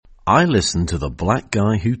I listen to the Black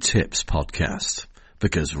Guy Who Tips podcast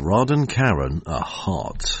because Rod and Karen are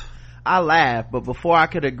hot. I laughed, but before I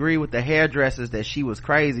could agree with the hairdressers that she was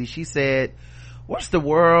crazy, she said, "What's the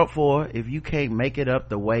world for if you can't make it up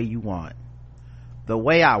the way you want?" The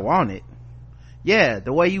way I want it? Yeah,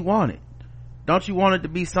 the way you want it. Don't you want it to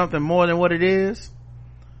be something more than what it is?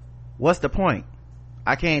 What's the point?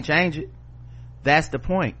 I can't change it. That's the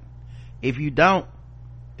point. If you don't,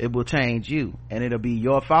 it will change you, and it'll be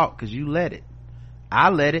your fault because you let it. I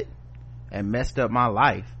let it and messed up my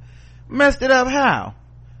life. Messed it up how?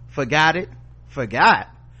 Forgot it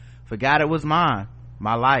it was mine,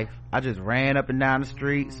 my life. I just ran up and down the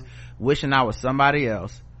streets wishing I was somebody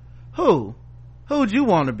else. Who'd you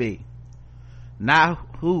want to be? Not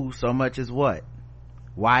who so much as what.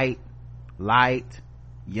 White, light,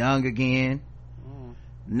 young again.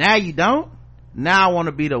 Now you don't. Now I want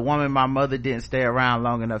to be the woman my mother didn't stay around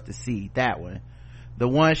long enough to see. That one, the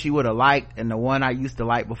one she would have liked, and the one I used to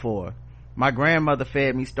like before. My grandmother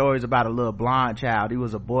fed me stories about a little blonde child. He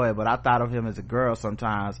was a boy, but I thought of him as a girl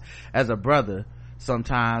sometimes, as a brother,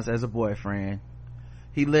 sometimes as a boyfriend.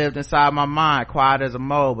 He lived inside my mind, quiet as a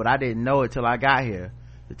mole, but I didn't know it till I got here.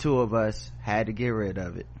 The two of us had to get rid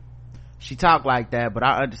of it. She talked like that, but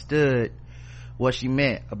I understood what she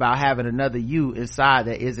meant about having another you inside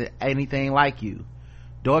that isn't anything like you.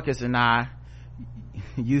 Dorcas and I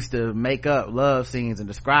used to make up love scenes and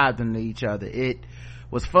describe them to each other. It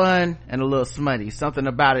was fun and a little smutty. Something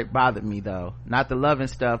about it bothered me though. Not the loving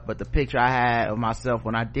stuff, but the picture I had of myself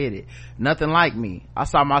when I did it. Nothing like me. I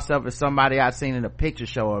saw myself as somebody I'd seen in a picture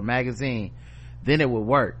show or a magazine. Then it would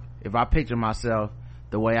work. If I picture myself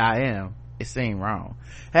the way I am, it seemed wrong.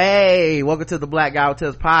 Hey, welcome to the Black Guy Who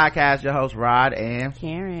Tips podcast. Your host Rod and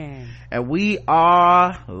Karen, and we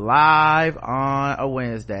are live on a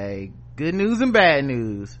Wednesday. Good news and bad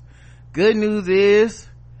news. Good news is,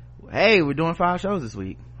 hey, we're doing 5 shows this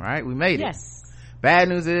week, right? We made it. Yes. Bad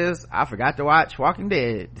news is I forgot to watch Walking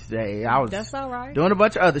Dead today. I was That's all right. doing a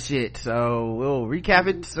bunch of other shit, so we'll recap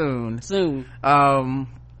it soon.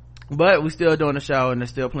 But we're still doing the show and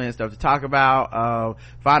there's still plenty of stuff to talk about.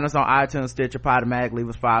 Find us on iTunes, Stitcher, Podomatic. Leave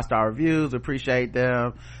us 5-star reviews. Appreciate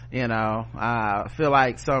them. You know, I feel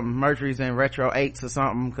like some Mercury's in retro 8s or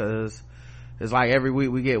something, because it's like every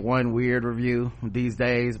week we get one weird review these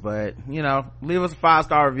days. But you know, leave us a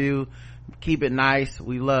 5-star review. Keep it nice.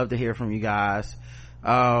 We love to hear from you guys.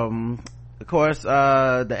 Of course,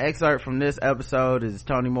 the excerpt from this episode is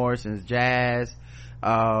Toni Morrison's Jazz.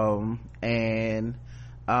 I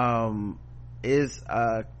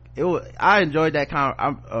enjoyed that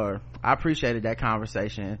I appreciated that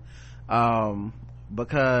conversation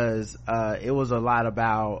because it was a lot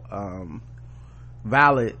about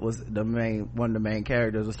Violet was one of the main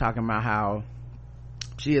characters, was talking about how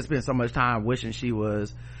she had spent so much time wishing she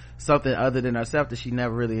was something other than herself that she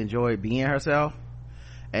never really enjoyed being herself,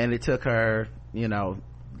 and it took her, you know,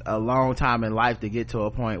 a long time in life to get to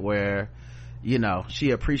a point where, you know,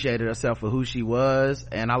 she appreciated herself for who she was.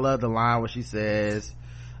 And I love the line where she says,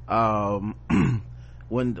 when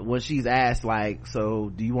she's asked, like,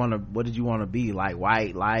 so what did you want to be, like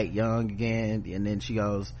white, light, young again? And then she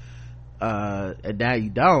goes, and now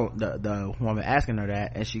you don't, the woman asking her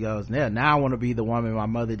that, and she goes, yeah, now I want to be the woman my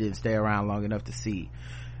mother didn't stay around long enough to see,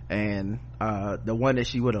 and the one that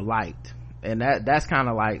she would have liked. And that's kind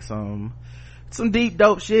of like some deep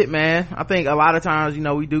dope shit, man. I think a lot of times, you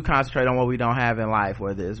know, we do concentrate on what we don't have in life,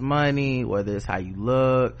 whether it's money, whether it's how you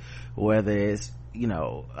look, whether it's, you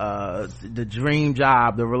know, the dream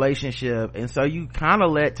job, the relationship, and so you kind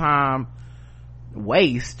of let time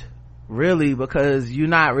waste, really, because you're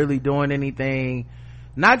not really doing anything,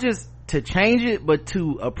 not just to change it, but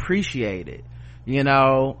to appreciate it, you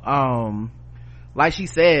know. Like she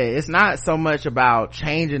said, it's not so much about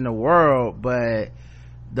changing the world, but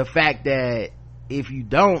the fact that if you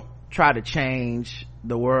don't try to change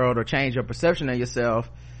the world or change your perception of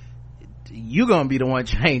yourself, you're gonna be the one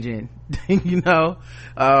changing, you know.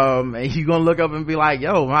 And you're gonna look up and be like,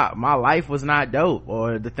 yo, my life was not dope,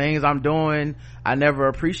 or the things I'm doing I never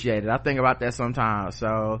appreciated. I think about that sometimes.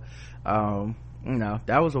 So you know,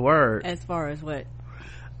 that was a word. As far as what?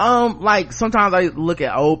 Like sometimes I look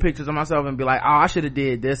at old pictures of myself and be like, oh, I should have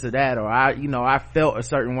did this or that, or I felt a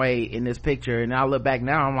certain way in this picture, and I look back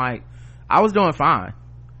now, I'm like, I was doing fine,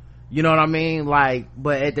 you know what I mean? Like,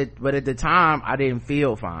 but at the time I didn't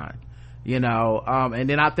feel fine, you know. And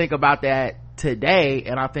then I think about that today,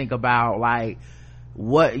 and I think about like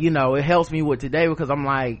what, you know, it helps me with today, because I'm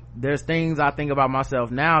like, there's things I think about myself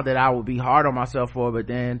now that I would be hard on myself for, but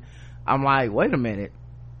then I'm like, wait a minute,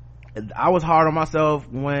 I was hard on myself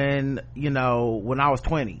when I was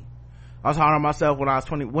 20, I was hard on myself when I was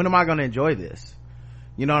 20. When am I going to enjoy this?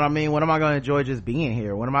 You know what I mean? When am I going to enjoy just being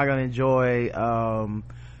here? When am I going to enjoy,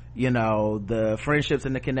 the friendships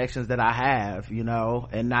and the connections that I have,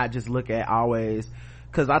 and not just look at always,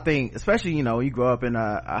 cause I think, especially, you grow up in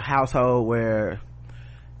a household where,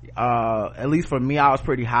 at least for me, I was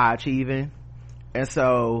pretty high achieving. And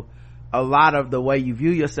so a lot of the way you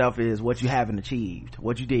view yourself is what you haven't achieved,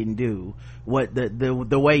 what you didn't do, what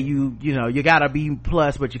the way you got a B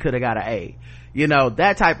plus, but you could have got an A,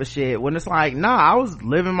 that type of shit. When it's like, nah, I was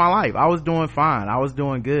living my life. I was doing fine. I was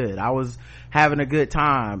doing good. I was having a good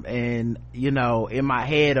time. And, in my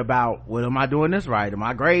head about, well, am I doing this right? Am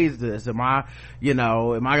I grades this? Am I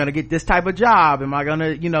going to get this type of job? Am I going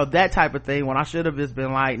to, that type of thing, when I should have just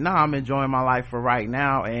been like, nah, I'm enjoying my life for right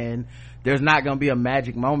now. And there's not going to be a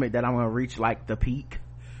magic moment that I'm going to reach like the peak,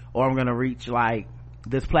 or I'm going to reach like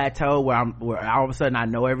this plateau where all of a sudden I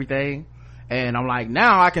know everything and I'm like,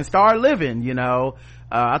 now I can start living.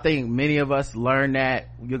 I think many of us learn that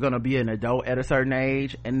you're going to be an adult at a certain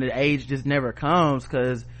age, and the age just never comes,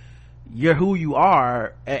 because you're who you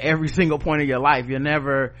are at every single point of your life. You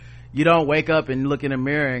don't wake up and look in the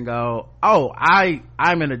mirror and go, oh,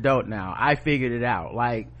 I'm an adult now, I figured it out.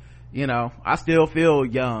 Like, I still feel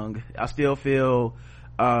young. I still feel,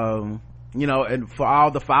 and for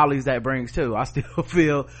all the follies that brings too, I still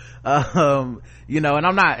feel, and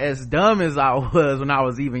I'm not as dumb as I was when I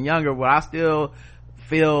was even younger, but I still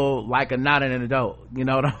feel like not an adult. You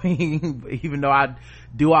know what I mean? Even though I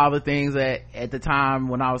do all the things that at the time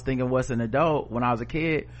when I was thinking what's an adult, when I was a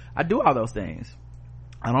kid, I do all those things.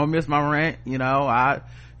 I don't miss my rent. I'm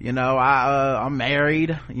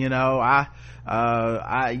married. I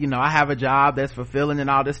have a job that's fulfilling and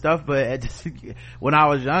all this stuff, but when I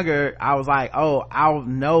was younger, I was like, oh, I'll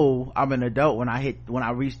know I'm an adult when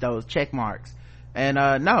I reach those check marks. And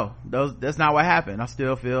no, that's not what happened. I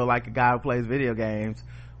still feel like a guy who plays video games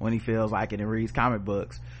when he feels like it and reads comic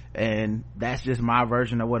books, and that's just my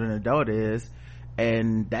version of what an adult is,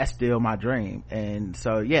 and that's still my dream. And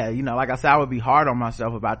so yeah, like I said, I would be hard on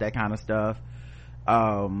myself about that kind of stuff,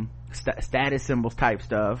 status symbols type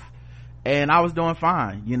stuff, and I was doing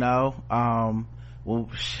fine. When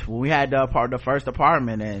we had the first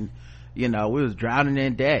apartment, and we was drowning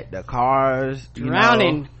in debt, the cars,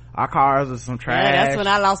 our cars was some trash. Yeah, that's when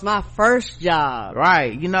I lost my first job.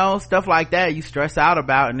 Right. Stuff like that you stress out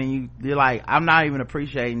about, and then you're like, I'm not even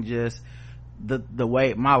appreciating just the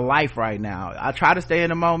way my life right now. I try to stay in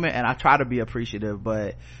the moment and I try to be appreciative,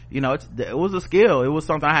 but it was a skill. It was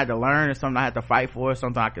something I had to learn. It's something I had to fight for. It's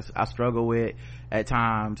something I struggle with at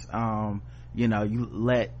times. You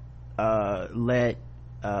let what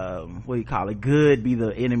do you call it, good be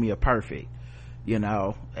the enemy of perfect, and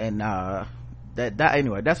that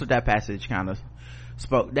anyway, that's what that passage kind of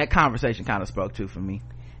spoke, that conversation kind of spoke to for me.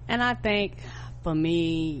 And I think for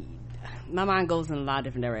me, my mind goes in a lot of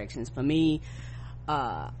different directions. For me,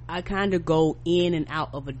 I kind of go in and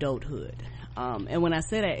out of adulthood, and when I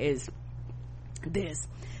say that is this: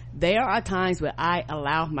 there are times where I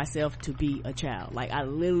allow myself to be a child. Like, I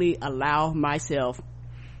literally allow myself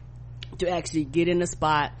to actually get in a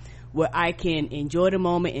spot where I can enjoy the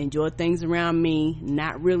moment, enjoy things around me,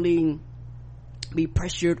 not really be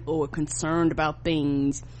pressured or concerned about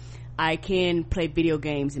things. I can play video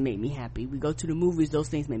games and make me happy. We go to the movies, those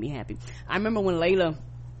things make me happy. I remember when Layla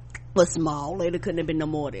was small, Layla couldn't have been no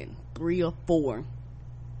more than 3 or 4.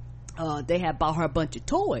 They had bought her a bunch of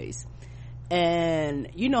toys, and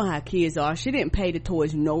you know how kids are. She didn't pay the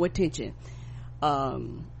toys no attention.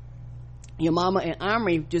 Your mama and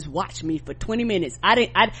Omri just watched me for 20 minutes. I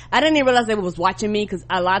didn't even realize they was watching me, because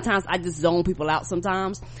a lot of times I just zone people out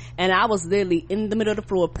sometimes, and I was literally in the middle of the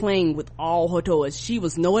floor playing with all her toys. She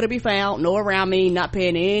was nowhere to be found, nowhere around me, not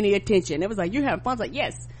paying any attention. It was like, you having fun? I was like,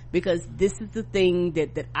 yes, because this is the thing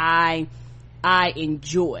that I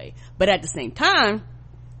enjoy. But at the same time,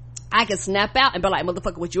 I can snap out and be like,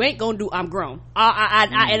 motherfucker, what you ain't gonna do, I'm grown.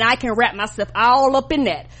 And I can wrap myself all up in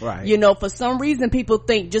that. Right. For some reason people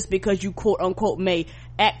think just because you quote unquote may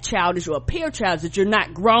act childish or appear childish that you're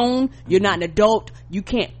not grown, you're not an adult, you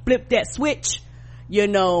can't flip that switch,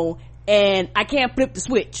 and I can't flip the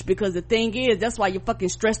switch, because the thing is, that's why you're fucking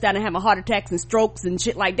stressed out and having heart attacks and strokes and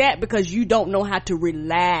shit like that, because you don't know how to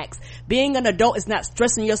relax. Being an adult is not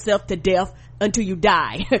stressing yourself to death until you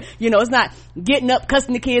die. It's not getting up,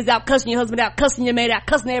 cussing the kids out, cussing your husband out, cussing your maid out,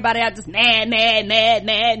 cussing everybody out, just mad.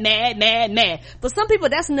 For some people,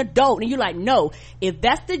 that's an adult, and you're like, no, if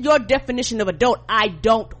that's your definition of adult, I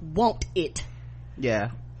don't want it.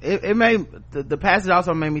 Yeah. It made, the passage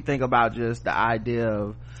also made me think about just the idea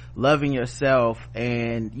of loving yourself,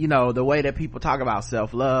 and the way that people talk about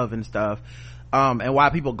self-love and stuff. and why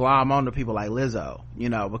people glom on to people like Lizzo, you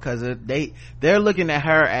know, because they're looking at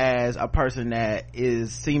her as a person that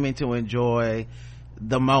is seeming to enjoy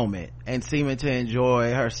the moment and seeming to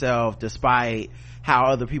enjoy herself despite how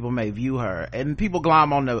other people may view her, and people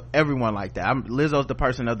glom on to everyone like that. Lizzo's the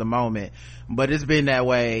person of the moment, but it's been that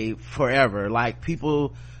way forever. Like,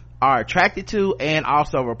 people are attracted to and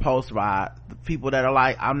also repulsed by the people that are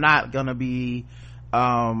like, I'm not gonna be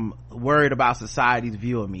worried about society's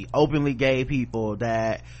view of me. Openly gay people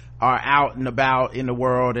that are out and about in the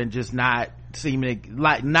world and just not seeming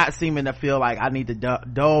to feel like I need to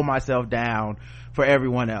dull myself down for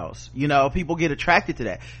everyone else. You know, people get attracted to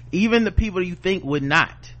that. Even the people you think would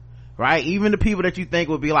not, right? Even the people that you think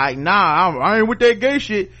would be like, nah, I ain't with that gay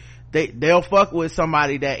shit, they'll fuck with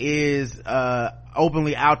somebody that is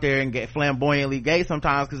openly out there and get flamboyantly gay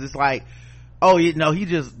sometimes, because it's like, oh, you know,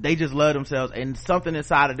 they just love themselves, and something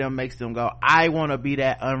inside of them makes them go, I want to be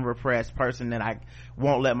that unrepressed person that I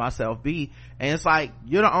won't let myself be. And it's like,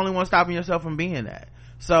 you're the only one stopping yourself from being that.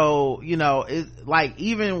 So, you know, it's like,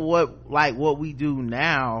 even what we do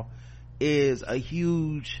now is a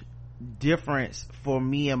huge difference for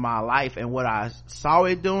me in my life and what I saw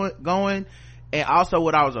it going, and also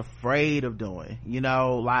what I was afraid of doing, you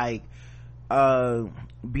know, like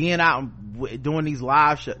being out and doing these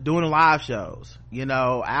live shows, you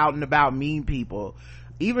know, out and about, meeting people,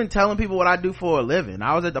 even telling people what I do for a living.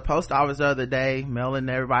 I was at the post office the other day mailing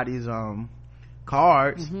everybody's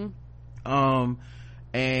cards.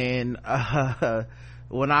 And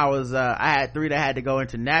when I was I had 3 that had to go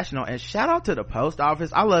international, and shout out to the post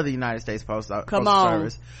office. I love the United States Postal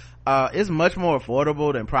Service. It's much more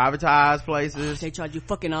affordable than privatized places. They charge you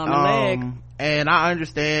fucking arm and leg. And I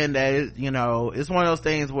understand that you know, it's one of those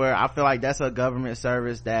things where I feel like that's a government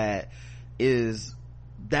service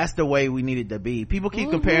that's the way we need it to be. People keep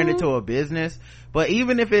comparing it to a business, but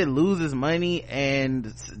even if it loses money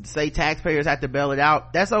and say taxpayers have to bail it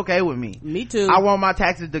out, that's okay with me. Me too. I want my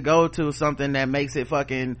taxes to go to something that makes it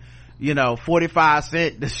fucking, you know, 45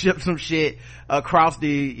 cents to ship some shit across the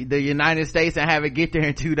United States and have it get there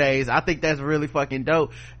in 2 days. I think that's really fucking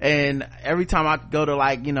dope. And every time I go to,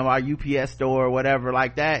 like, you know, our UPS store or whatever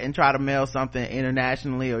like that and try to mail something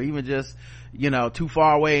internationally, or even just, you know, too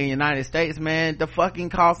far away in the United States, man, the fucking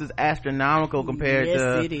cost is astronomical compared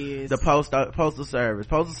to the postal service.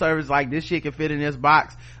 Postal service, like, this shit can fit in this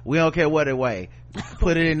box, we don't care what it weigh,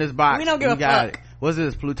 put it in this box, we don't give a fuck. What's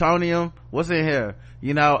this, plutonium, what's in here,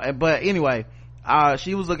 you know? But anyway,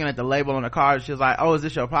 she was looking at the label on the card. She was like, oh, is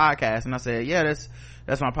this your podcast? And I said, yeah,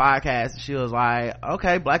 that's my podcast. She was like,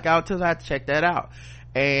 okay, Blackout Tuesday, I have to check that out.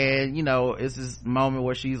 And you know, it's this moment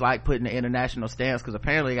where she's like putting the international stamps, because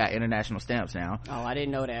apparently I got international stamps now. Oh, I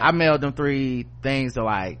didn't know that. I mailed them 3 things to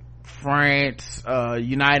like France,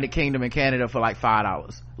 United Kingdom, and Canada for like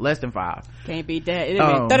 $5, less than $5. Can't beat that. It'd be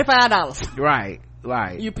 $35. Right.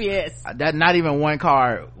 UPS. That, not even one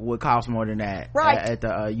card would cost more than that, right, at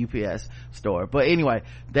the UPS store. But anyway,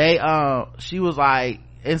 she was like,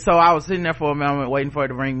 and so I was sitting there for a moment waiting for her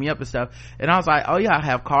to ring me up and stuff, and I was like, oh yeah, I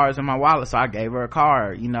have cards in my wallet, so I gave her a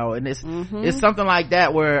card, you know. And it's something like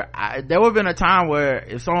that where there would have been a time where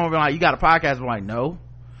if someone would be like, you got a podcast, I'm like, no,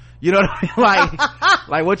 you know what I mean?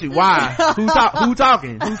 like what you, why, who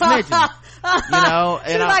talking, who's snitching, you know?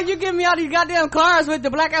 And she's like, you give me all these goddamn cards with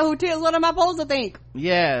the Blackout Hotels, what am I supposed to think?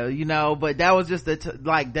 Yeah, you know, but that was just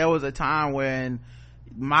like, there was a time when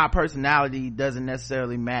my personality doesn't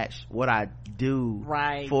necessarily match what I do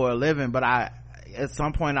for a living, but at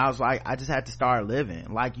some point I was like, I just had to start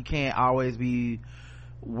living. Like, you can't always be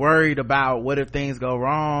worried about what if things go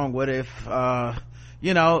wrong, what if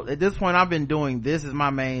you know, at this point I've been doing this as my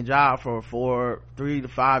main job for 3 to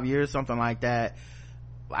 5 years, something like that.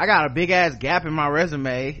 I got a big ass gap in my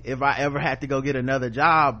resume if I ever had to go get another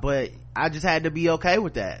job, but I just had to be okay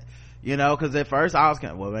with that, you know, because at first I was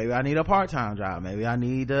kind of, well, maybe I need a part-time job, maybe I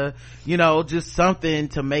need to, you know, just something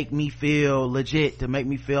to make me feel legit, to make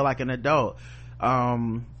me feel like an adult.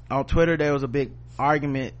 On Twitter there was a big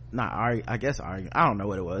argument, I don't know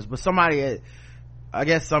what it was, but somebody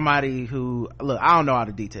who, look, I don't know all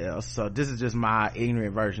the details, so this is just my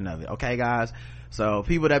ignorant version of it, okay guys? So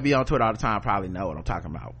people that be on Twitter all the time probably know what I'm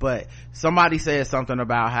talking about. But somebody said something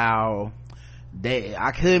about how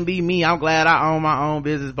I couldn't be me, I'm glad I own my own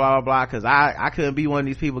business, blah blah blah, because I couldn't be one of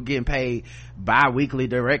these people getting paid bi-weekly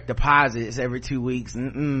direct deposits every 2 weeks,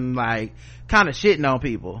 like kind of shitting on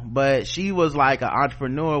people. But she was like an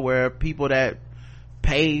entrepreneur where people that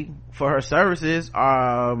pay for her services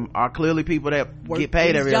are clearly people that get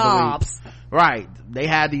paid every other week. Right, they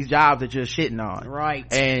have these jobs that you're shitting on, right,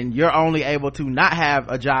 and you're only able to not have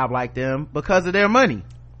a job like them because of their money.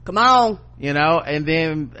 Come on. You know, and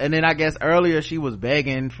then I guess earlier she was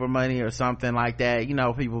begging for money or something like that. You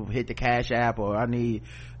know, people hit the Cash App, or I need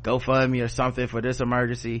GoFundMe or something for this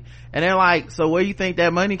emergency. And they're like, so where you think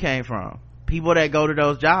that money came from? People that go to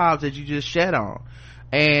those jobs that you just shed on.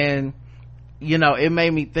 And, you know, it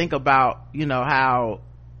made me think about, you know, how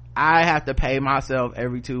I have to pay myself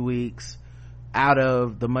every 2 weeks out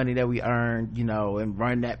of the money that we earn, you know, and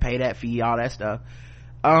pay that fee, all that stuff.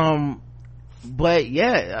 But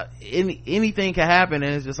yeah, anything can happen,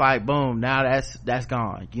 and it's just like, boom, now that's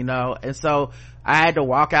gone, you know. And so I had to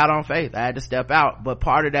walk out on faith. I had to step out. But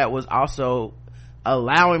part of that was also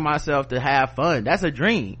allowing myself to have fun. That's a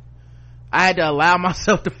dream. I had to allow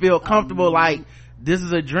myself to feel comfortable, like, this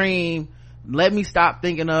is a dream. Let me stop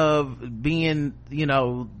thinking of being, you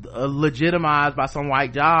know, legitimized by some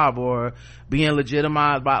white job, or being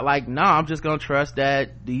legitimized by, like, no, I'm just gonna trust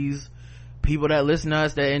that these people that listen to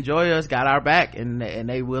us, that enjoy us, got our back, and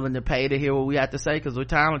they willing to pay to hear what we have to say because we're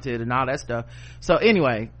talented and all that stuff. So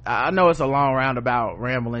anyway, I know it's a long roundabout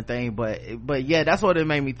rambling thing, but yeah, that's what it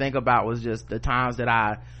made me think about, was just the times that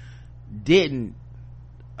I didn't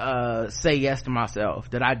say yes to myself,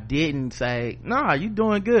 that I didn't say, nah, you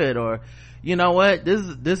doing good, or, you know what,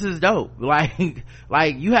 this is dope. like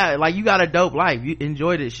you got a dope life, you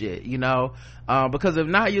enjoy this shit, you know. Because if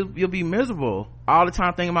not, you'll be miserable all the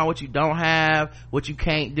time, thinking about what you don't have, what you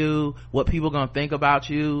can't do, what people gonna think about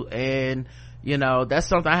you. And, you know, that's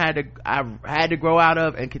something I had to grow out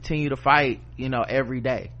of and continue to fight, you know, every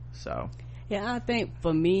day. So yeah, I think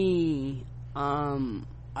for me, piggyback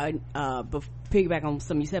on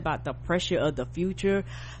something you said about the pressure of the future.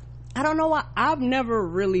 I don't know why I've never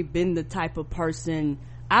really been the type of person,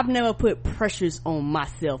 I've never put pressures on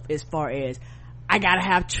myself as far as, I gotta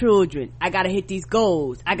have children, I gotta hit these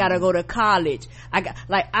goals, I gotta go to college,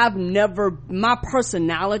 I've never, my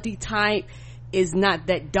personality type is not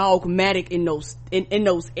that dogmatic in those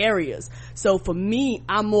areas. So for me,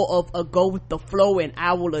 I'm more of a go with the flow, and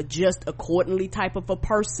I will adjust accordingly type of a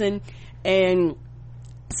person. And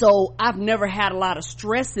so I've never had a lot of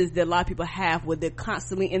stresses that a lot of people have, where they're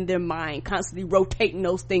constantly in their mind, constantly rotating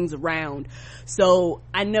those things around. So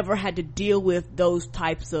I never had to deal with those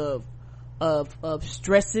types of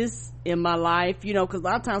stresses in my life, you know, because a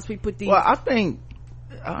lot of times we put these, well, I think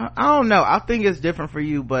I don't know, I think it's different for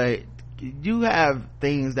you, but you have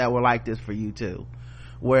things that were like this for you too,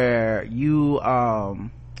 where you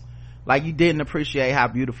like, you didn't appreciate how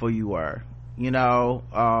beautiful you were, you know.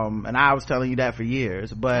 And I was telling you that for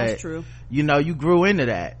years, but that's true. You know, you grew into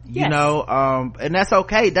that, you know. And that's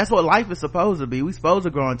okay, that's what life is supposed to be. We supposed to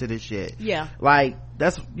grow into this shit. Yeah, like,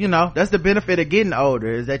 that's, you know, that's the benefit of getting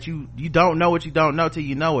older, is that you don't know what you don't know till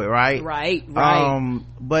you know it, right?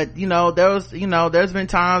 But you know, there's been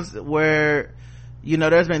times where, you know,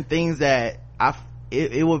 there's been things that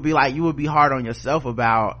it would be like you would be hard on yourself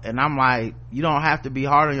about, and I'm like, you don't have to be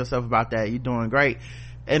hard on yourself about that, you're doing great.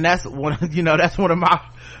 And that's one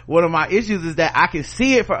of my issues, is that I can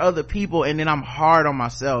see it for other people, and then I'm hard on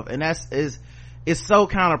myself, and it's so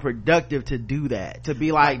counterproductive to do that, to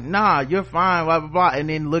be like, nah, you're fine, blah blah blah, and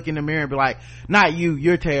then look in the mirror and be like, not you,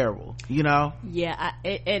 you're terrible, you know. Yeah,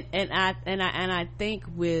 I think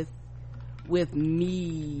with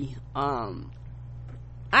me,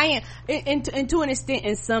 I am, and to an extent,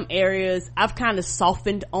 in some areas I've kind of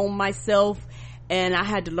softened on myself, and I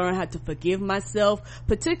had to learn how to forgive myself,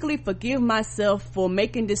 particularly forgive myself for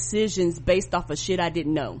making decisions based off of shit I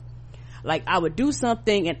didn't know. Like, I would do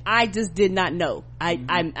something and I just did not know.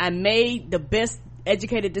 I made the best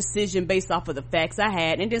educated decision based off of the facts I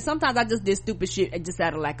had, and then sometimes I just did stupid shit just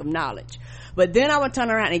out of lack of knowledge. But then I would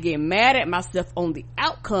turn around and get mad at myself on the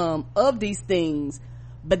outcome of these things.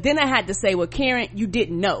 But then I had to say, well, Karen, you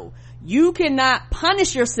didn't know. You cannot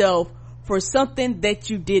punish yourself for something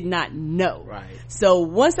that you did not know. Right. So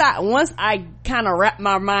once I kind of wrapped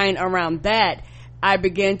my mind around that, I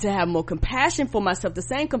began to have more compassion for myself. The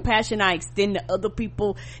same compassion I extend to other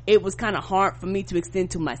people, it was kind of hard for me to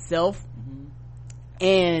extend to myself. Mm-hmm.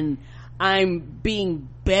 And I'm being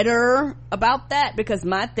better about that, because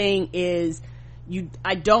my thing is,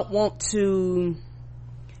 I don't want to,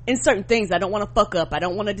 in certain things, I don't want to fuck up, I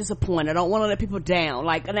don't want to disappoint, I don't want to let people down,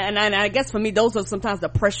 like, and I guess for me, those are sometimes the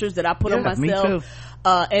pressures that I put on myself. Me too.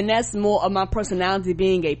 And that's more of my personality,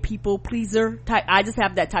 being a people pleaser type. I just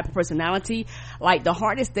have that type of personality. Like, the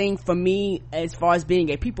hardest thing for me as far as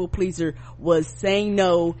being a people pleaser was saying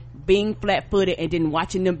no, being flat-footed, and then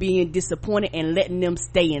watching them being disappointed and letting them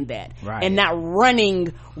stay in that. Right. And not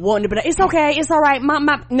running, wanting to be like, it's okay, it's all right,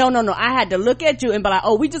 no, I had to look at you and be like,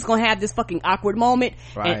 oh, we just gonna have this fucking awkward moment,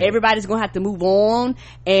 right, and everybody's gonna have to move on,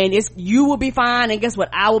 and you will be fine, and guess what,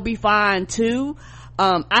 I will be fine too.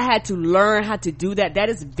 I had to learn how to do that. That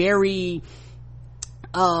is very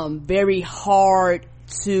hard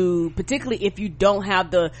to, particularly if you don't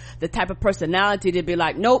have the type of personality to be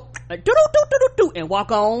like, nope, and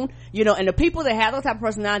walk on, and the people that have that type of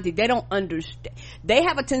personality, they don't understand. They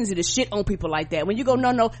have a tendency to shit on people like that. When you go,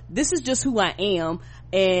 no, this is just who I am,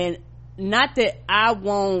 and not that I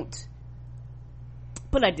won't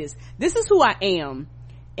put like this is who I am,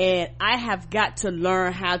 and I have got to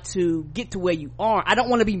learn how to get to where you are. I don't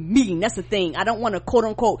want to be mean. That's the thing. I don't want to quote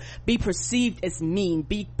unquote be perceived as mean,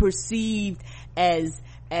 be perceived as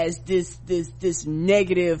this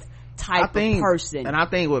negative type of person. And I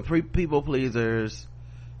think with people pleasers,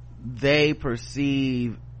 they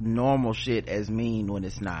perceive normal shit as mean when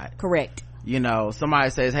it's not. Correct. Somebody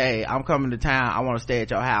says, hey, I'm coming to town, I want to stay at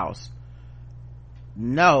your house.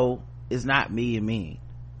 No, it's not me and mean.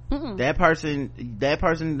 Mm-mm. That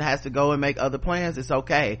person has to go and make other plans. It's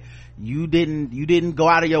okay. You didn't go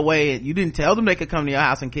out of your way. You didn't tell them they could come to your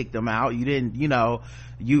house and kick them out. You didn't,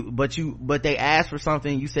 but they asked for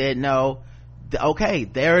something. You said no. Okay,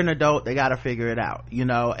 they're an adult. They got to figure it out,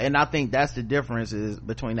 and I think that's the difference is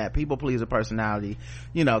between that people pleaser personality,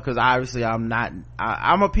 cause obviously I'm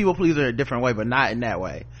a people pleaser in a different way, but not in that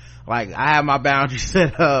way. Like, I have my boundaries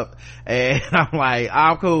set up, and I'm like,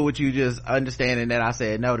 I'm cool with you just understanding that I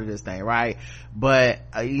said no to this thing, right? But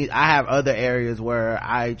I have other areas where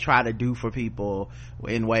I try to do for people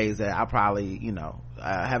in ways that I probably,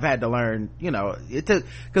 have had to learn, it took,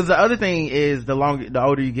 cause the other thing is the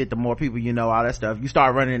older you get, the more people all that stuff, you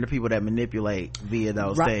start running into people that manipulate via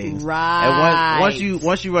those things. Right. And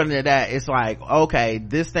once you run into that, it's like, okay,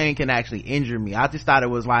 this thing can actually injure me. I just thought it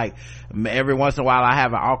was like, every once in a while I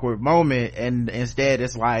have an awkward moment, and instead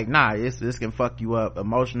it's like, nah, this can fuck you up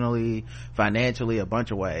emotionally, financially, a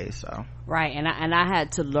bunch of ways. So. Right. And I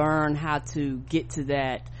had to learn how to get to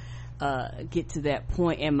that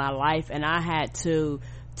point in my life, and I had to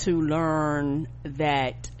learn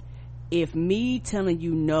that if me telling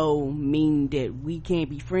you no mean that we can't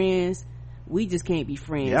be friends, we just can't be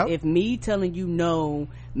friends. Yep. If me telling you no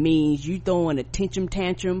means you throwing a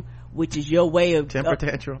tantrum, which is your way of temper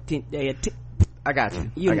tantrum. I got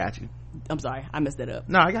you. I got you. I'm sorry, I messed that up.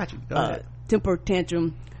 No, I got you. Go ahead. Temper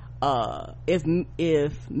tantrum. If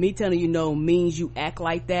me telling you no means you act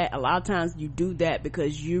like that, a lot of times you do that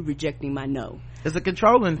because you're rejecting my no. It's a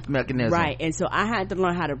controlling mechanism, right? And so I had to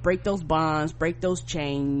learn how to break those bonds, break those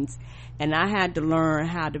chains, and I had to learn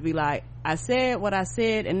how to be like, I said what I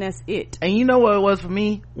said, and that's it. And you know what it was for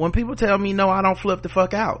me? When people tell me no, I don't flip the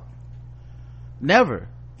fuck out. Never.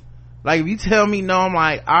 Like, if you tell me no, I'm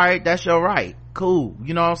like, all right, that's your right, cool.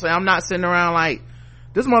 You know what I'm saying? I'm not sitting around like,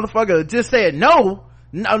 this motherfucker just said no.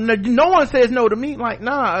 No one says no to me. Like,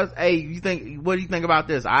 nah, hey, what do you think about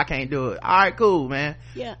this? I can't do it. All right, cool, man.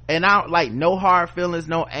 Yeah. And I like, no hard feelings,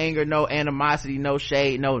 no anger, no animosity, no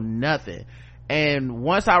shade, no nothing. And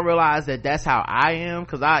once I realized that that's how I am,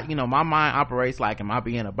 cause my mind operates like, am I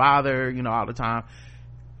being a bother, all the time?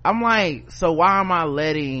 I'm like, so why am I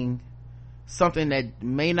letting something that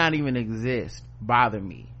may not even exist bother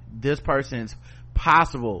me? This person's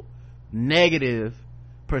possible negative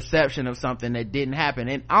perception of something that didn't happen.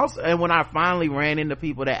 And when I finally ran into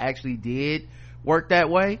people that actually did work that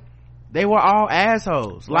way, they were all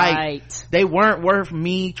assholes. Like, right. They weren't worth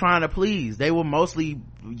me trying to please. They were mostly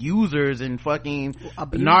users and fucking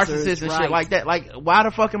abusers, narcissists and right. Shit like that. Like, why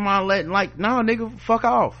the fuck am I letting, like, no, nigga, fuck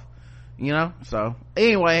off. So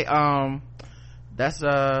anyway, that's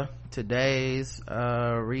today's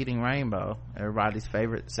Reading Rainbow, everybody's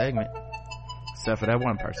favorite segment, except for that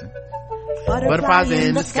one person. Butterflies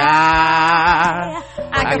in the sky,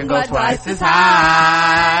 I can go twice as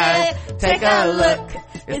high. Take a look,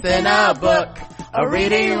 it's in a book, a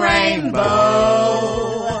reading rainbow.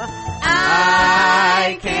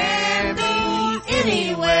 I can be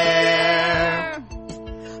anywhere.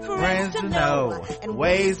 Friends to know and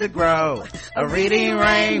ways to grow, a reading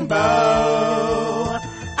rainbow.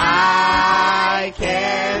 I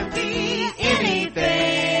can be anything.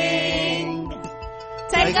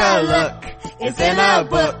 Take a look. It's in a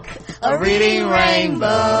book, a reading rainbow,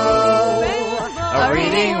 a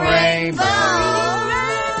reading rainbow.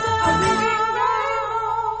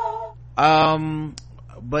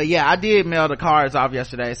 But yeah, I did mail the cards off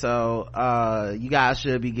yesterday, so you guys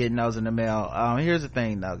should be getting those in the mail. Here's the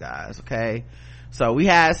thing though, guys, okay? So we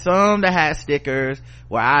had some that had stickers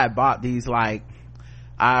where I bought these, like,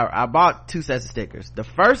 I bought 2 sets of stickers. The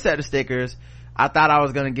first set of stickers, I thought I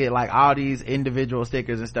was gonna get like all these individual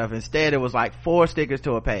stickers and stuff. Instead, it was like 4 stickers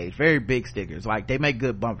to a page, very big stickers. Like, they make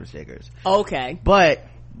good bumper stickers. Okay. But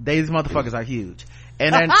these motherfuckers are huge.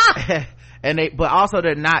 and then but also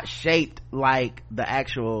they're not shaped like the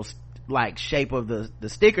actual like shape of the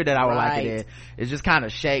sticker that I would like it in. It's just kind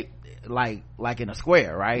of shaped like in a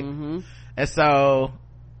square, right? And so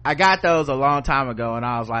I got those a long time ago, and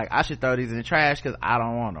I was like, I should throw these in the trash because I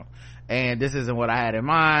don't want them, and this isn't what I had in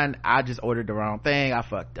mind. I just ordered the wrong thing. I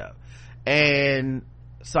fucked up, and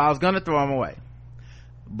so I was gonna throw them away,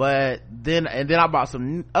 but then I bought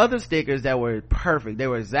some other stickers that were perfect. They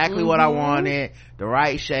were exactly what I wanted, the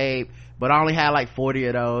right shape, but I only had like 40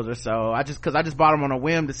 of those or so. I just bought them on a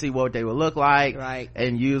whim to see what they would look like,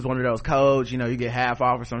 and use one of those codes, you know, you get half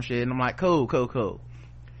off or some shit, and I'm like, cool.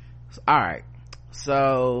 So, all right,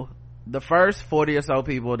 so the first 40 or so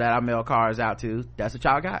people that I mail cards out to, that's what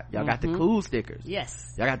y'all got. Y'all got the cool stickers.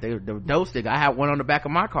 Yes, y'all got the dope sticker. I have one on the back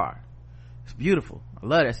of my car. It's beautiful. I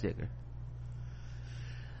love that sticker.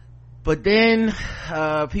 But then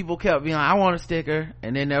people kept being like, I want a sticker,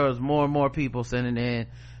 and then there was more and more people sending in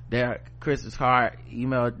their Christmas card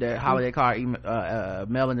email, their holiday card email,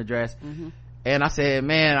 mailing address. And I said,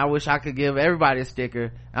 man, I wish I could give everybody a sticker.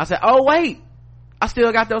 And I said, oh wait, I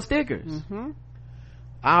still got those stickers.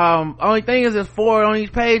 Only thing is there's 4 on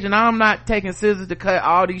each page, and I'm not taking scissors to cut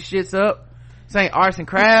all these shits up. This ain't arts and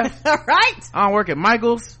crafts. Right, I don't work at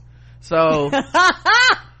Michael's, so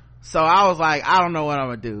so I was like, I don't know what I'm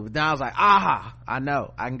gonna do. But then I was like, aha, I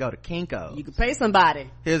know, I can go to Kinko's. You can pay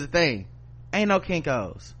somebody. Here's the thing, ain't no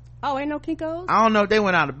Kinko's. Oh, ain't no Kinko's? I don't know if they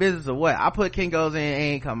went out of business or what. I put Kinko's in, it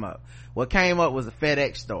ain't come up. What came up was a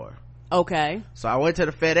FedEx store. Okay, so I went to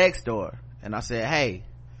the FedEx store and I said, hey,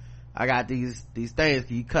 I got these things,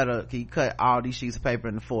 can you cut all these sheets of paper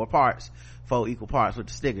into 4 equal parts with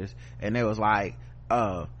the stickers? And they was like,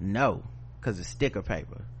 no, because it's sticker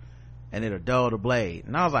paper and it'll dull the blade.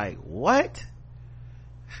 And I was like, what?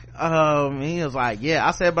 He was like, yeah.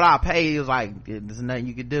 I said, but I'll pay. He was like, there's nothing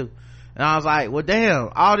you can do. And I was like, well damn,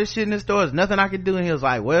 all this shit in this store, there's nothing I can do. And he was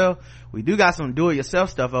like, well, we do got some do-it-yourself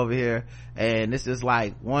stuff over here, and this is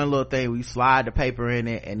like one little thing where you slide the paper in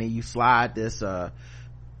it, and then you slide this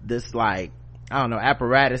like, I don't know,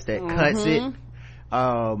 apparatus that cuts it.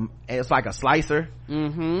 It's like a slicer.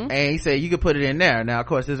 And he said you could put it in there. Now of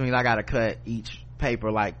course this means I gotta cut each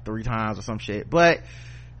paper like 3 times or some shit, but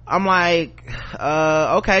I'm like,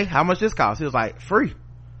 okay, how much this cost? He was like, free.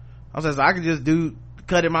 I said, so I could just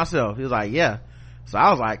cut it myself. He was like, yeah. So I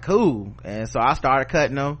was like, cool. And so I started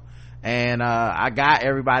cutting them, and I got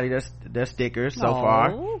everybody their stickers so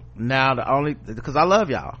far. Now because I love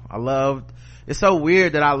y'all. It's so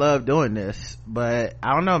weird that I love doing this, but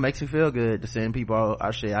I don't know, it makes me feel good to send people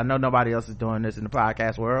our shit. I know nobody else is doing this in the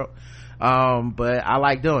podcast world, but I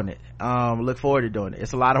like doing it. Look forward to doing it.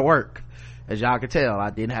 It's a lot of work, as y'all can tell.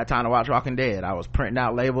 I didn't have time to watch Walking Dead. I was printing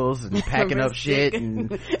out labels and packing up shit and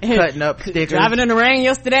cutting up stickers, driving in the rain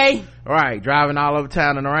yesterday. Right, driving all over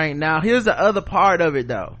town in the rain. Now here's the other part of it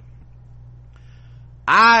though.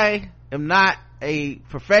 I am not a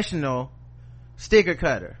professional sticker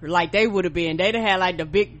cutter like they would have been. They'd have had like the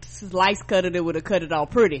big slice cutter that would have cut it all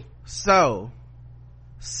pretty. So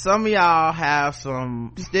some of y'all have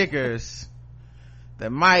some stickers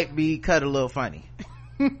that might be cut a little funny.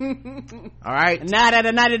 All right, not at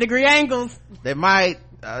a 90-degree angles. They might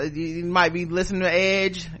you might be listening to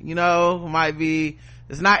Edge, you know, might be,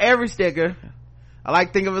 it's not every sticker. I like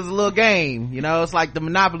to think of it as a little game, you know, it's like the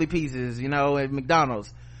Monopoly pieces, you know, at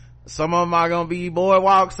McDonald's. Some of them are gonna be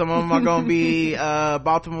Boardwalk, some of them are gonna be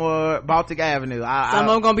Baltic Avenue. Some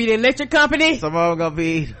of them gonna be the electric company, some of them gonna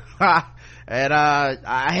be and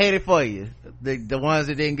I hate it for you, the ones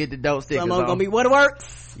that didn't get the dope stickers. Some of them gonna be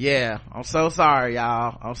Waterworks. Yeah, I'm so sorry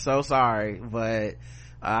y'all, I'm so sorry, but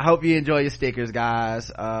I hope you enjoy your stickers,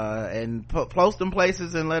 guys, and post them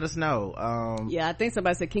places and let us know. Yeah, I think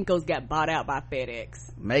somebody said Kinko's got bought out by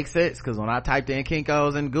FedEx. Makes sense, because when I typed in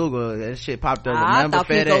Kinko's in Google, that shit popped up. I thought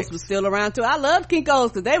FedEx. Kinko's was still around too. I loved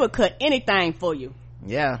Kinko's because they would cut anything for you.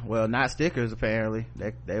 Yeah, well, not stickers apparently.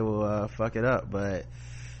 They will fuck it up, but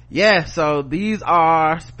yeah. So these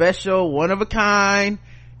are special, one of a kind,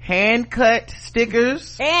 hand cut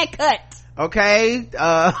stickers. Hand cut. Okay,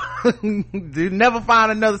 do never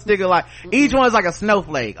find another sticker like, each one's like a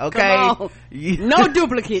snowflake. Okay, no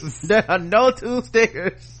duplicates. There are no 2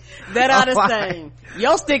 stickers that are the same.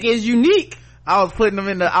 Your sticker is unique. I was putting them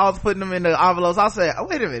in the envelopes. I said, oh,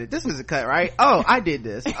 wait a minute, this is a cut, right? Oh, I did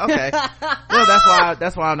this. Okay. Well,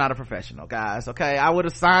 that's why I'm not a professional, guys. Okay, I would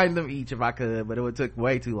have signed them each if I could, but it would took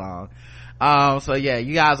way too long. So yeah,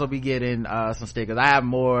 you guys will be getting some stickers. I have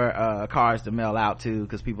more cards to mail out too,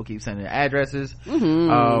 because people keep sending addresses.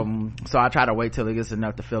 So I try to wait till it gets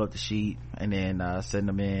enough to fill up the sheet and then send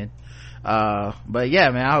them in. But yeah,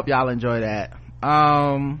 man, I hope y'all enjoy that.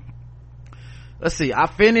 let's see, I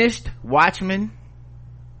finished Watchmen,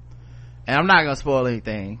 and I'm not gonna spoil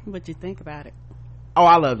anything. What you think about it? Oh,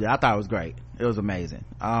 I loved it. I thought it was great. It was amazing.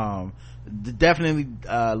 Definitely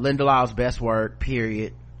Lindelof's best work,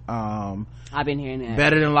 period. I've been hearing that.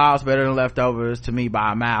 Better than Lost, better than Leftovers to me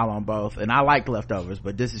by a mile on both. And I like Leftovers,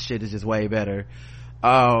 but shit is just way better.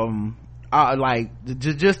 Just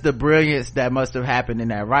the brilliance that must have happened in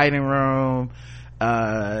that writing room,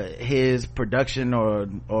 his production or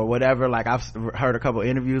whatever. Like, I've heard a couple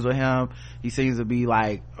interviews with him. He seems to be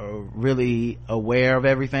like really aware of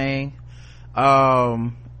everything.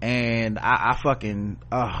 And I fucking,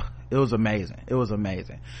 it was amazing. It was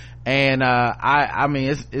amazing. And I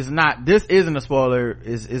mean, it's not, this isn't a spoiler,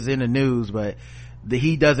 is in the news, but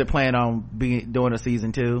he doesn't plan on doing a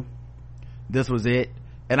season 2. This was it.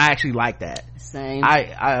 And I actually like that. Same.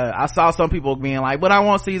 I saw some people being like, but I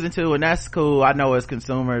want season 2, and that's cool. I know as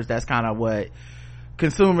consumers, that's kind of what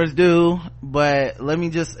consumers do, but let me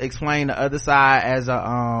just explain the other side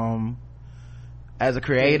as a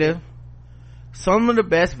creative. Some of the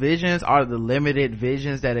best visions are the limited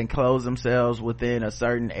visions that enclose themselves within a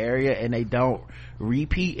certain area, and they don't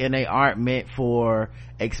repeat, and they aren't meant for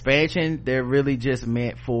expansion. They're really just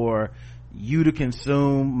meant for you to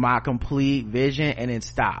consume my complete vision and then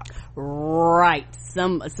stop. Right.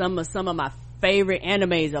 Some of my favorite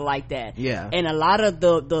animes are like that. Yeah. And a lot of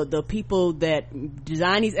the people that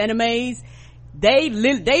design these animes,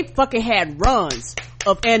 they fucking had runs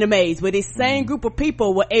of animes where this same group of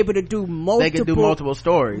people were able to do multiple. They can do multiple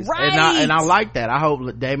stories, right? And I like that. I hope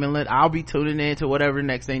I'll be tuning in to whatever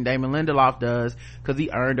next thing Damon Lindelof does, because he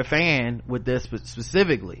earned a fan with this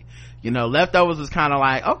specifically. You know, Leftovers was kind of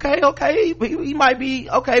like, okay, he might be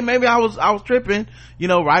okay. Maybe I was tripping. You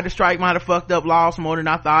know, writer strike might have fucked up Lost more than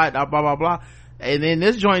I thought. Blah blah blah. And then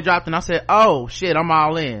this joint dropped, and I said, oh shit, I'm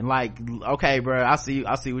all in. Like, okay, bro, I see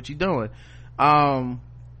what you're doing.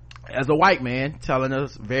 As a white man telling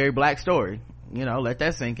us very black story, you know, let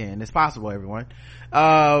that sink in. It's possible, everyone.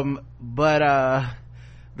 But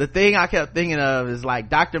the thing I kept thinking of is, like,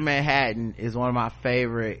 Dr. Manhattan is one of my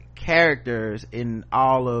favorite characters in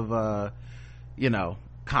all of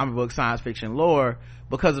comic book science fiction lore,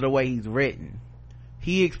 because of the way he's written.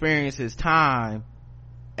 He experiences time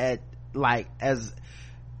he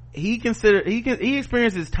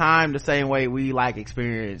experiences time the same way we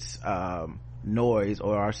experience noise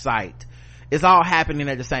or our sight. It's all happening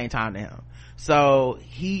at the same time to him, so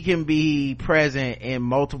he can be present in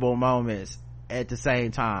multiple moments at the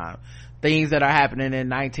same time. Things that are happening in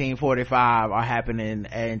 1945 are happening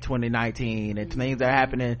in 2019, and things that are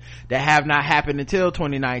happening that have not happened until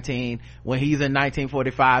 2019. When he's in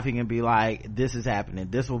 1945, he can be like, this is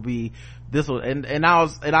happening, and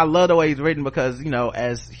I love the way he's written, because, you know,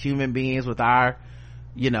 as human beings with our,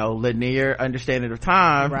 you know, linear understanding of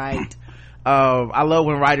time, right, I love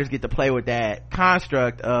when writers get to play with that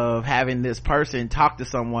construct of having this person talk to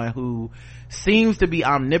someone who seems to be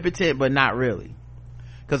omnipotent but not really,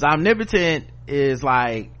 because omnipotent is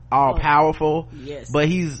like all powerful. Yes, but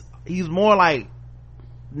he's more like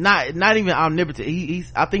not even omnipotent.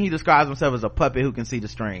 I think he describes himself as a puppet who can see the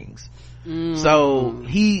strings. So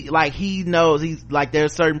he knows, he's like,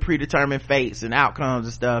 there's certain predetermined fates and outcomes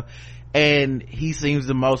and stuff, and he seems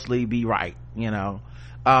to mostly be right, you know.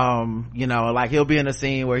 Like, he'll be in a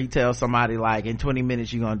scene where he tells somebody, like, in 20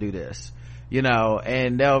 minutes you're gonna do this, you know,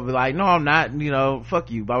 and they'll be like, no, I'm not, you know,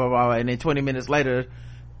 fuck you, blah blah blah, and then 20 minutes later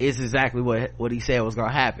it's exactly what he said was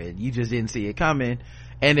gonna happen. You just didn't see it coming,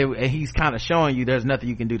 and he's kind of showing you there's nothing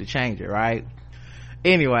you can do to change it, right?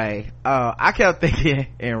 Anyway, I kept thinking,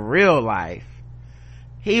 in real life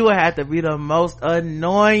he would have to be the most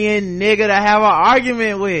annoying nigga to have an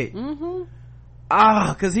argument with.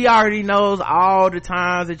 Cause he already knows all the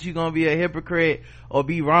times that you're gonna be a hypocrite or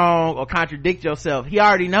be wrong or contradict yourself. He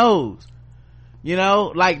already knows, you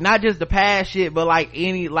know, like, not just the past shit, but like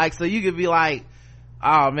so you could be like,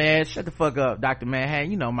 oh man, shut the fuck up, Dr. Manhattan,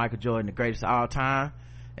 you know Michael Jordan the greatest of all time,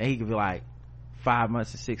 and he could be like, 5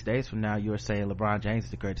 months and 6 days from now you're saying LeBron James is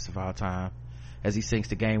the greatest of all time. As he sinks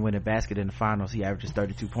the game-winning basket in the finals, he averages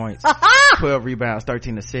 32 points, 12 rebounds,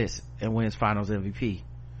 13 assists, and wins finals MVP.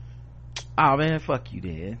 Oh man, fuck you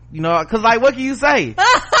then. You know, cause like, what can you say?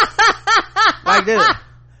 Like this,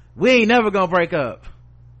 we ain't never gonna break up.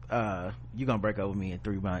 You gonna break up with me in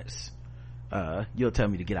 3 months. You'll tell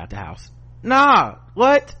me to get out the house. Nah,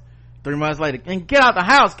 what? 3 months later, and get out the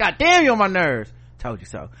house. God damn, you on my nerves. Told you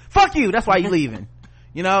so. Fuck you, that's why you leaving.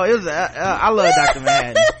 You know, it was I love Dr.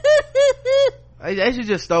 Manhattan. They should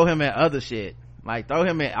just throw him in other shit, like throw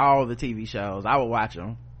him in all the TV shows. I would watch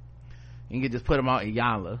him. You could just put him on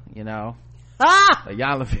Iyanla, you know. Like,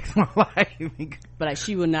 y'all will fix my life. But like,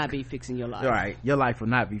 she will not be fixing your life. Right, your life will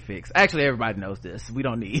not be fixed. Actually, everybody knows this. We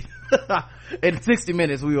don't need. In 60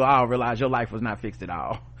 minutes, we will all realize your life was not fixed at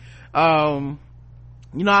all.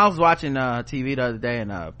 You know, I was watching TV the other day,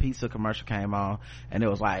 and a pizza commercial came on, and it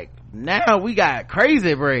was like, now we got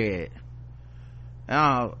crazy bread.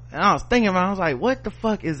 And I was thinking about it, I was like, what the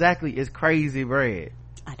fuck exactly is crazy bread?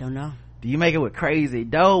 I don't know. Do you make it with crazy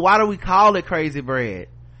dough? Why do we call it crazy bread?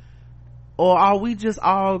 Or are we just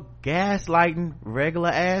all gaslighting regular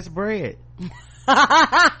ass bread?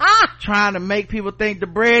 Trying to make people think the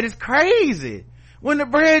bread is crazy, when the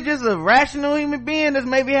bread is just a rational human being that's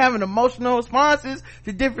maybe having emotional responses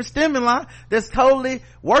to different stimuli that's totally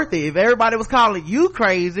worth it. If everybody was calling you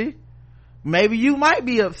crazy, maybe you might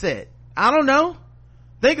be upset. I don't know.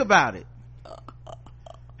 Think about it.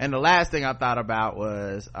 And the last thing I thought about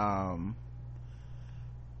was are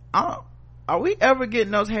we ever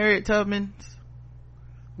getting those Harriet Tubmans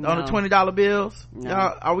on the $20 bills? No.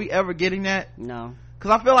 Are we ever getting that? No,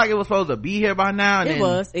 because I feel like it was supposed to be here by now, and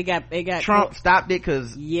it got Trump stopped it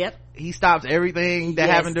because he stops everything that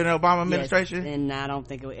happened during the Obama administration. And I don't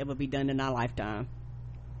think it will ever be done in our lifetime.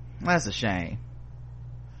 That's a shame,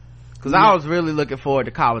 because I was really looking forward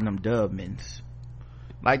to calling them Dubmans.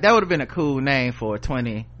 Like, that would have been a cool name for a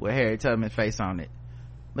 20 with Harriet Tubman's face on it.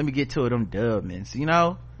 Let me get to it, them Dubmans, you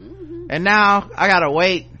know. And now I gotta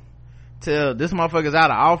wait till this motherfucker's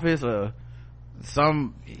out of office, or we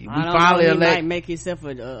finally elect. Might make yourself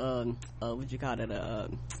a what you call it, a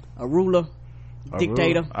ruler,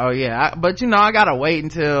 dictator. Oh yeah, but you know, I gotta wait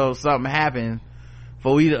until something happens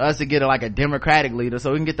for us to get a Democratic leader,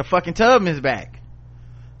 so we can get the fucking Tubmans back.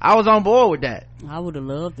 I was on board with that. I would have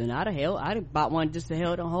loved it. I'd have bought one just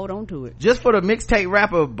to hold on to it, just for the mixtape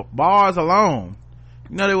rapper bars alone.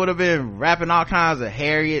 You know, they would have been rapping all kinds of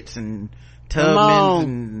Harriets and Tubmans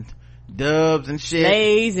and Dubs and shit,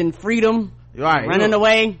 Slaves and freedom, right, running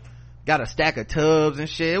away. Got a stack of Tubs and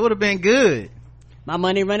shit. It would have been good. My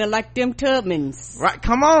money running like them Tubmans. Right,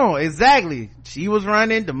 come on, exactly. She was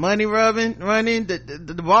running, the money running,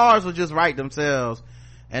 the bars would just write themselves.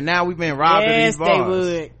 And now we've been robbed of these bars.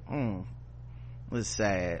 They would. It's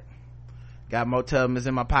sad. Got more Tubmans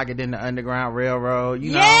in my pocket than the Underground Railroad.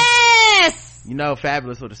 You know. Yes! You know,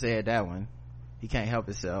 Fabulous would have said that one. He can't help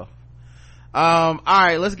himself. All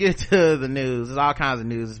right, let's get to the news. There's all kinds of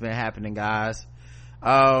news that's been happening, guys.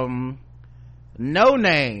 No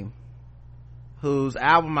Name, whose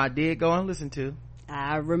album I did go and listen to.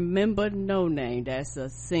 I remember No Name. That's a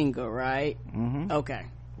singer, right? Mm-hmm. Okay.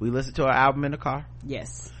 We listened to her album in the car.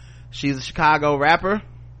 Yes. She's a Chicago rapper.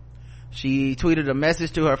 She tweeted a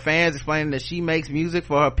message to her fans explaining that she makes music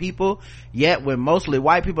for her people, yet when mostly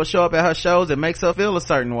white people show up at her shows, it makes her feel a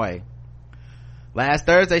certain way. Last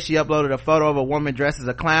Thursday, she uploaded a photo of a woman dressed as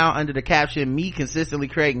a clown under the caption, "Me consistently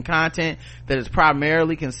creating content that is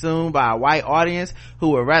primarily consumed by a white audience who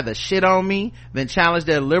would rather shit on me than challenge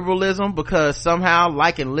their liberalism because somehow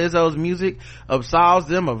liking Lizzo's music absolves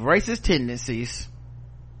them of racist tendencies."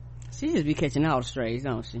 She just be catching all the strays,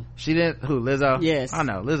 don't she? She didn't? Who, Lizzo? Yes. I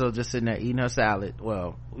know. Lizzo just sitting there eating her salad.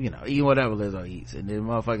 Well, you know, eating whatever Lizzo eats. And then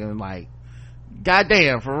motherfucking like,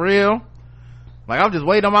 goddamn, for real? Like, I'm just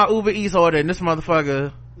waiting on my Uber Eats order and this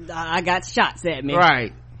motherfucker. I got shots at me.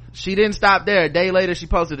 Right. She didn't stop there. A day later, she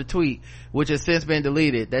posted a tweet, which has since been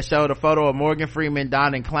deleted, that showed a photo of Morgan Freeman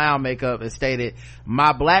donning clown makeup and stated,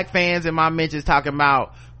 "My black fans in my mentions talking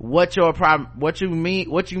about what you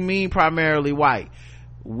mean primarily white.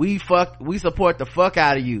 We support the fuck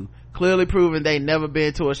out of you," clearly proving they never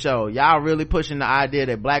been to a show. Y'all really pushing the idea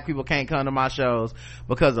that black people can't come to my shows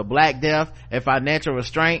because of black death and financial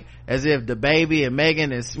restraint, as if the Baby and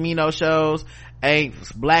Megan and Smino shows ain't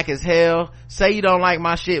black as hell. Say you don't like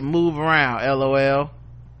my shit, move around, LOL.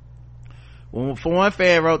 For one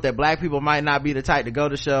fan wrote that black people might not be the type to go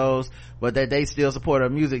to shows, but that they still support her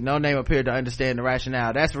music. No Name appeared to understand the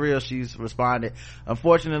rationale. That's real, she's responded.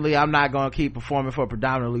 Unfortunately, I'm not going to keep performing for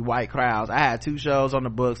predominantly white crowds. I had 2 shows on the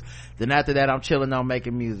books. Then after that, I'm chilling on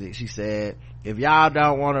making music. She said, if y'all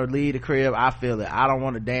don't want to leave the crib, I feel it. I don't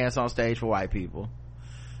want to dance on stage for white people.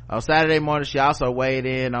 On Saturday morning, she also weighed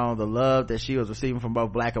in on the love that she was receiving from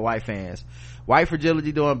both black and white fans. White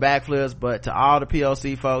fragility doing backflips, but to all the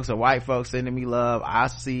POC folks and white folks sending me love, I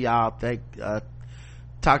see y'all.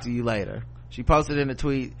 Talk to you later. She posted in a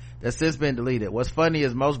tweet that's since been deleted. What's funny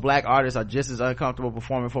is most black artists are just as uncomfortable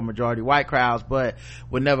performing for majority white crowds, but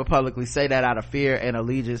would never publicly say that out of fear and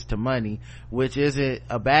allegiance to money, which isn't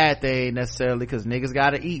a bad thing necessarily, because niggas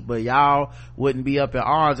gotta eat, but y'all wouldn't be up in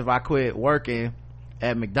arms if I quit working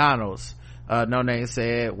at McDonald's. No Name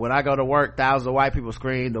said, when I go to work, thousands of white people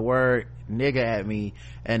scream the word nigga at me,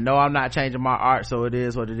 and no, I'm not changing my art, so it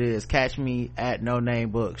is what it is. Catch me at No Name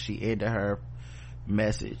Books. She ended her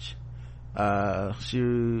message. Yeah,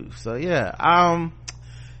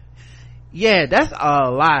 that's a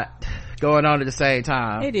lot going on at the same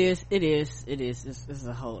time. It is it's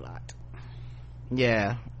a whole lot.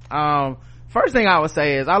 Yeah. First thing I would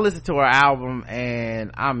say is I listened to her album,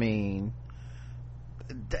 and I mean,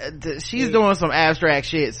 she's doing some abstract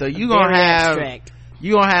shit, so you gonna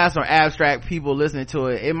have some abstract people listening to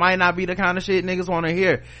it. It might not be the kind of shit niggas want to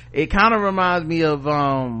hear. It kind of reminds me of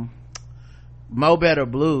Mo Better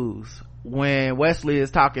Blues, when Wesley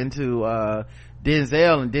is talking to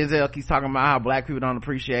Denzel, and Denzel keeps talking about how black people don't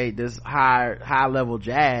appreciate this high level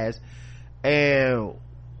jazz, and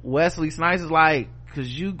Wesley Snipes is like, cause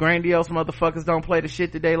you grandiose motherfuckers don't play the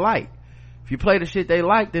shit that they like. If you play the shit they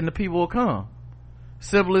like, then the people will come.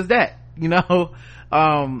 Simple as that, you know.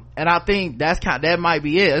 And I think that might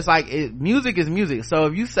be it. It's like music is music. So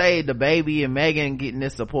if you say the Baby and Megan getting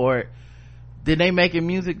this support, then they making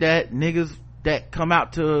music that niggas that come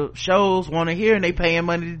out to shows want to hear, and they paying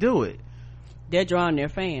money to do it. They're drawing their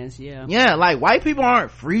fans. Yeah, like white people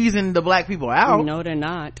aren't freezing the black people out. No, they're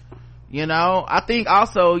not. You know, I think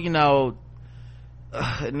also, you know,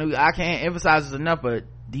 I can't emphasize this enough, but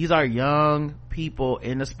these are young people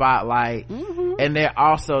in the spotlight, and they're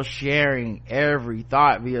also sharing every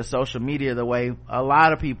thought via social media the way a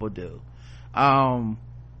lot of people do.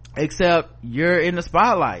 Except you're in the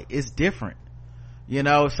spotlight. It's different. You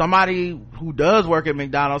know, somebody who does work at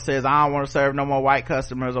McDonald's says, I don't want to serve no more white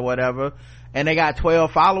customers or whatever, and they got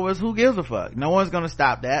 12 followers, who gives a fuck? No one's gonna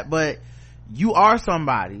stop that. But you are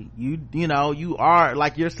somebody. You know, you are,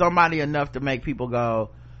 like, you're somebody enough to make people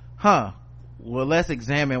go, well, let's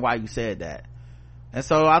examine why you said that. And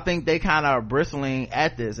so I think they kind of are bristling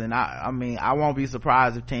at this, and I mean, I won't be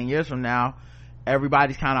surprised if 10 years from now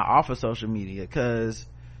everybody's kind of off of social media,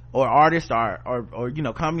 or artists are, or you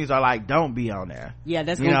know, companies are like, don't be on there. Yeah,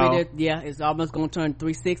 that's gonna be it's almost gonna turn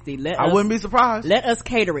 360. I wouldn't be surprised. Let us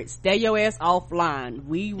cater it. Stay your ass offline.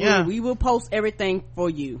 We will post everything for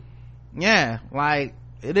you. Yeah, like,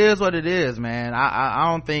 it is what it is, man. I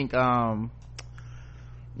don't think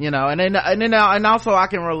you know, and also I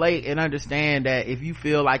can relate and understand that if you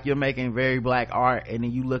feel like you're making very black art, and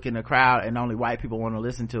then you look in the crowd and only white people want to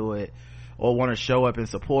listen to it or want to show up and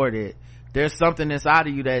support it, there's something inside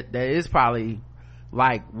of you that is probably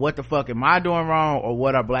like, what the fuck am I doing wrong, or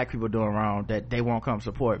what are black people doing wrong that they won't come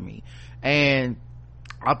support me? And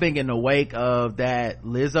I think in the wake of that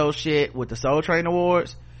Lizzo shit with the Soul Train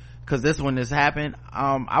Awards, because this one has happened,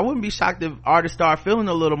 I wouldn't be shocked if artists start feeling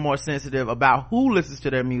a little more sensitive about who listens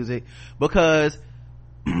to their music, because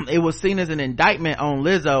it was seen as an indictment on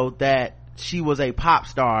Lizzo that she was a pop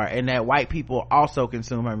star and that white people also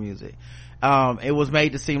consume her music. It was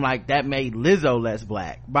made to seem like that made Lizzo less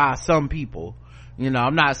black by some people. You know,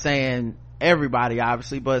 I'm not saying everybody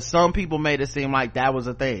obviously, but some people made it seem like that was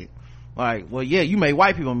a thing. Like, well, yeah, you made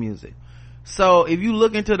white people music. So if you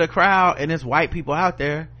look into the crowd and there's white people out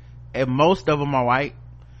there, and most of them are white,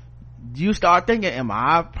 you start thinking, am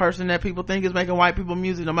I a person that people think is making white people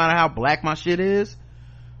music no matter how black my shit is?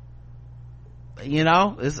 You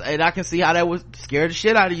know, and I can see how that would scare the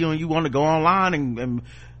shit out of you, and you want to go online and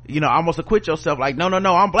you know, almost acquit yourself, like, no,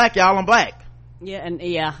 I'm black, y'all, I'm black. And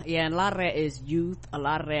a lot of that is youth. A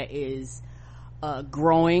lot of that is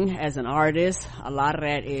growing as an artist. A lot of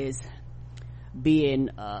that is being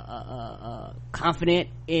confident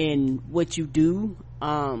in what you do,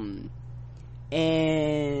 and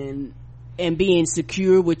being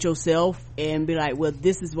secure with yourself, and be like, well,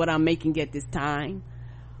 this is what I'm making at this time,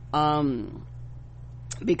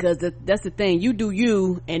 because that's the thing. You do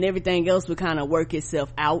you, and everything else will kind of work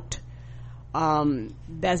itself out.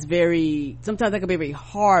 That's sometimes that can be very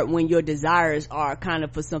hard when your desires are kind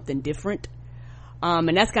of for something different.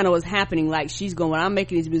 And that's kind of what's happening. Like, she's going, when I'm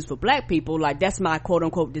making these music for black people, like, that's my quote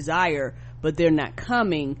unquote desire, but they're not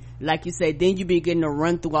coming. Like you said, then you begin to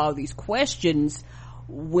run through all these questions,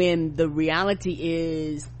 when the reality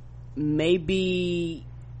is maybe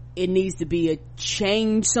it needs to be a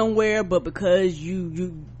change somewhere, but because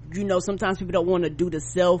you know, sometimes people don't want to do the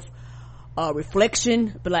self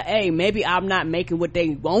reflection, but like, hey, maybe I'm not making what they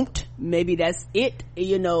want, maybe that's it,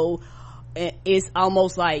 you know. It's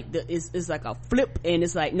almost like it's like a flip, and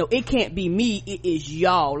it's like, no, it can't be me, it is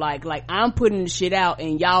y'all. Like I'm putting the shit out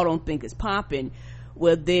and y'all don't think it's popping.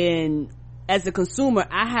 Well, then as a consumer,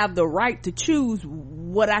 I have the right to choose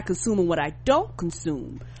what I consume and what I don't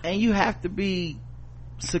consume, and you have to be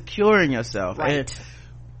secure in yourself, right?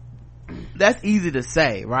 And that's easy to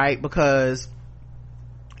say, right? Because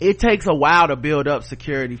it takes a while to build up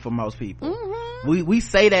security for most people. We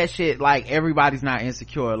say that shit like everybody's not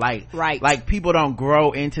insecure, like like people don't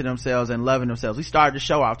grow into themselves and loving themselves. We started the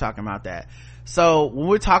show off talking about that. So when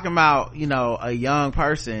we're talking about, you know, a young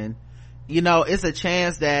person, you know, it's a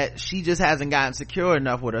chance that she just hasn't gotten secure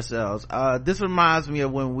enough with herself. This reminds me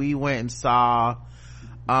of when we went and saw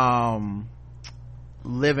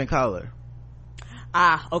Living Color.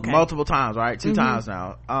 Okay. Multiple times, right? 2 times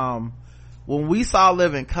now. When we saw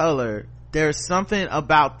Living Color, there's something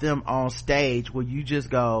about them on stage where you just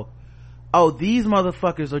go, oh, these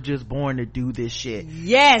motherfuckers are just born to do this shit.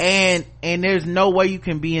 Yes. And there's no way you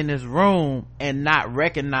can be in this room and not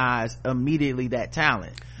recognize immediately that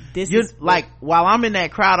talent. You're like, while I'm in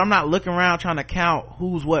that crowd, I'm not looking around trying to count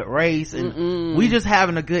who's what race, and we just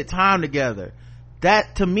having a good time together.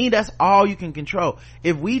 That, to me, that's all you can control.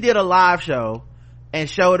 If we did a live show and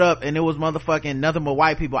showed up and it was motherfucking nothing but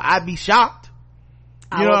white people, I'd be shocked.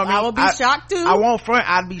 You know what I mean? I would be shocked too. I won't front,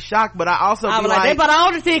 I'd be shocked, but I also be like, they bought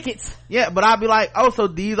all the tickets. Yeah, but I'd be like, oh, so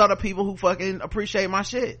these are the people who fucking appreciate my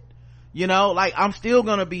shit. You know, like, I'm still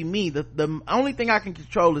gonna be me. The only thing I can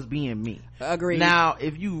control is being me. Agreed. Now,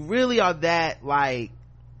 if you really are that, like,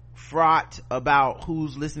 fraught about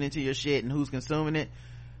who's listening to your shit and who's consuming it,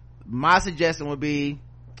 my suggestion would be,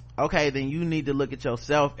 okay, then you need to look at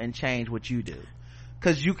yourself and change what you do.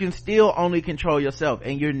 Cause you can still only control yourself,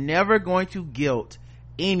 and you're never going to guilt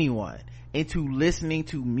anyone into listening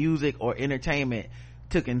to music or entertainment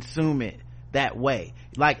to consume it that way.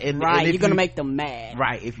 Like, and you're gonna make them mad.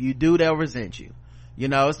 Right. If you do, they'll resent you. You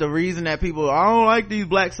know, it's the reason that people, I don't like these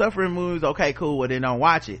black suffering movies. Okay, cool. Well, then don't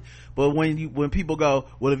watch it. But when people go,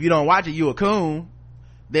 well, if you don't watch it, you a coon,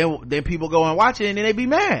 then people go and watch it and then they be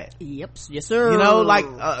mad. Yep. Yes, sir. You know, like,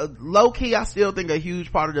 low key, I still think a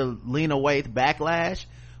huge part of the Lena Waithe backlash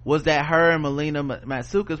was that her and Melina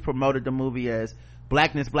Matsoukas promoted the movie as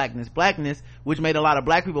blackness, which made a lot of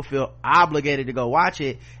black people feel obligated to go watch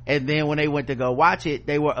it. And then when they went to go watch it,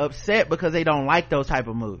 they were upset because they don't like those type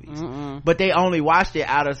of movies. But they only watched it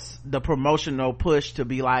out of the promotional push to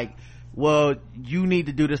be like, well, you need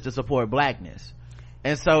to do this to support blackness.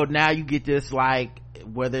 And so now you get this, like,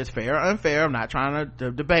 whether it's fair or unfair, I'm not trying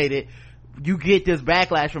to debate it, you get this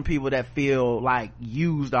backlash from people that feel like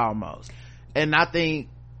used almost. And I think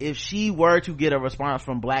if she were to get a response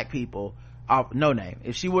from black people, no name,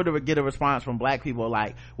 if she were to get a response from black people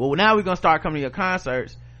like, well, now we're gonna start coming to your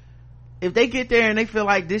concerts, if they get there and they feel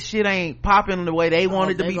like this shit ain't popping the way they want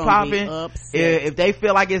it to be popping, if they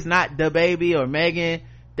feel like it's not the Baby or Megan,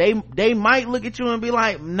 they might look at you and be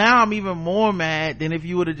like, now I'm even more mad than if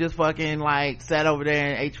you would have just fucking like sat over there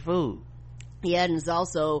and ate your food. Yeah, and it's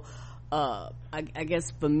also I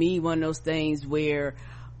guess for me, one of those things where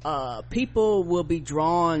people will be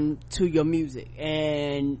drawn to your music.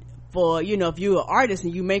 And for, you know, if you're an artist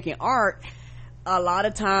and you making art, a lot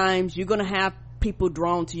of times you're gonna have people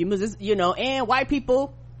drawn to your music, you know, and white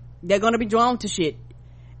people, they're gonna be drawn to shit,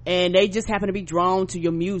 and they just happen to be drawn to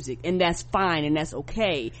your music, and that's fine and that's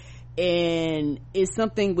okay. And it's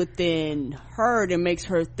something within her that makes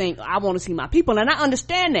her think, I want to see my people. And I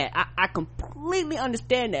understand that. I completely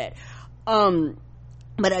understand that.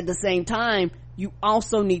 But at the same time, you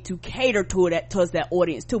also need to cater towards that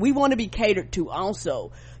audience too. We want to be catered to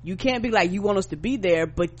also. You can't be like, you want us to be there,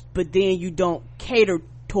 but then you don't cater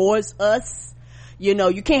towards us. You know,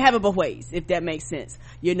 you can't have it both ways, if that makes sense.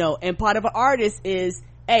 You know, and part of an artist is,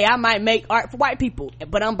 hey, I might make art for white people,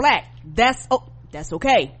 but I'm black. That's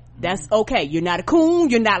okay. That's okay. You're not a coon.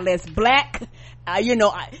 You're not less black. You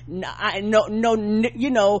know, you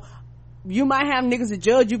know, you might have niggas that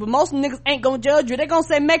judge you, but most niggas ain't gonna judge you. They're gonna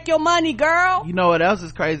say, make your money, girl. You know what else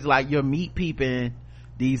is crazy? Like, you're meat peeping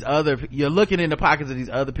you're looking in the pockets of these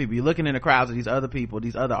other people. You're looking in the crowds of these other people,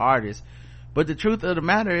 these other artists. But the truth of the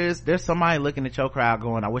matter is, there's somebody looking at your crowd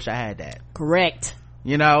going, I wish I had that. Correct.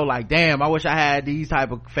 You know, like, damn, I wish I had these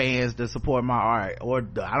type of fans to support my art, or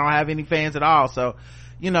I don't have any fans at all. So,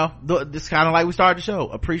 you know, this kind of like we started the show,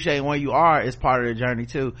 appreciating where you are is part of the journey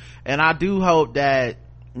too. And I do hope that,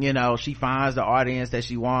 you know, she finds the audience that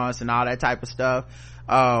she wants and all that type of stuff.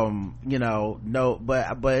 You know, no,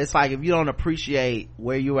 but it's like, if you don't appreciate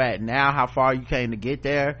where you're at now, how far you came to get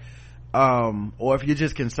there, or if you're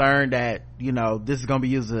just concerned that, you know, this is gonna be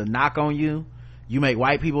used as a knock on you, you make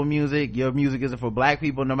white people music, your music isn't for black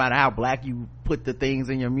people, no matter how black you put the things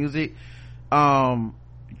in your music. To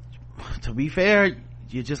be fair,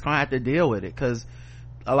 you're just gonna have to deal with it, because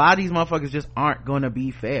a lot of these motherfuckers just aren't gonna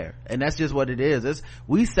be fair, and that's just what it is.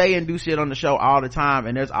 We say and do shit on the show all the time,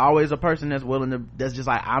 and there's always a person that's just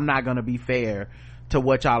like, I'm not gonna be fair to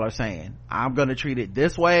what y'all are saying. I'm gonna treat it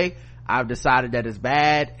this way. I've decided that it's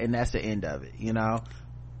bad, and that's the end of it, you know.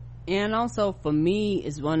 And also for me,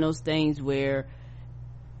 it's one of those things where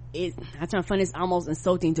I try to find it's almost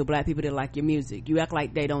insulting to black people that like your music. You act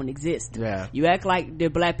like they don't exist. Yeah. You act like the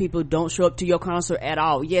black people don't show up to your concert at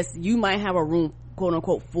all. Yes, you might have a room, quote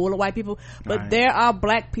unquote, full of white people, but right. There are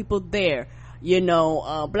black people there.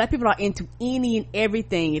 Black people are into any and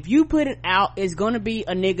everything. If you put it out, it's gonna be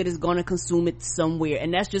a nigga that's gonna consume it somewhere,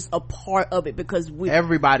 and that's just a part of it, because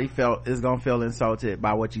everybody is gonna feel insulted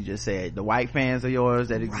by what you just said. The white fans of yours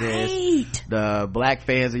that exist, right. The black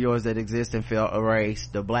fans of yours that exist and feel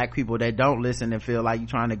erased, the black people that don't listen and feel like you're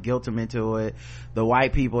trying to guilt them into it, the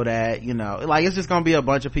white people that, like, it's just gonna be a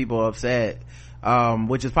bunch of people upset,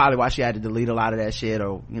 which is probably why she had to delete a lot of that shit,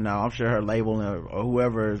 or I'm sure her label or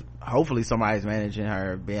whoever, hopefully somebody's managing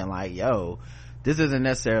her, being like, yo, this isn't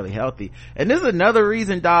necessarily healthy. And this is another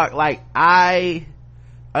reason, doc, like, I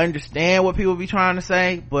understand what people be trying to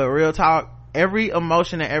say, but real talk, every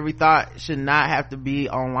emotion and every thought should not have to be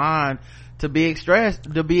online to be expressed,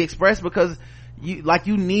 because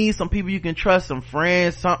you need some people you can trust, some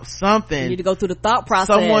friends, something. You need to go through the thought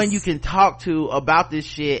process. Someone you can talk to about this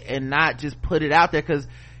shit and not just put it out there, because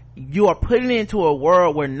you are putting it into a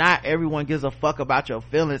world where not everyone gives a fuck about your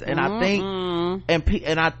feelings. And I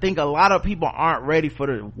think a lot of people aren't ready for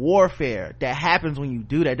the warfare that happens when you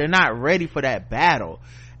do that. They're not ready for that battle.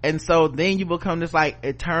 And so then you become this like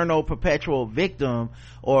eternal perpetual victim,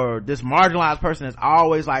 or this marginalized person that's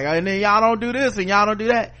always like, and then y'all don't do this and y'all don't do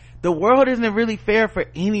that. The world isn't really fair for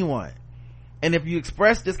anyone. And if you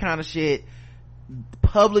express this kind of shit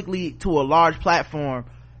publicly to a large platform,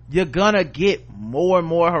 you're gonna get more and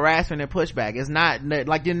more harassment and pushback. It's not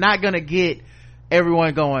like, you're not gonna get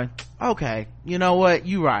everyone going, okay, you know what,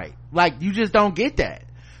 you right. Like, you just don't get that.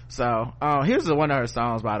 So here's one of her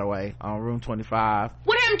songs, by the way, on Room 25.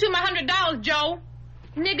 What happened to my $100, Joe?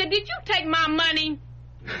 Nigga, did you take my money?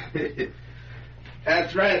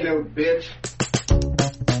 That's right, little bitch.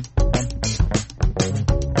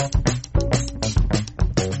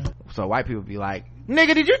 So white people be like,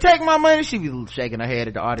 nigga, did you take my money? She be shaking her head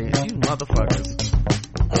at the audience. You motherfuckers.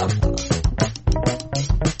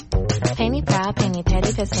 Penny proud, penny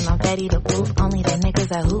petty, pissing on Betty the Boop. Only the niggas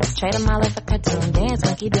that hoop. Trade them all like a cartoon. Dance,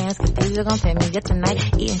 monkey dance, cause these are gon' pay me good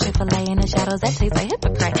tonight. Eating Chick-fil-A in the shadows, that tastes like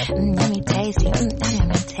hypocrite. Yummy tasty,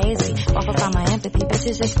 yummy tasty. Walk up on my empathy,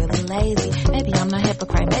 bitches just really lazy. Maybe I'm a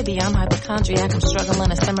hypocrite, maybe I'm hypochondriac. I'm struggling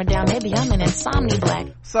to simmer down, maybe I'm an insomni black.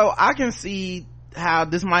 So I can see how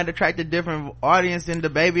this might attract a different audience than the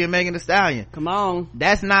Baby and Megan Thee Stallion. Come on.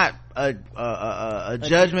 That's not a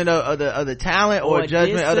judgment of the talent or a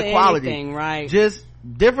judgment of the quality. Anything, right. Just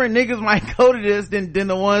different niggas might go to this than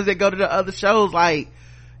the ones that go to the other shows, like,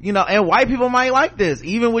 and white people might like this,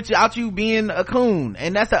 even without you being a coon.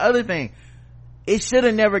 And that's the other thing. It should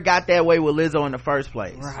have never got that way with Lizzo in the first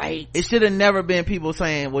place. Right. It should have never been people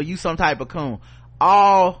saying, well, you some type of coon.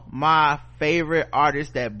 All my favorite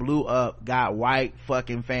artists that blew up got white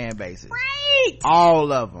fucking fan bases. Right.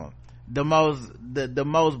 All of them. The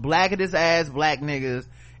most blackest ass black niggas.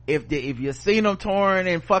 If you seen them touring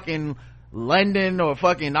in fucking London or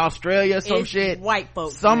fucking Australia or some shit, white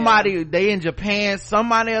folks. Somebody, they in Japan,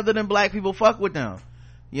 somebody other than black people fuck with them.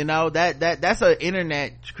 That's an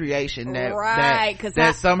internet creation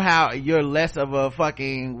that somehow you're less of a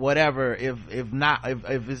fucking whatever if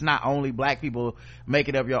it's not only black people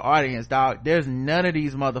making up your audience, dog. There's none of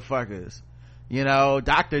these motherfuckers.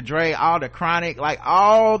 Dr. Dre, all the Chronic, like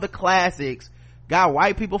all the classics got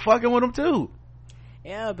white people fucking with them too.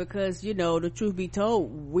 Yeah, because the truth be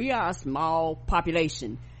told, we are a small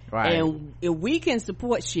population. Right. And if we can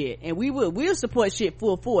support shit, and we'll support shit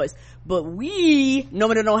full force, but we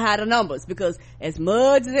normally don't have the numbers, because as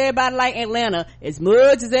much as everybody like Atlanta, as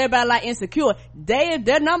much as everybody like Insecure,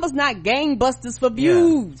 their numbers not gangbusters for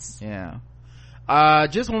views. Yeah.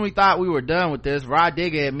 Just when we thought we were done with this, Rod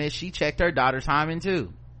Digger admits she checked her daughter's hymen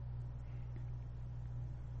too.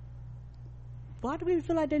 Why do we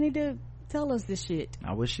feel like they need to tell us this shit?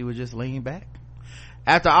 I wish she would just lean back.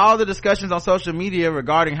 After all the discussions on social media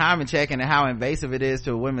regarding hymen checking and how invasive it is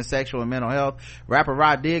to women's sexual and mental health, rapper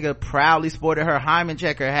Rod Digger proudly sported her hymen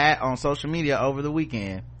checker hat on social media over the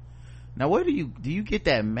weekend. Now, where do you get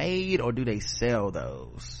that made, or do they sell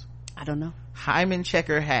those? I don't know. Hymen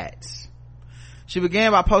checker hats. She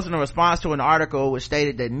began by posting a response to an article which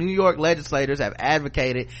stated that New York legislators have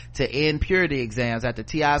advocated to end purity exams after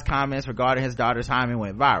T.I.'s comments regarding his daughter's hymen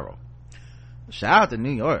went viral. Shout out to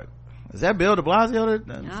New York. Is that Bill de Blasio?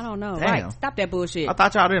 I don't know. Damn. Right. Stop that bullshit. I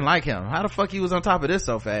thought y'all didn't like him. How the fuck he was on top of this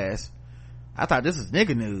so fast? I thought this was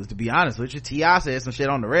nigga news, to be honest with you. T.I. said some shit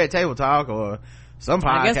on the Red Table Talk or some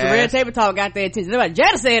podcast. I guess the Red Table Talk got their attention.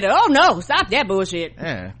 Jada said, oh no, stop that bullshit.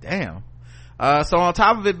 Yeah, damn. So on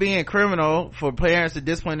top of it being criminal for parents to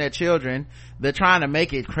discipline their children, they're trying to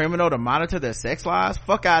make it criminal to monitor their sex lives.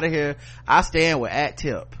 Fuck out of here. I stand with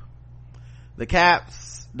 @Tip. The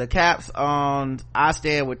caps on I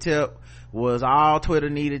stand with Tip was all Twitter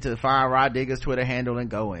needed to find Rod Digger's Twitter handle and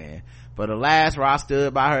go in. But alas, Rod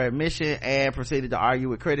stood by her admission and proceeded to argue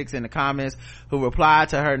with critics in the comments who replied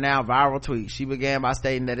to her now viral tweet. She began by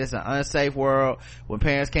stating that it's an unsafe world when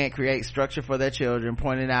parents can't create structure for their children,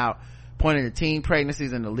 pointing to teen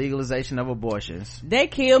pregnancies and the legalization of abortions. They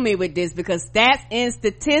kill me with this because stats and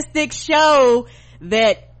statistics show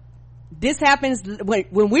that this happens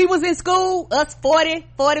when we was in school, us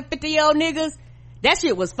 50-year-old niggas, that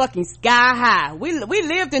shit was fucking sky high. We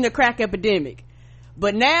lived in the crack epidemic.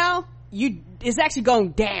 But now, it's actually going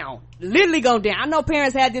down. Literally going down. I know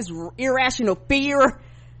parents had this irrational fear,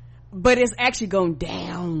 but it's actually going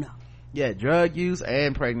down. Yeah, drug use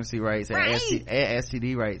and pregnancy rates and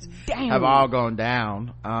STD rates Damn. have all gone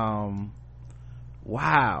down.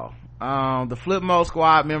 Wow. The Flip Mode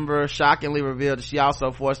Squad member shockingly revealed that she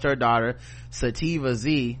also forced her daughter, Sativa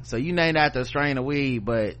Z, so you named after a strain of weed,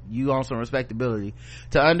 but you on some respectability,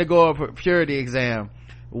 to undergo a purity exam.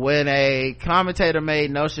 When a commentator made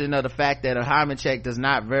notion of the fact that a hymen check does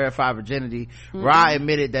not verify virginity, Ra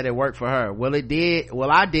admitted that it worked for her. Well, I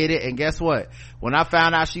did it, and guess what? When I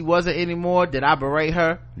found out she wasn't anymore, did I berate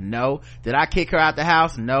her? No. Did I kick her out the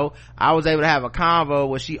house? No. I was able to have a convo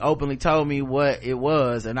where she openly told me what it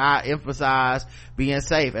was, and I emphasized being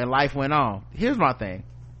safe, and life went on. Here's my thing.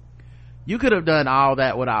 You could have done all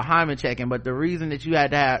that without hymen checking, but the reason that you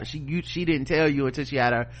had to have, she didn't tell you until she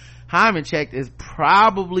had her hymen checked is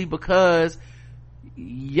probably because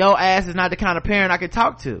your ass is not the kind of parent I could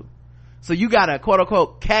talk to. So you gotta quote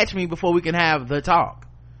unquote catch me before we can have the talk,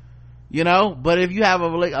 you know. But if you have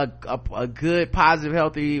a good, positive,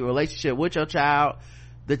 healthy relationship with your child,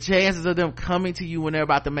 the chances of them coming to you when they're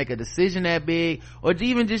about to make a decision that big, or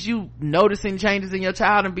even just you noticing changes in your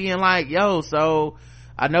child and being like, yo, so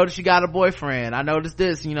I noticed you got a boyfriend, I noticed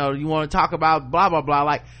this, you know, you want to talk about blah blah blah,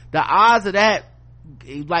 like the odds of that,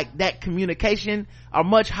 like that communication are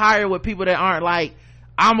much higher with people that aren't like,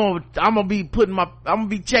 I'm gonna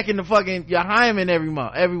be checking the fucking your hymen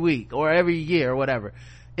every week or every year or whatever.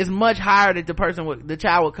 It's much higher that the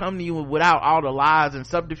child will come to you without all the lies and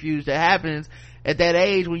subterfuge that happens at that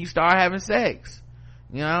age when you start having sex.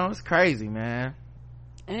 You know, it's crazy, man.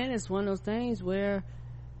 And it's one of those things where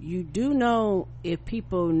you do know, if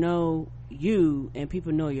people know you and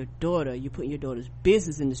people know your daughter, you're putting your daughter's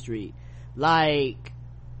business in the street. Like,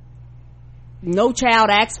 no child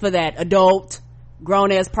asks for that. Adult,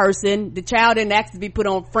 grown-ass person, the child didn't ask to be put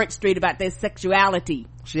on Front Street about their sexuality.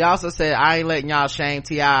 She also said, I ain't letting y'all shame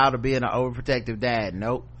T.I. out of being an overprotective dad.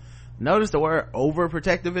 Nope. Notice the word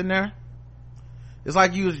overprotective in there. It's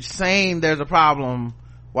like you saying there's a problem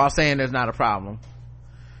while saying there's not a problem.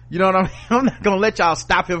 You know what I mean? I'm not gonna let y'all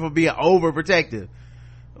stop him from being overprotective.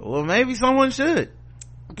 Well, maybe someone should.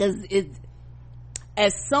 Because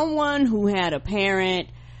as someone who had a parent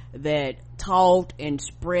that taught and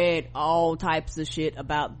spread all types of shit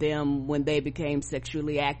about them when they became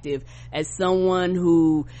sexually active, as someone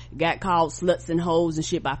who got called sluts and hoes and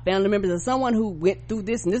shit by family members, as someone who went through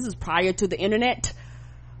this, and this is prior to the internet,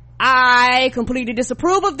 I completely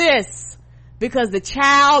disapprove of this, because the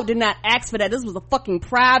child did not ask for that. This was a fucking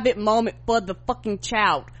private moment for the fucking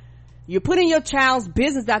child. You're putting your child's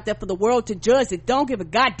business out there for the world to judge that don't give a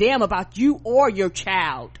goddamn about you or your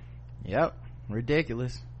child. Yep.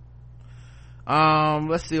 Ridiculous.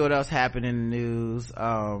 Let's see what else happened in the news.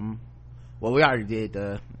 Well, we already did.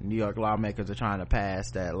 The New York lawmakers are trying to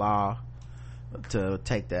pass that law to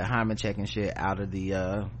take the hymen checking shit out of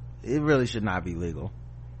the, it really should not be legal.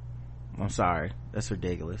 I'm sorry. That's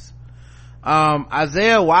ridiculous.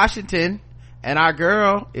 Isaiah Washington and our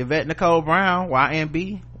girl Yvette Nicole Brown,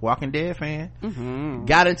 YNB, Walking Dead fan,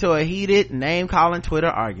 got into a heated name calling Twitter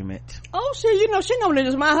argument. Oh shit, you know she normally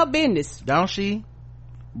just mind her business, don't she?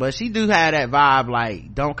 But she do have that vibe,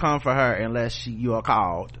 like, don't come for her unless you are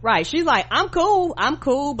called. Right. She's like, I'm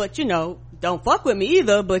cool, but you know, don't fuck with me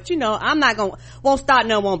either, but you know, I'm not won't start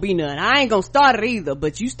none, won't be none. I ain't gonna start it either,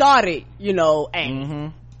 but you started, you know,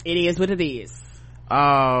 and it is what it is.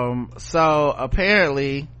 So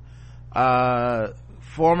apparently,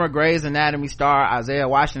 former Grey's Anatomy star Isaiah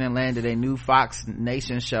Washington landed a new Fox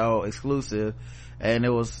Nation show exclusive, and it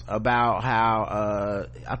was about how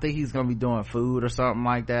I think he's gonna be doing food or something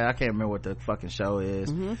like that. I can't remember what the fucking show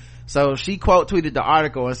is. So she quote tweeted the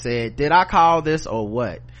article and said, did I call this or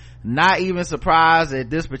what? Not even surprised that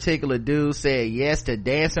this particular dude said yes to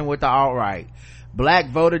Dancing with the Alt-Right. Black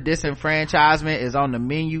voter disenfranchisement is on the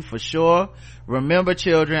menu for sure. Remember,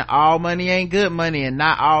 children, all money ain't good money, and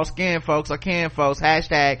not all skin folks are kin folks.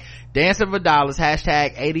 Hashtag dancing for dollars.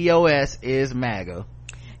 Hashtag ADOS is MAGA.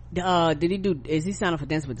 Is he signing for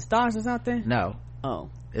Dancing with the Stars or something? No. Oh.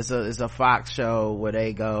 It's a Fox show where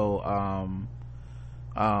they go,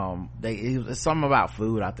 it's something about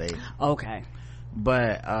food, I think. Okay.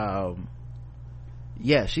 But,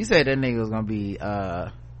 yeah, she said that nigga was gonna be,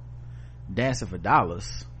 dancing for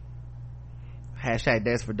dollars. Hashtag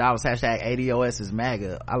dancing for dollars. Hashtag ADOS is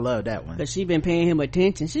MAGA. I love that one. Cause she been paying him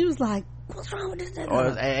attention. She was like, what's wrong with this nigga?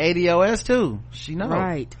 Or ADOS too. She knows.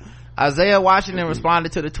 Right. Isaiah Washington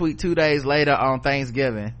responded to the tweet 2 days later on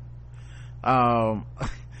Thanksgiving. By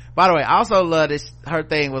the way, I also love this. Her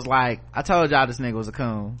thing was like, I told y'all this nigga was a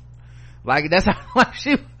coon. Like, that's how,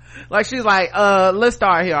 she's like, let's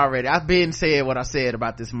start here already. I've been said what I said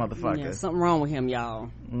about this motherfucker. Yeah, something wrong with him, y'all.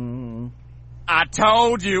 Mm-hmm. I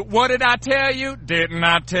told you. What did I tell you? Didn't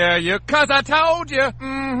I tell you? 'Cause I told you.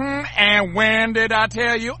 And when did I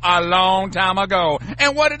tell you? A long time ago.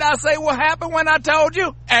 And what did I say will happen when I told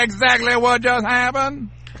you? Exactly what just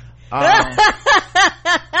happened.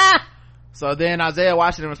 So then Isaiah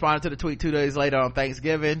Washington responded to the tweet 2 days later on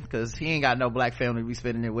Thanksgiving, because he ain't got no black family to be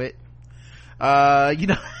spending it with.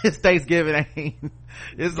 It's Thanksgiving ain't.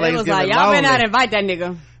 It's Thanksgiving was like, y'all better not invite that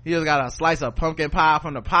nigga. He just got a slice of pumpkin pie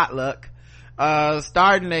from the potluck.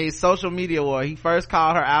 Starting a social media war. He first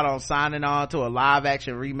called her out on signing on to a live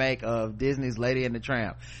action remake of Disney's Lady and the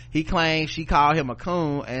Tramp. He claimed she called him a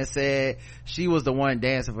coon and said she was the one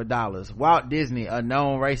dancing for dollars. Walt Disney, a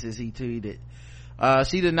known racist, he tweeted.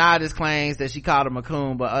 She denied his claims that she called him a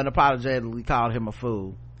coon, but unapologetically called him a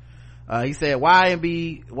fool. He said,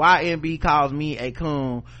 YNB calls me a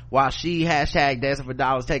coon while she hashtag dancing for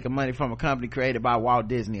dollars taking money from a company created by Walt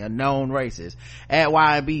Disney, a known racist. At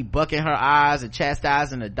YNB bucking her eyes and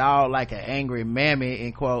chastising a dog like an angry mammy,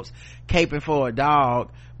 in quotes, caping for a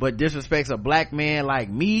dog, but disrespects a black man like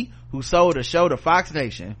me who sold a show to Fox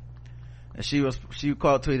Nation. And she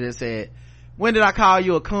quote tweeted and said, when did I call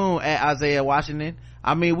you a coon? At Isaiah Washington?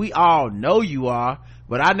 I mean, we all know you are,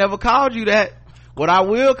 but I never called you that. What I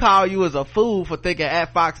will call you is a fool for thinking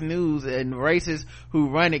at Fox News and racists who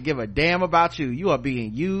run it give a damn about you. You are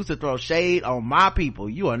being used to throw shade on my people.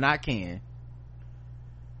 You are not kin.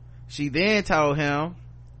 She then told him,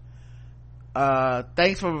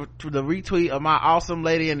 thanks for the retweet of my awesome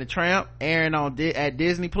Lady and the Tramp airing on at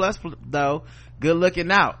Disney Plus though. Good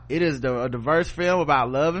looking out. It is a diverse film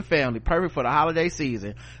about love and family, perfect for the holiday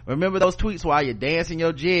season. Remember those tweets while you're dancing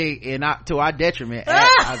your jig and not to our detriment at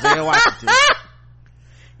Isaiah Washington.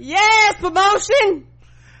 Yes, promotion.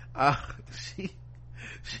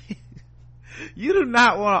 You do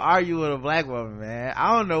not want to argue with a black woman, man.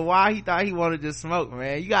 I don't know why he thought he wanted to just smoke,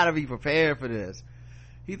 man. You gotta be prepared for this.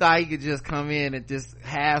 He thought he could just come in and just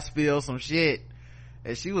half spill some shit.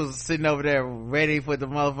 And she was sitting over there ready for the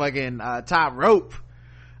motherfucking top rope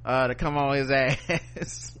to come on his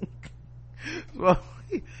ass. Well,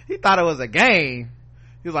 he thought it was a game.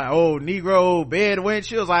 He was like, oh, Negro bed went.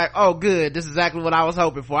 She was like, oh, good. This is exactly what I was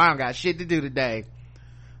hoping for. I don't got shit to do today.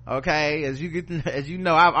 Okay. As you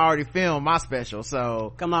know, I've already filmed my special.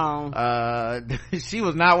 So come on. She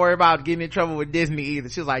was not worried about getting in trouble with Disney either.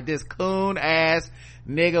 She was like, this coon ass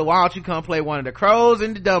nigga, why don't you come play one of the crows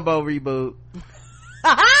in the Dumbo reboot?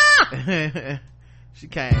 She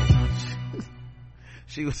came.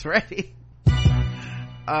 She was ready.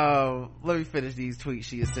 Let me finish these tweets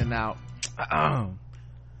she is sending out.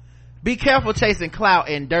 Be careful chasing clout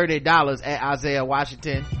and dirty dollars at Isaiah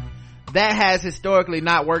Washington. That has historically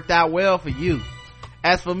not worked out well for you.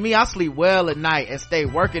 As for me, I sleep well at night and stay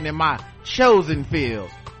working in my chosen field.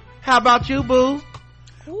 How about you, boo?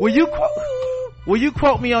 Will you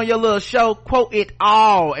quote me on your little show? Quote it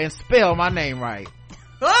all and spell my name right.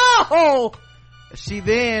 Oh! She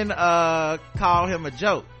then called him a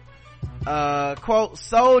joke. Quote,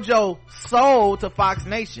 sold your soul to Fox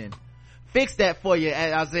Nation. Fix that for you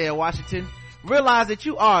at Isaiah Washington. Realize that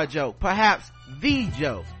you are a joke, perhaps the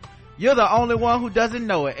joke. You're the only one who doesn't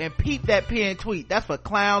know it, and peep that pinned tweet. That's for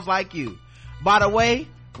clowns like you. By the way,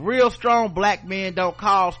 real strong black men don't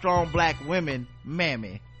call strong black women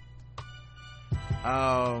mammy.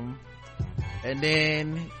 And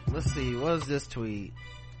then let's see, what is this tweet?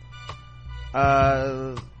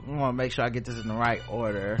 I want to make sure I get this in the right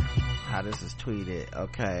order, how this is tweeted.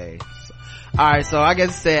 Okay, alright, so I guess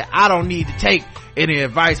it said, I don't need to take any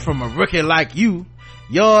advice from a rookie like you.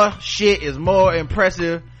 Your shit is more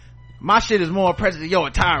impressive. My shit is more impressive than your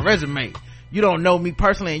entire resume. You don't know me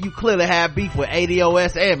personally, and you clearly have beef with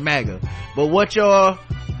ADOS and MAGA. But what you're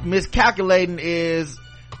miscalculating is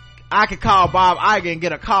I could call Bob Iger and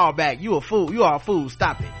get a call back. You a fool. You are a fool.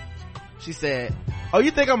 Stop it. She said, oh,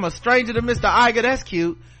 you think I'm a stranger to Mr. Iger? That's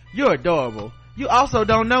cute. You're adorable. You also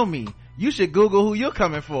don't know me. You should Google who you're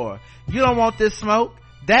coming for. You don't want this smoke.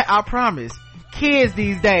 That I promise. Kids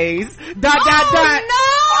these days. Dot. No!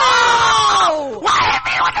 Oh! Why hit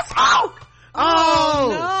me with the smoke? Oh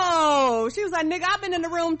no! She was like, nigga, I've been in the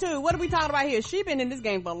room too. What are we talking about here? She been in this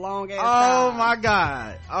game for a long ass time.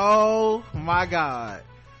 Oh my god.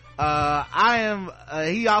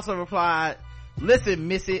 He also replied, listen,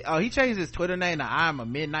 Missy. Oh, he changed his Twitter name to I'm a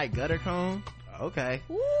Midnight Gutter Coon. Okay.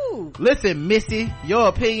 Ooh. Listen, Missy, your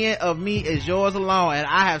opinion of me is yours alone, and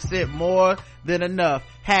I have sent more than enough.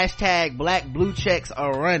 Hashtag black blue checks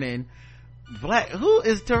are running. Black, who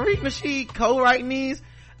is Tariq Nasheed co-writing these?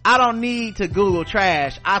 I don't need to Google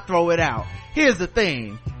trash. I throw it out. Here's the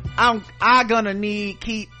thing. I'm gonna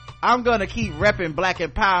keep repping black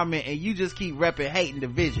empowerment, and you just keep repping hate and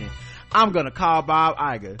division. I'm gonna call Bob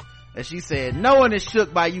Iger. And she said, no one is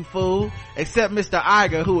shook by you, fool, except Mr.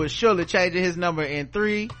 Iger, who is surely changing his number in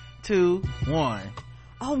 3, 2, 1.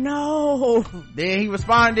 Oh no. Then he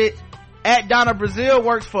responded, at Donna Brazil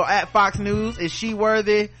works for at Fox News. Is she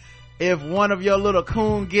worthy if one of your little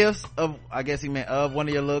coon gifts of, I guess he meant of one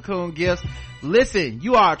of your little coon gifts? Listen,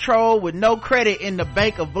 you are a troll with no credit in the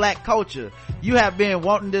bank of black culture. You have been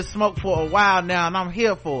wanting this smoke for a while now, and I'm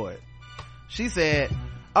here for it. She said,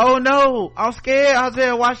 oh no, I'm scared,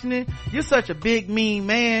 Isaiah Washington. You're such a big mean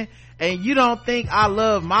man, and you don't think I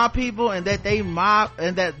love my people and that they my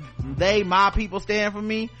people stand for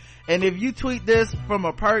me. And if you tweet this from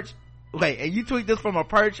a perch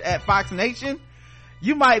at Fox Nation,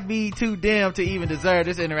 you might be too dim to even deserve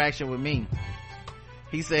this interaction with me.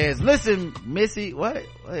 He says, listen, Missy, wait,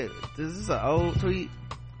 is this an old tweet?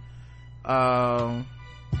 I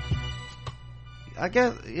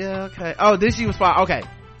guess, yeah, okay. Oh, this she was fine. Okay.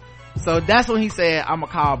 So that's when he said, I'm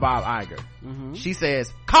gonna call Bob Iger. Mm-hmm. She says,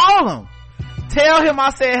 call him. Tell him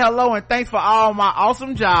I said hello and thanks for all my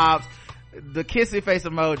awesome jobs, the kissy face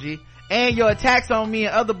emoji, and your attacks on me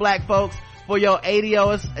and other black folks for your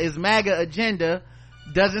ADO is MAGA agenda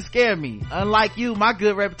doesn't scare me. Unlike you, my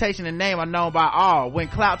good reputation and name are known by all. When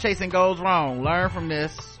clout chasing goes wrong, learn from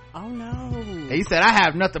this. Oh no. And he said, I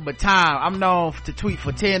have nothing but time. I'm known to tweet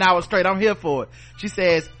for 10 hours straight. I'm here for it. She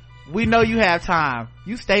says, we know you have time.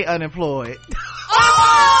 You stay unemployed.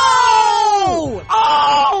 Oh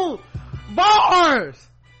bars.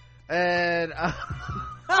 And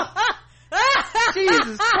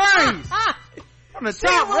Jesus Christ, on the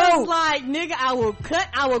top rope. Like, nigga, I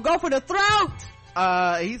will go for the throat.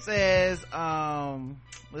 He says,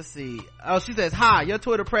 let's see. Oh, she says, hi, your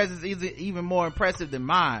Twitter presence is even more impressive than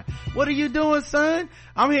mine. What are you doing, son?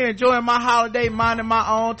 I'm here enjoying my holiday, minding my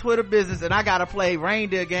own Twitter business, and I gotta play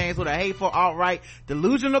reindeer games with a hateful, alt-right,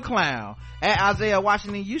 delusional clown. At Isaiah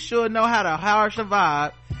Washington, you sure know how to harsh a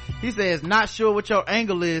vibe. He says, not sure what your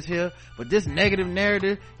angle is here, but this negative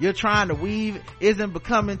narrative you're trying to weave isn't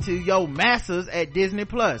becoming to your masses at Disney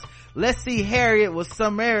Plus. Let's see, Harriet was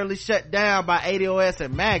summarily shut down by ADOS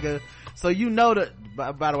and MAGA, so you know that.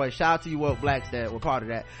 By the way, shout out to you woke blacks that were part of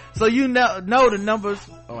that. So you know the numbers.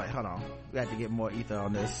 Oh wait, hold on, we have to get more ether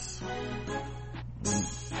on this.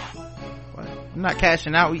 What? I'm not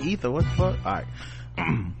cashing out, we ether, what the fuck? All right.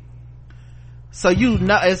 So you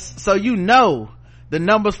know the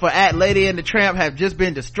numbers for at Lady and the Tramp have just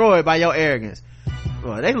been destroyed by your arrogance.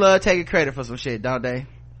 Well, they love taking credit for some shit, don't they?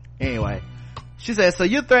 Anyway, she says, so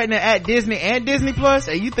you're threatening at Disney and Disney Plus,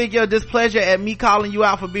 and you think your displeasure at me calling you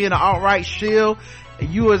out for being an alt-right shill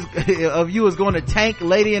you was going to tank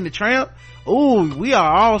Lady and the Tramp? Ooh, we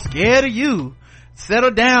are all scared of you. Settle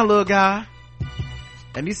down, little guy.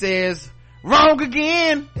 And he says, wrong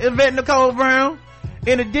again, Yvette Nicole Brown.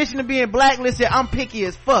 In addition to being blacklisted, I'm picky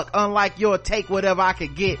as fuck. Unlike your take whatever I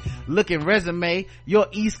could get looking resume, your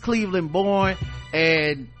East Cleveland born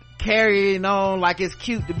and carrying on like it's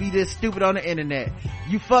cute to be this stupid on the internet.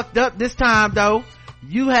 You fucked up this time though.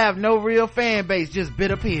 You have no real fan base, just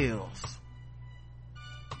bitter pills.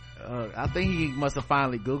 I think he must have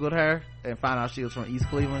finally Googled her and found out she was from East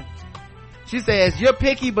Cleveland. She says, you're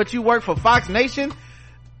picky but you work for Fox Nation.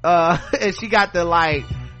 And she got the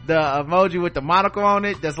emoji with the monocle on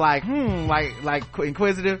it that's like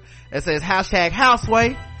inquisitive. It says hashtag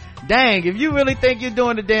houseway. Dang, if you really think you're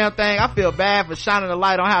doing the damn thing, I feel bad for shining a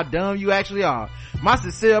light on how dumb you actually are. My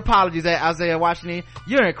sincere apologies at Isaiah Washington.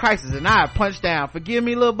 You're in crisis and I have punched down. Forgive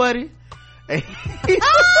me, little buddy.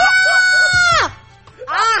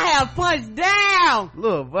 I have punched down.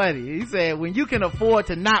 Little buddy. He said, when you can afford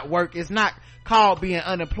to not work, it's not called being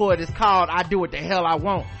unemployed. It's called I do what the hell I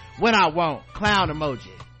want when I want. Clown emoji.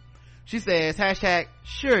 She says, hashtag,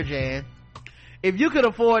 sure, Jan. If you could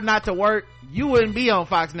afford not to work, you wouldn't be on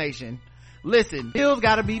Fox Nation. Listen, bills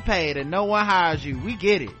gotta be paid and no one hires you. We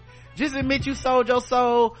get it. Just admit you sold your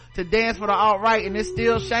soul to dance for the alt-right and it's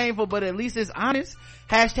still shameful, but at least it's honest.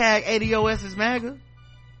 Hashtag ADOS is MAGA.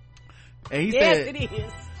 And he yes, said, it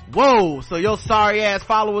is. whoa, so your sorry ass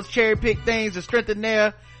followers cherry pick things to strengthen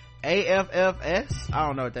their AFFS? I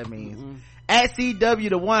don't know what that means. Mm-hmm. At CW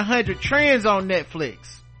the 100 trends on Netflix.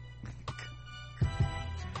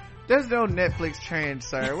 There's no Netflix trend,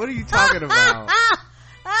 sir. What are you talking about?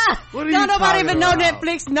 What are you don't nobody even know about?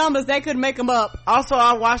 Netflix numbers. They could make them up. Also,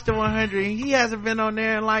 I watched the 100 and he hasn't been on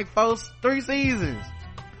there in like 3 seasons.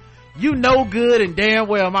 You know good and damn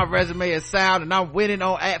well my resume is sound and I'm winning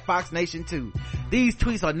on at Fox Nation too. These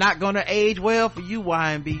tweets are not gonna age well for you,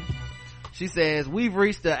 YNB. She says, we've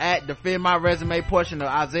reached the at defend my resume portion of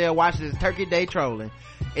Isaiah Washington's Turkey Day trolling.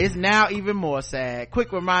 It's now even more sad.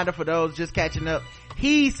 Quick reminder for those just catching up.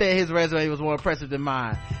 He said his resume was more impressive than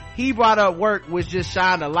mine. He brought up work which just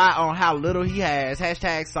shined a light on how little he has.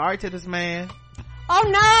 Hashtag sorry to this man.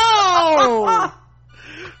 Oh no!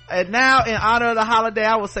 And now, in honor of the holiday,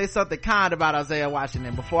 I will say something kind about Isaiah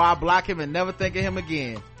Washington before I block him and never think of him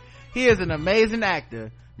again. He is an amazing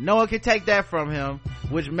actor. No one can take that from him,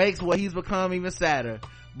 which makes what he's become even sadder.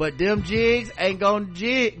 But them jigs ain't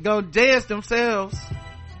gonna dance themselves.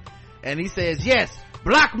 And he says, yes,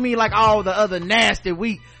 block me like all the other nasty,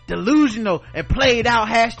 weak, delusional, and played out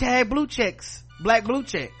hashtag blue checks, black blue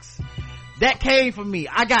checks. That came from me.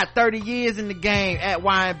 I got 30 years in the game at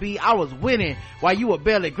YNB. I was winning while you were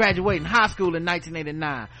barely graduating high school in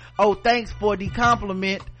 1989. Oh, thanks for the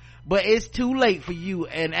compliment, but it's too late for you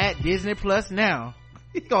and at Disney Plus now.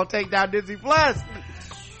 He gonna take down Disney Plus.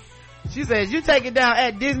 She says, you take it down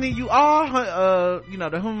at Disney, you are,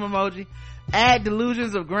 the hum emoji. Add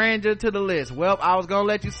delusions of grandeur to the list. Well, I was gonna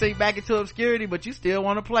let you sink back into obscurity, but you still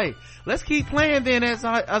want to play. Let's keep playing then, as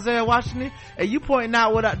Isaiah Washington. And you pointing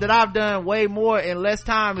out that I've done way more in less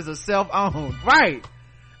time is a self-owned. Right.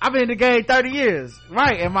 I've been in the game 30 years.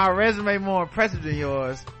 Right. And my resume more impressive than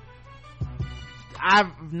yours.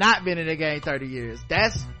 I've not been in the game 30 years.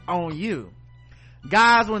 That's on you.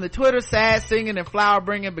 Guys, when the Twitter sad singing and flower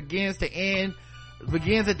bringing begins at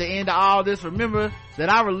the end of all this, remember that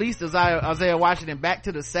I released Isaiah Washington back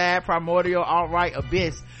to the sad primordial alt-right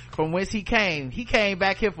abyss from whence he came. He came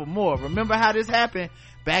back here for more. Remember how this happened?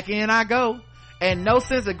 Back in I go. And no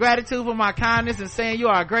sense of gratitude for my kindness and saying you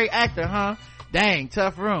are a great actor, huh? Dang,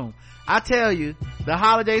 tough room. I tell you, the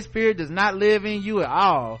holiday spirit does not live in you at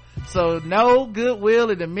all. So no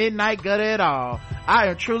goodwill in the midnight gutter at all. I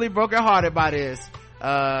am truly brokenhearted by this.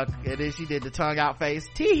 And then she did the tongue out face.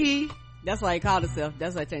 Tee-hee. That's why he called himself.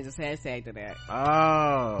 That's why I changed his hashtag to that.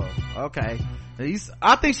 Oh, okay.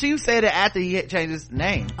 I think she said it after he changed his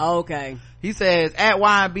name. Okay. He says, at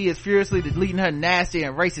YNB is furiously deleting her nasty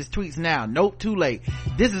and racist tweets now. Nope, too late.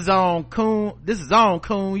 This is on Coon.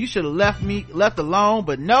 You should have left alone,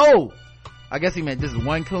 but no. I guess he meant this is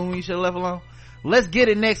one Coon you should have left alone. Let's get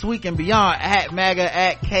it next week and beyond. At MAGA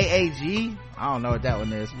at KAG. I don't know what that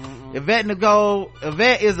one is.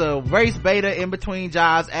 Yvette is a race beta in between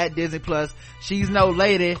jobs at Disney Plus. She's no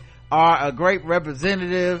lady or a great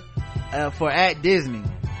representative for at Disney.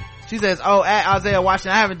 She says, oh, at Isaiah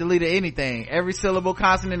Washington, I haven't deleted anything. Every syllable,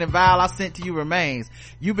 consonant, and vowel I sent to you remains.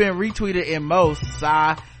 You've been retweeted in most,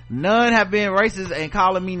 sigh. None have been racist, and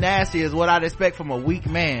calling me nasty is what I'd expect from a weak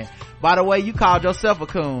man. By the way, you called yourself a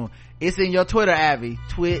coon. It's in your Twitter, Abby.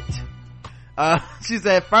 Twit. She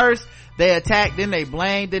said, first they attack, then they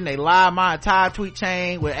blame, then they lie. My entire tweet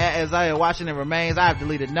chain with Isaiah Washington remains. I have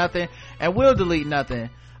deleted nothing and will delete nothing.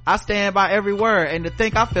 I stand by every word, and to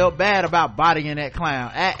think I felt bad about bodying that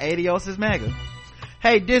clown. At Adios is MAGA.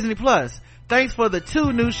 Hey, Disney Plus, thanks for the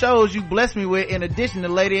 2 new shows you blessed me with in addition to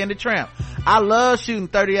Lady and the Tramp. I love shooting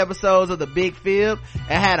 30 episodes of The Big Fib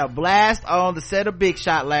and had a blast on the set of Big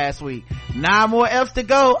Shot last week. 9 more F's to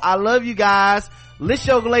go. I love you guys. List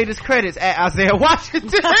your latest credits at Isaiah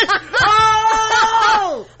Washington.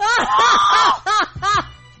 Oh!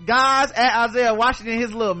 Guys at Isaiah Washington,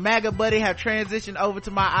 his little MAGA buddy have transitioned over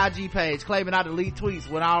to my IG page, claiming I delete tweets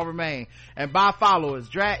when I'll remain. And buy followers.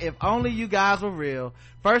 Drat, if only you guys were real.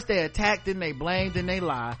 First they attack, then they blame, then they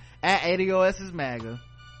lie. At ADOS is MAGA.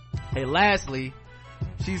 And lastly,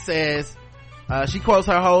 she says, she quotes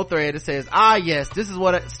her whole thread. It says, yes, this is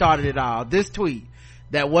what started it all. This tweet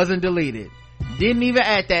that wasn't deleted. Didn't even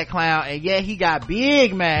at that clown, and yet he got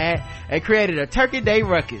big mad and created a Turkey Day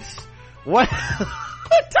ruckus. What?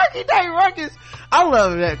 Turkey Day ruckus? I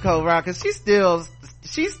love that co-writer, cause she's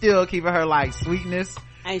still keeping her like sweetness,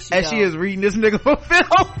 and she is reading this nigga for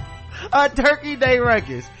film. A Turkey Day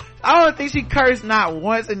ruckus. I don't think she cursed not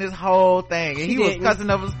once in this whole thing, and he was cussing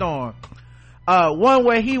up a storm. One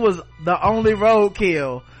where he was the only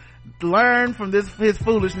roadkill. Learn from his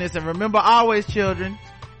foolishness and remember always, children.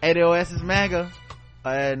 ADOS is MAGA,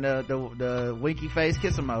 and the winky face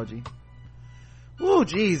kiss emoji. Ooh,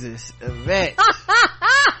 Jesus, Yvette.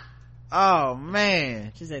 Oh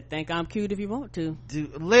man, she said, think I'm cute if you want to.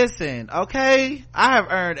 Dude, listen, okay, I have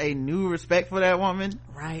earned a new respect for that woman.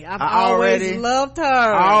 Right, I always loved her.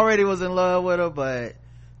 I already was in love with her, but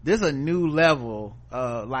this is a new level.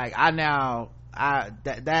 Like that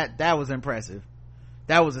was impressive.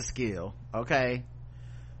 That was a skill. Okay,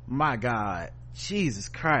 my God, Jesus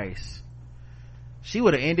Christ, she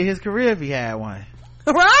would have ended his career if he had one.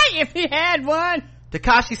 Right, if he had one.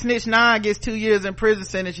 Tekashi Snitch 9 gets 2 years in prison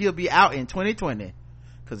sentence. He'll be out in 2020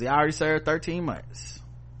 because he already served 13 months.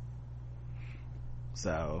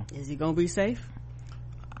 So is he gonna be safe?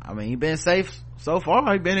 I mean, he been safe so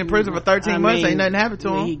far. He been in prison for 13 months. Ain't nothing happened to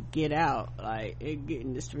him. When he get out, like it get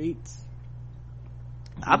in the streets,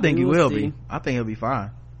 I think he will be. I think he'll be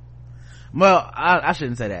fine. Well, I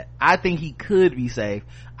shouldn't say that. I think he could be safe.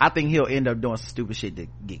 I think he'll end up doing some stupid shit to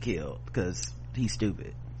get killed because he's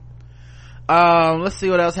stupid. Let's see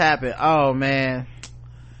what else happened. Oh man,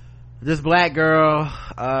 this black girl,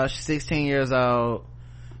 she's 16 years old.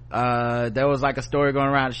 There was like a story going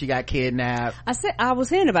around that she got kidnapped. I was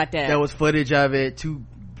hearing about that. There was footage of it. 2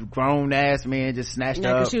 grown ass men just snatched her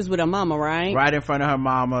up. Cause she was with her mama, right in front of her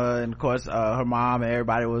mama, and of course her mom and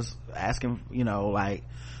everybody was asking, like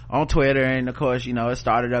on Twitter, and of course it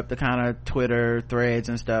started up the kind of Twitter threads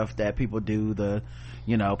and stuff that people do.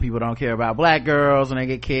 People don't care about black girls when they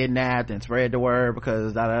get kidnapped and spread the word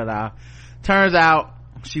because turns out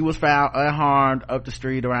she was found unharmed up the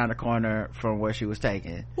street around the corner from where she was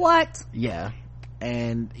taken. What? Yeah.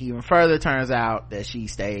 And even further, turns out that she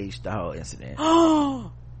staged the whole incident.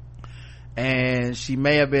 And she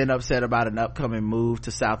may have been upset about an upcoming move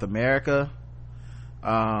to South America.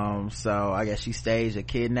 So I guess she staged a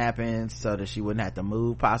kidnapping so that she wouldn't have to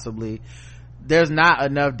move, possibly. There's not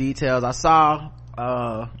enough details. I saw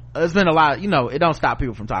there's been a lot, it don't stop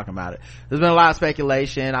people from talking about it. There's been a lot of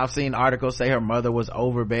speculation. I've seen articles say her mother was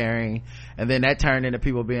overbearing, and then that turned into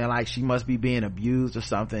people being like she must be being abused or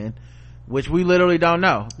something, which we literally don't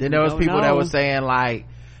know. Then there was people that were saying like,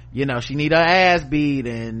 she need her ass beat,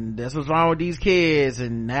 and that's what's wrong with these kids,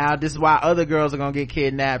 and now this is why other girls are gonna get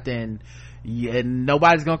kidnapped, and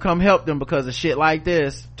nobody's gonna come help them because of shit like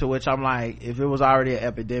this. To which I'm like, if it was already an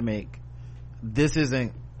epidemic, this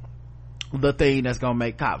isn't the thing that's gonna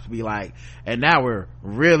make cops be like, and now we're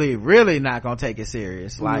really not gonna take it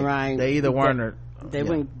serious. Like, right. They either weren't or they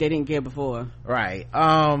didn't care before. Right.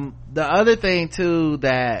 The other thing too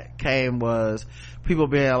that came was people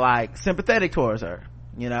being like sympathetic towards her,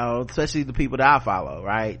 especially the people that I follow,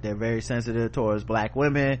 right? They're very sensitive towards black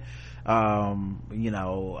women. And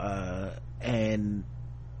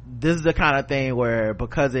this is the kind of thing where,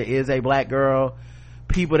 because it is a black girl,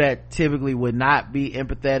 people that typically would not be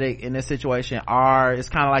empathetic in this situation are. It's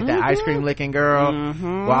kind of like that ice cream licking girl,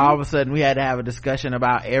 where all of a sudden we had to have a discussion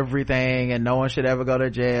about everything, and no one should ever go to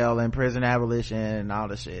jail, and prison abolition and all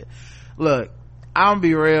this shit. Look, I'm gonna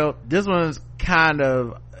be real, this one's kind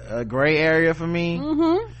of a gray area for me.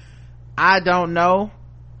 I don't know.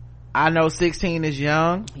 I know 16 is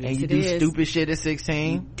young, and you do stupid shit at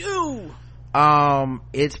 16. You do.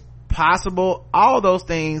 It's possible all those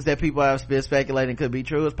things that people have been speculating could be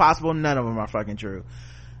true. It's possible none of them are fucking true.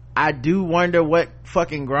 I do wonder what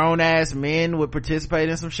fucking grown ass men would participate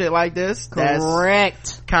in some shit like this.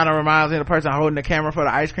 Correct. Kind of reminds me of the person holding the camera for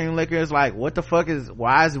the ice cream liquor. It's like, what the fuck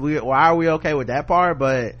why are we okay with that part?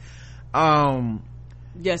 But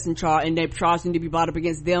yes, and they're charging to be brought up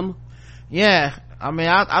against them. Yeah, I mean,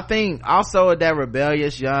 I think also at that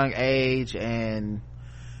rebellious young age, and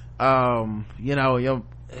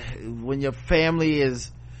when your family is,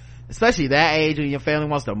 especially that age, when your family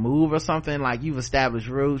wants to move or something, like you've established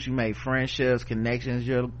roots, you made friendships, connections,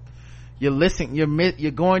 you're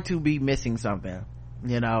going to be missing something.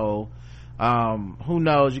 Who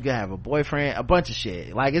knows, you could have a boyfriend, a bunch of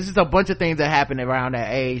shit. Like, it's just a bunch of things that happen around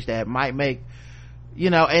that age that might make,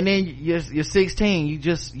 and then you're 16,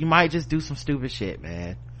 you might just do some stupid shit,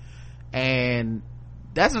 man. And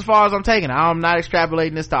that's as far as I'm taking it. I'm not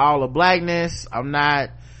extrapolating this to all of blackness. I'm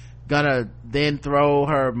not gonna then throw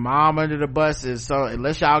her mom under the bus. So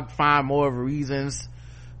unless y'all find more reasons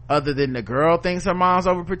other than the girl thinks her mom's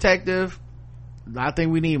overprotective, I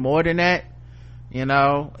think we need more than that.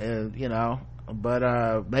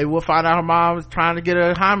 But maybe we'll find out her mom was trying to get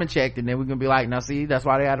her hymen checked, and then we can be like, now see, that's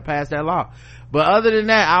why they had to pass that law. But other than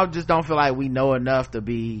that, I just don't feel like we know enough to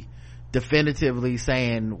be definitively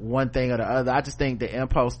saying one thing or the other. I just think the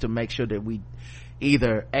impulse to make sure that we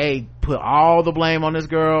either put all the blame on this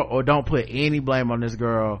girl or don't put any blame on this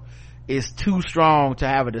girl is too strong to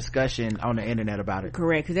have a discussion on the internet about it.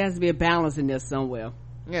 Correct, because there has to be a balance in this somewhere.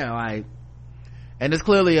 Yeah, like, and it's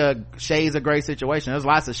clearly a shades of gray situation. There's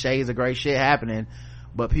lots of shades of gray shit happening,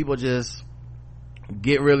 but people just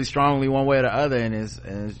get really strongly one way or the other,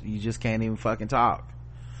 and you just can't even fucking talk.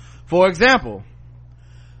 For example,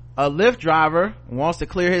 a Lyft driver wants to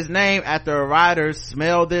clear his name after a rider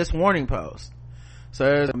smelled this warning post. So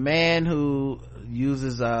there's a man who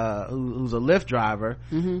uses who's a Lyft driver,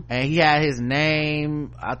 and he had his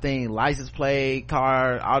name, I think, license plate,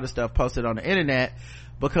 car, all this stuff posted on the internet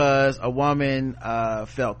because a woman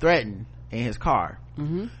felt threatened in his car.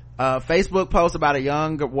 Facebook post about a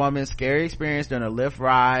young woman's scary experience during a Lyft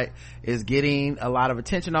ride is getting a lot of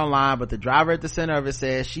attention online, but the driver at the center of it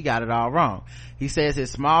says she got it all wrong. He says his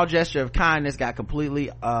small gesture of kindness got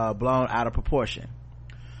completely blown out of proportion.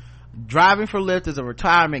 Driving for Lyft is a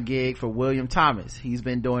retirement gig for William Thomas. He's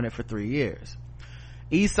been doing it for 3 years.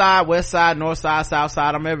 East side, west side, north side, south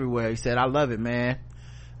side, I'm everywhere. He said, I love it, man.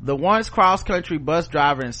 The once cross-country bus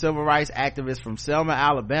driver and civil rights activist from Selma,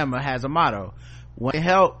 Alabama has a motto: when I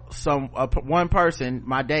help one person,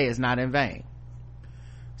 my day is not in vain.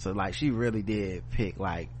 So like, she really did pick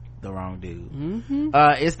like the wrong dude.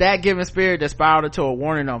 It's that given spirit that spiraled into a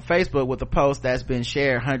warning on Facebook with a post that's been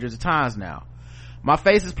shared hundreds of times now. My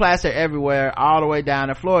face is plastered everywhere, all the way down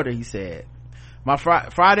in Florida, he said. My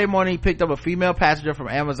Friday morning, he picked up a female passenger from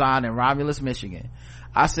Amazon in Romulus, Michigan.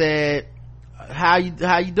 I said, how you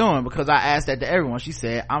doing? Because I asked that to everyone. She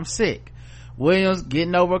said, I'm sick. Williams,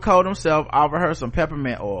 getting over a cold himself, offered her some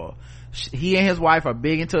peppermint oil. He and his wife are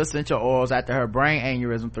big into essential oils after her brain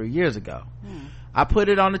aneurysm 3 years ago. I put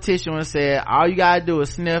it on the tissue and said, all you gotta do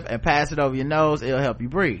is sniff and pass it over your nose. It'll help you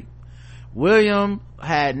breathe. William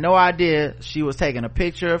had no idea she was taking a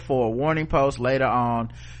picture for a warning post later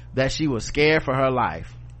on that she was scared for her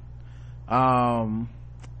life.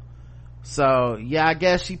 So yeah, I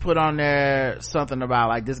guess she put on there something about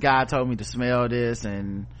like, this guy told me to smell this,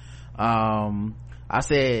 and I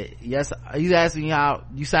said, yes. He's asking me how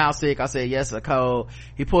you sound sick. I said, yes, a cold.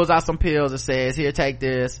 He pulls out some pills and says, here, take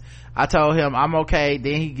this. I told him I'm okay.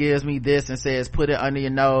 Then he gives me this and says, put it under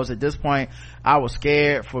your nose. At this point, I was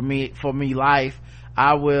scared for me life.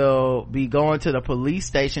 I will be going to the police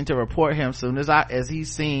station to report him soon as he's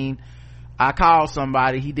seen. I called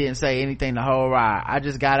somebody. He didn't say anything the whole ride. I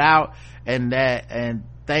just got out, and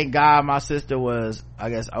thank God my sister was, I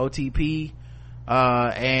guess, OTP,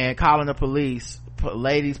 and calling the police.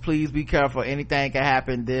 Ladies, please be careful. Anything can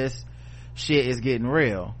happen. This shit is getting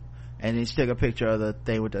real. And then she took a picture of the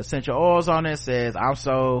thing with the essential oils on it. Says, I'm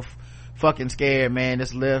so fucking scared, man.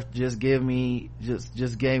 This Lyft just gave me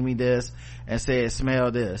this and said,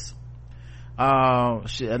 smell this.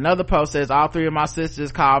 Another post says, all three of my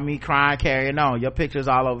sisters called me crying, carrying on. Your picture's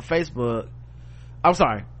all over Facebook. I'm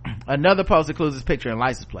sorry. Another post includes his picture and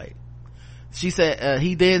license plate. She said,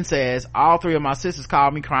 he then says, all three of my sisters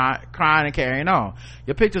called me crying and carrying on.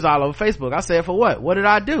 Your picture's all over Facebook. I said, for what? What did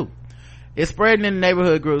I do? It's spreading in the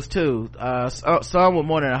neighborhood groups too, some with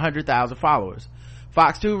more than 100,000 followers.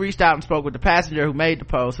 Fox 2 reached out and spoke with the passenger who made the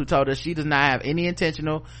post, who told us she does not have any intention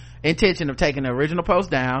of taking the original post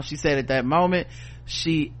down. She said at the moment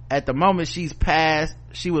she was past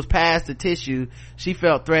the tissue, she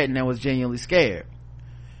felt threatened and was genuinely scared.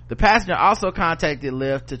 The passenger also contacted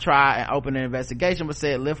Lyft to try and open an investigation, but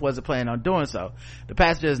said Lyft wasn't planning on doing so. The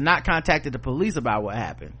passenger has not contacted the police about what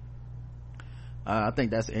happened. I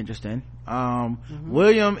think that's interesting.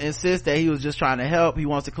 William insists that he was just trying to help. He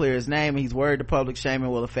wants to clear his name, and he's worried the public shaming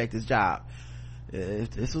will affect his job.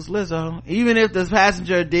 If this was Lizzo, even if the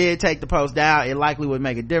passenger did take the post down, it likely would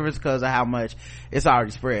make a difference because of how much it's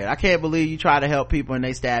already spread. I can't believe you try to help people and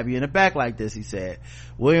they stab you in the back like this, he said.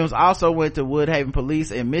 Williams also went to Woodhaven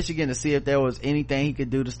police in Michigan to see if there was anything he could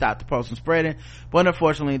do to stop the post from spreading, but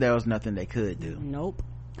unfortunately there was nothing they could do. Nope.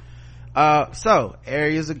 So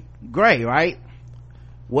areas of gray, right?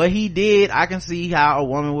 What he did, I can see how a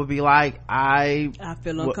woman would be like, I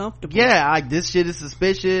feel uncomfortable. Yeah, like, this shit is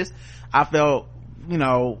suspicious. I felt,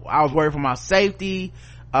 I was worried for my safety.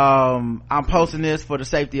 I'm posting this for the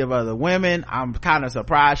safety of other women. I'm kind of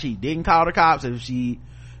surprised she didn't call the cops if she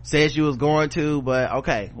said she was going to, but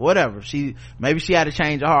okay, whatever. Maybe she had a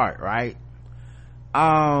change of heart, right?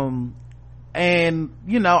 And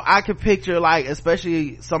I could picture, like,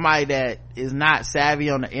 especially somebody that is not savvy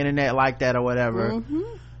on the internet like that or whatever,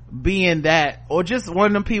 being that, or just one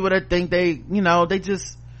of them people that think they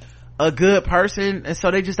just a good person, and so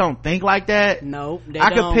they just don't think like that. No, they I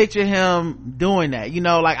don't. could picture him doing that,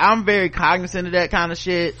 like I'm very cognizant of that kind of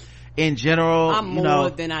shit in general. I'm more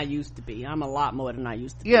than I used to be. I'm a lot more than I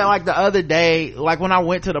used to be. Yeah, like the other day, like when I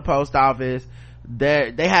went to the post office,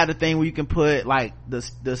 they had a thing where you can put like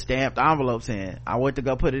the stamped envelopes in. I went to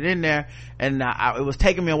go put it in there, and it was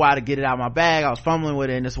taking me a while to get it out of my bag. I was fumbling with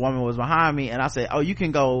it, and this woman was behind me, and I said, "Oh, you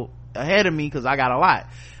can go ahead of me because I got a lot."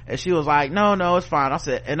 And she was like, no, it's fine. I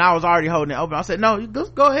said, and I was already holding it open. I said, no, you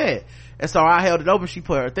just go ahead. And so I held it open. She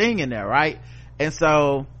put her thing in there, right? And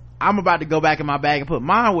so I'm about to go back in my bag and put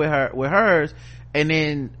mine with hers. And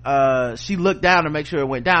then she looked down to make sure it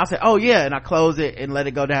went down. I said, oh yeah. And I closed it and let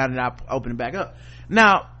it go down, and I opened it back up.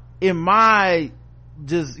 Now, in my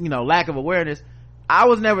just lack of awareness, I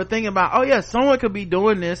was never thinking about, oh yeah, someone could be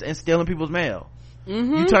doing this and stealing people's mail.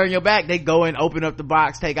 You turn your back, they go and open up the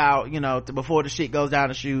box, take out, before the shit goes down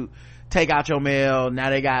the chute, take out your mail.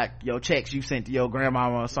 Now they got your checks you sent to your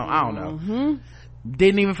grandmama or something. I don't know.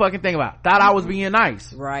 Didn't even fucking think about it. Thought I was being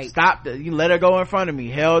nice. Right. Stopped, you let her go in front of me,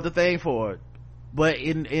 held the thing for her. But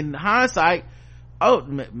in hindsight,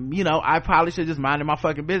 I probably should just minded my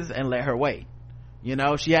fucking business and let her wait.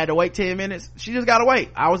 She had to wait 10 minutes. She just gotta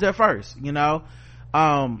wait. I was there first,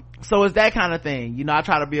 so it's that kind of thing, I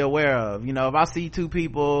try to be aware of, if I see two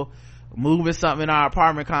people moving something in our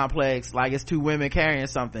apartment complex, like it's two women carrying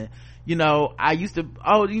something, I used to,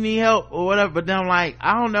 oh, you need help or whatever, but then I'm like,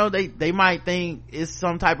 I don't know, they might think it's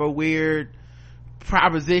some type of weird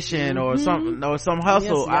proposition or something, or some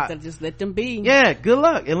hustle. Yes, you have to just let them be. Yeah, good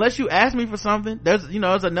luck. Unless you ask me for something. There's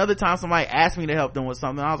another time somebody asked me to help them with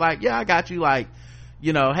something. I was like, yeah, I got you. Like,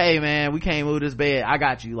 hey man, we can't move this bed. I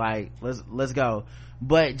got you. Like, let's go.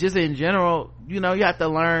 But just in general, you have to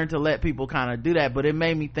learn to let people kind of do that. But it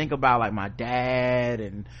made me think about like my dad,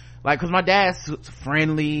 and like, cause my dad's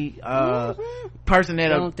friendly, person that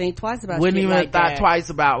don't think twice about wouldn't shit even like thought that. twice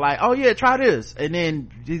about like, oh yeah, try this. And then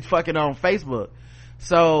he's fucking on Facebook.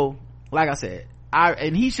 So like I said,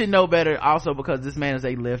 and he should know better also, because this man is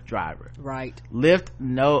a Lyft driver. Right. Lyft,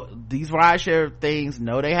 these rideshare things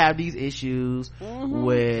know they have these issues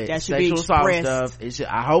with sexual assault stuff.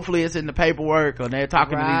 Hopefully it's in the paperwork, or they're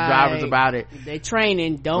talking to these drivers about it. They're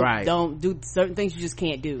training. Don't do certain things you just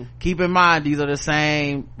can't do. Keep in mind, these are the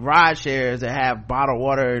same rideshares that have bottled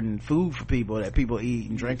water and food for people that people eat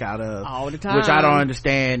and drink out of all the time, which I don't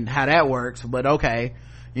understand how that works, but okay.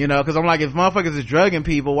 Cause I'm like, if motherfuckers is drugging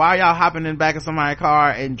people, why are y'all hopping in the back of somebody's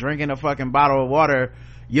car and drinking a fucking bottle of water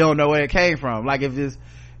you don't know where it came from? Like, if it's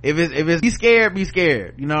be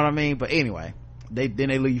scared, you know what I mean? But anyway, they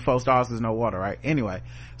leave you 4 stars, there's no water, right? Anyway,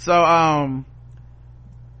 so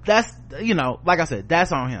that's, like I said,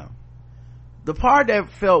 that's on him. The part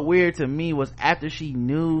that felt weird to me was after she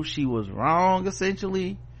knew she was wrong,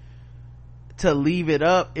 essentially, to leave it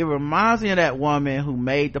up. It reminds me of that woman who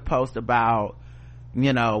made the post about,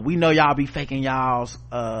 we know y'all be faking y'all's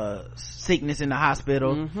sickness in the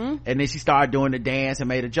hospital, and then she started doing the dance and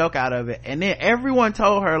made a joke out of it, and then everyone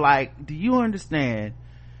told her, like, do you understand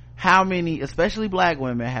how many, especially black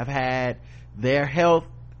women, have had their health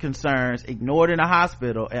concerns ignored in the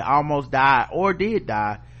hospital and almost died, or did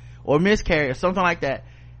die, or miscarried, or something like that,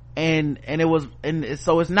 and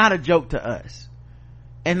so it's not a joke to us.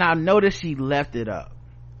 And I noticed she left it up,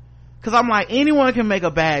 because I'm like, anyone can make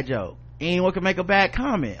a bad joke, anyone can make a bad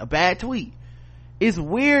comment, a bad tweet. It's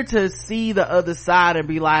weird to see the other side and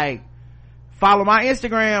be like, follow my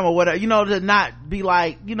Instagram or whatever, to not be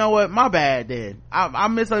like, you know what, my bad then, I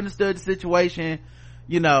misunderstood the situation,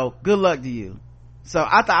 good luck to you. So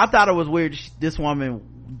I thought it was weird this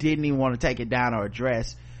woman didn't even want to take it down or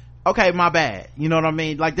address, okay, my bad, you know what I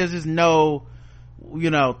mean? Like, there's just no,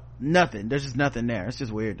 nothing, there's just nothing there. It's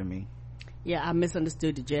just weird to me. Yeah, I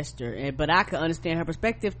misunderstood the gesture, but I could understand her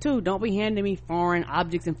perspective too. Don't be handing me foreign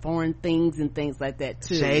objects and foreign things and things like that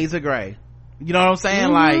too. Shades of gray, you know what I'm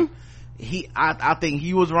saying? Like, I think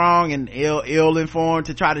he was wrong and ill informed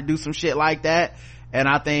to try to do some shit like that. And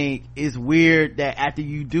I think it's weird that after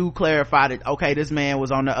you do clarify that, okay, this man was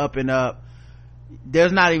on the up and up,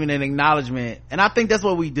 there's not even an acknowledgement. And I think that's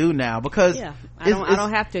what we do now, because I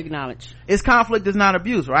don't have to acknowledge. It's conflict is not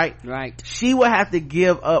abuse, right? Right. She would have to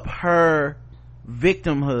give up her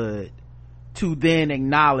victimhood to then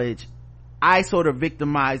acknowledge, I sort of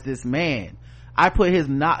victimized this man. I put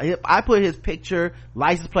his picture,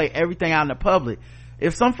 license plate, everything out in the public.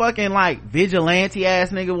 If some fucking like vigilante ass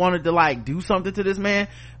nigga wanted to like do something to this man,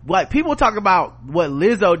 like, people talk about what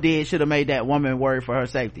Lizzo did should have made that woman worry for her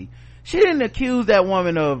safety. She didn't accuse that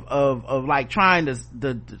woman of like trying to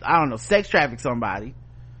I don't know, sex traffic somebody.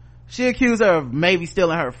 She accused her of maybe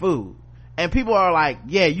stealing her food, and people are like,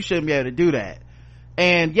 yeah, you shouldn't be able to do that.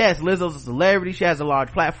 And yes, Lizzo's a celebrity, she has a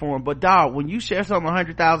large platform, but dog, when you share something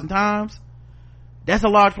 100,000 times, that's a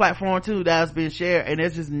large platform too that's been shared, and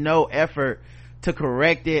there's just no effort to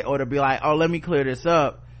correct it or to be like, oh, let me clear this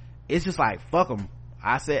up. It's just like, fuck them.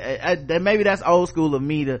 I said, maybe that's old school of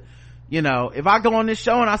me to, you know, if I go on this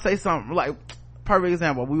show and I say something like, perfect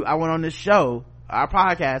example, I went on this show, our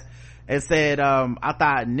podcast, and said, I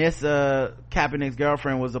thought Nissa Kaepernick's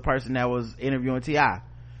girlfriend was the person that was interviewing T.I.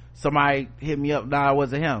 Somebody hit me up, nah, it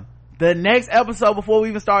wasn't him. The next episode before we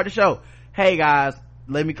even started the show, hey guys,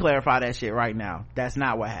 let me clarify that shit right now. That's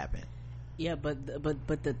not what happened. Yeah, but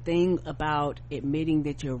the thing about admitting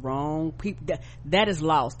that you're wrong, people, that is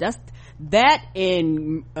lost. That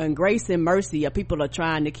in Grace and Mercy, people are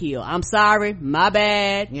trying to kill. I'm sorry, my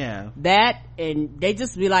bad. Yeah. That, and they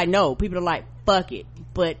just be like, no. People are like, fuck it.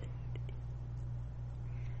 But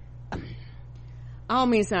I don't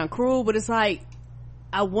mean to sound cruel, but it's like,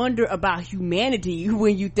 I wonder about humanity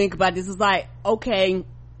when you think about this. It's like, okay,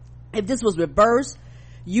 if this was reversed,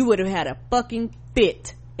 you would have had a fucking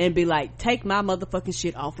fit and be like, take my motherfucking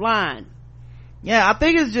shit offline. Yeah, I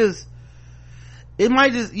think it's just, it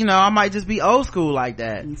might just, you know, I might just be old school like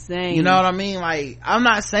that. Insane. You know what I mean? Like, I'm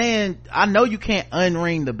not saying, I know you can't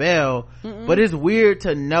unring the bell, but it's weird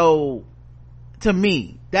to know, to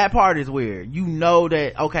me, that part is weird. You know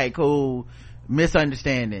that, okay, cool,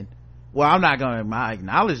 misunderstanding. Well, I'm not gonna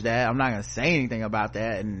acknowledge that. I'm not gonna say anything about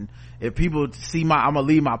that. And if people see I'm gonna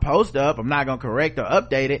leave my post up. I'm not gonna correct or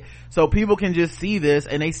update it. So people can just see this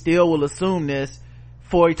and they still will assume this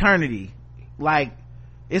for eternity. Like,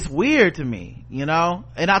 it's weird to me, you know?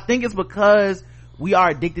 And I think it's because we are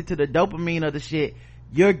addicted to the dopamine of the shit.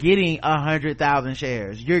 You're getting 100,000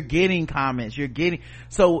 shares. You're getting comments.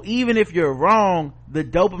 So even if you're wrong, the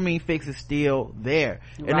dopamine fix is still there.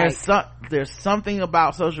 And right. there's something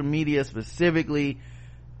about social media specifically,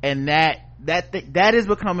 and that is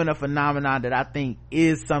becoming a phenomenon that I think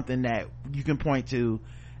is something that you can point to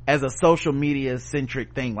as a social media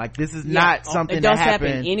centric thing. Like, this is not something that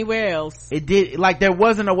happened anywhere else. It did, like, there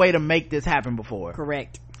wasn't a way to make this happen before.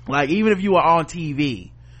 Correct. Like, even if you were on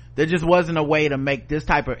TV, there just wasn't a way to make this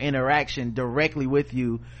type of interaction directly with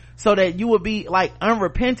you so that you would be like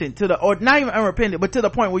unrepentant or not even unrepentant, but to the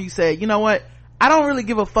point where you say, you know what, I don't really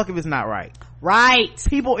give a fuck if it's not right.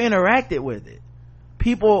 People interacted with it.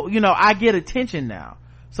 People, you know, I get attention now.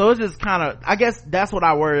 So it's just kind of, I guess that's what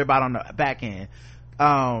I worry about on the back end.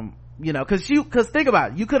 You know, cause think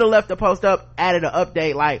about it, you could have left the post up, added an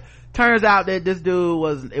update, like, turns out that this dude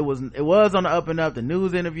was on the up and up, the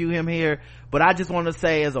news interviewed him here, but I just want to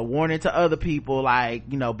say as a warning to other people, like,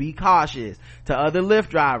 you know, be cautious. To other Lyft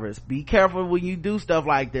drivers, be careful when you do stuff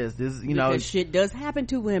like this. You know, because shit does happen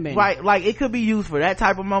to women, right? Like, it could be used for that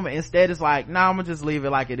type of moment. Instead, it's like, nah, I'm gonna just leave it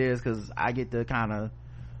like it is, because I get to kind of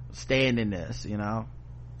stand in this, you know.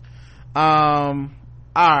 All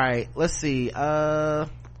right, let's see, we've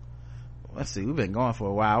been going for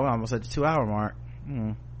a while. We're almost at the 2-hour mark.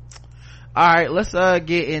 All right, let's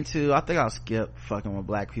get into, I think I'll skip fucking with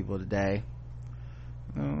black people today.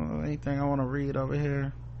 Anything I want to read over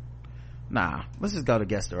here? Nah, let's just go to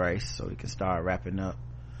Guess the Race so we can start wrapping up.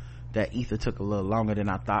 That ether took a little longer than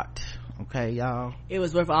I thought. Okay, y'all, it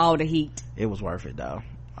was worth all the heat. It was worth it though.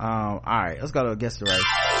 All right, let's go to Guess the Race.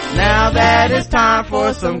 Now that it's time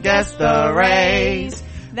for some Guess the Race.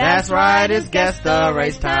 That's right, it's Guess the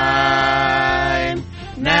Race time.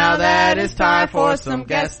 Now that it's time for some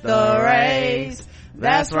Guess the Race.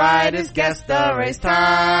 That's right, it's Guess the Race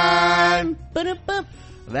time.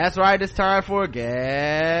 That's right, it's time for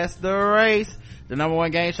Guess the Race. The number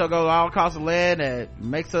one game show goes all across the land that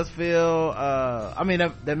makes us feel,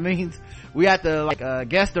 that means we have to, like,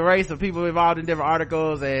 guess the race of people involved in different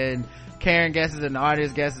articles, and Karen guesses and the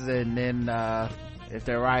audience guesses, and then, if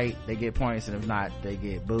they're right, they get points, and if not, they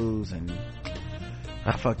get boos, and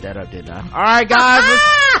I fucked that up, didn't I? Alright, guys,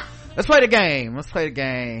 let's play the game. Let's play the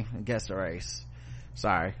game and guess the race.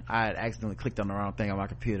 Sorry, I had accidentally clicked on the wrong thing on my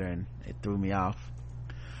computer, and it threw me off.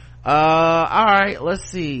 Alright, let's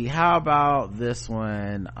see. How about this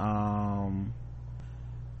one?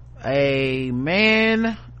 A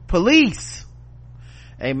man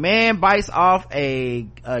bites off a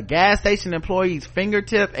gas station employee's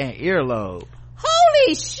fingertip and earlobe.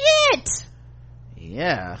 Holy shit!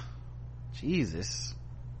 Yeah. Jesus.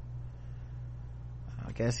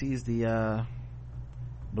 I guess he's the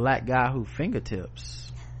black guy who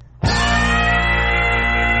fingertips.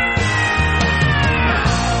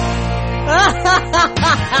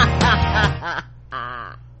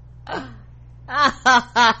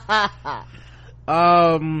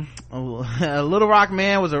 A Little Rock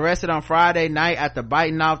man was arrested on Friday night after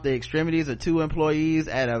biting off the extremities of 2 employees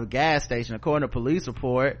at a gas station, according to police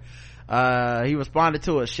report. He responded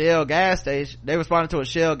to a Shell gas station. They responded to a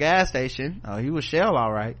Shell gas station. Oh, he was Shell,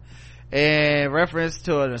 all right. In reference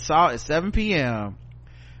to an assault at 7 p.m.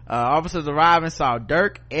 Officers arrived and saw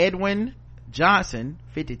Dirk Edwin Johnson,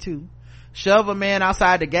 52, shove a man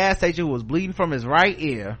outside the gas station who was bleeding from his right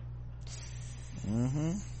ear.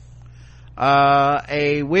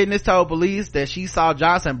 A witness told police that she saw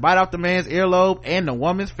Johnson bite off the man's earlobe and the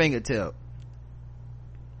woman's fingertip.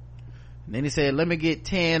 And then he said, "Let me get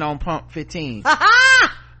 10 on pump 15."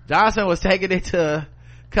 Johnson was taken into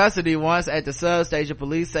custody once at the substation.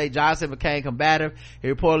 Police say Johnson became combative. He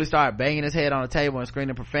reportedly started banging his head on the table and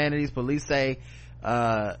screaming profanities. Police say,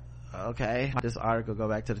 okay, this article, go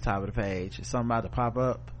back to the top of the page. Is something about to pop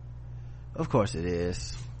up? Of course it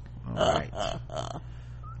is. All right.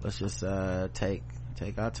 Let's just take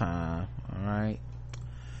our time. All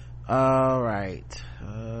right.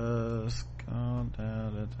 Let's go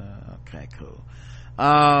down. Okay, cool.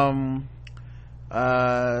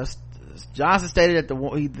 Johnson stated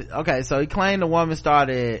that so he claimed the woman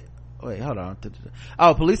started,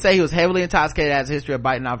 police say he was heavily intoxicated, has a history of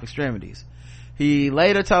biting off extremities. He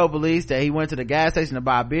later told police that he went to the gas station to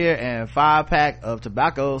buy beer and 5-pack of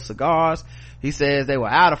tobacco cigars. He says they were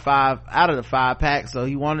out of the 5-pack, so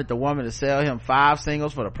he wanted the woman to sell him 5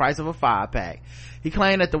 singles for the price of a 5-pack. He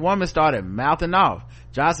claimed that the woman started mouthing off.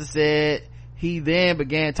 Johnson said he then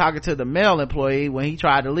began talking to the male employee. When he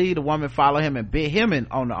tried to leave, the woman followed him and bit him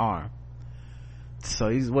on the arm. So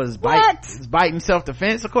he's biting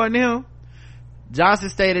self-defense, according to him. Johnson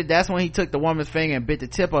stated that's when he took the woman's finger and bit the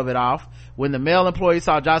tip of it off. When the male employee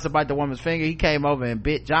saw Johnson bite the woman's finger, he came over and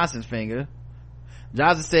bit Johnson's finger.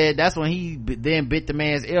 Johnson said that's when he then bit the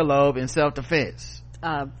man's earlobe in self-defense.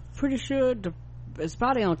 Pretty sure it's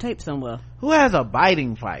probably on tape somewhere. Who has a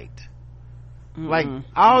biting fight? Like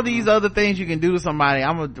all these other things you can do to somebody,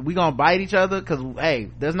 we gonna bite each other? Because hey,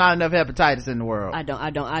 there's not enough hepatitis in the world. I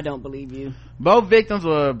don't believe you. Both victims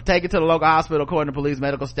were taken to the local hospital. According to police,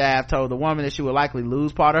 medical staff told the woman that she would likely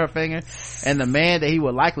lose part of her finger, and the man that he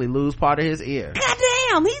would likely lose part of his ear.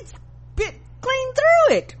 Goddamn, he's bit clean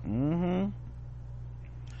through it.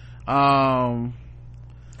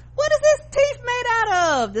 What is this teeth made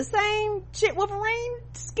out of? The same shit Wolverine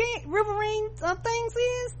things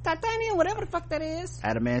is? Titanium, whatever the fuck that is.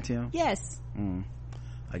 Adamantium? Yes.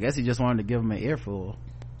 I guess he just wanted to give him an earful.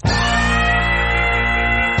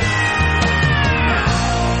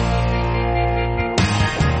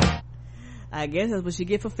 I guess that's what you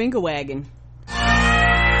get for finger wagging.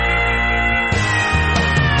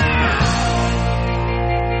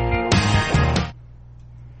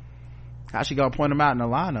 How she gonna point him out in the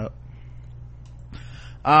lineup?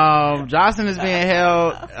 Johnson is being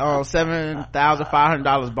held on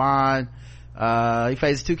 $7,500 bond. He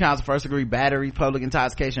faces 2 counts of first degree battery, public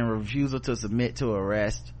intoxication, and refusal to submit to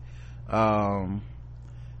arrest. Karen,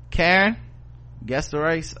 guess the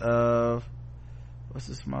race of, what's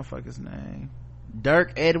this motherfucker's name?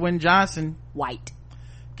 Dirk Edwin Johnson. White.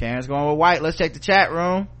 Karen's going with white. Let's check the chat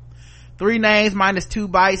room. 3 names minus 2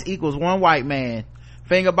 bites equals 1 white man.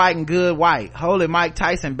 Finger biting good, white. Holy Mike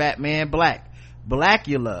Tyson, Batman, black.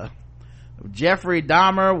 Blackula. Jeffrey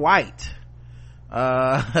Dahmer, white.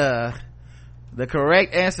 The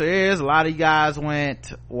correct answer is, a lot of you guys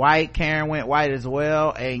went white. Karen went white as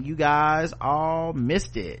well, and you guys all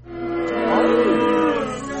missed it.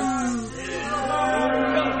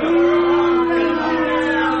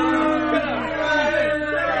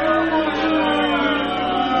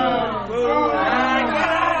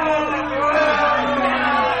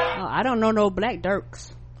 I don't know no black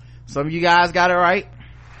Dirks. Some of you guys got it right.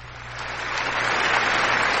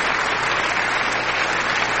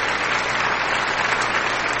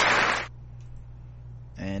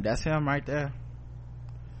 And that's him right there.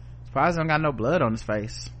 Surprised he don't got no blood on his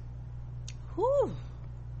face. Whew.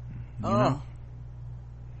 I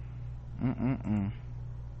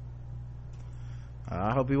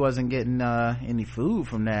hope he wasn't getting any food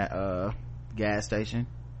from that gas station.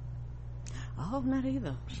 I hope not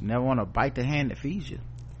either. You never want to bite the hand that feeds you.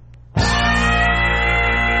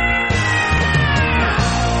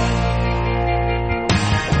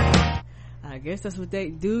 I guess that's what they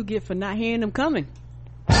do get for not hearing them coming.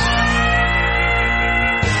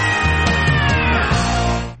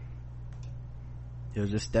 You're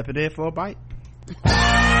just stepping in for a bite.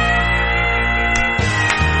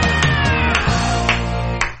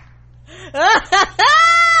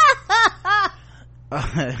 All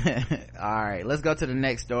right, let's go to the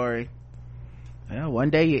next story. Well, one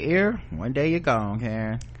day you're here, one day you're gone,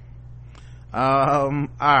 Karen. All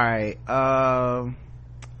right. How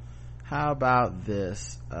about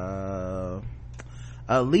this? A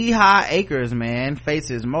Lehigh Acres man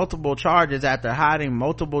faces multiple charges after hiding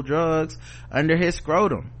multiple drugs under his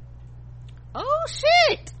scrotum. Oh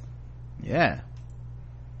shit. Yeah.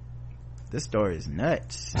 This story is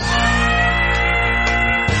nuts.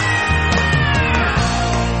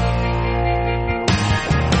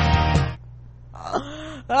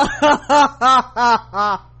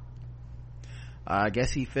 I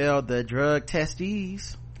guess he failed the drug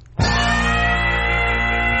testes.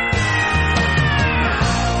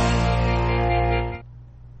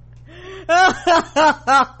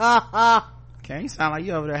 Okay, you sound like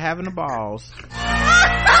you over there having the balls.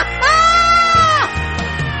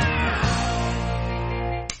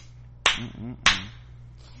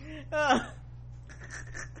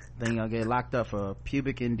 Then you gonna get locked up for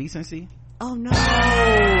pubic indecency? Oh no.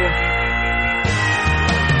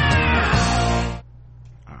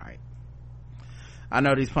 Alright. I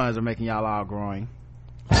know these puns are making y'all all groin.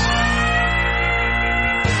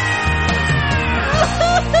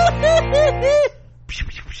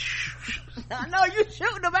 I know you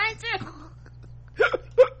shooting them, ain't you?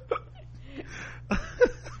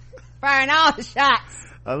 Firing all the shots.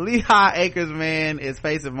 A Lehigh Acres man is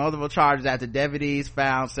facing multiple charges after deputies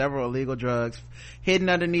found several illegal drugs hidden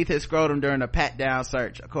underneath his scrotum during a pat-down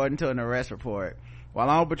search, according to an arrest report. While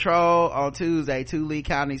on patrol on Tuesday, 2 Lee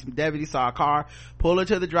County deputies saw a car pull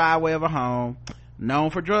into the driveway of a home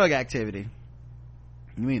known for drug activity.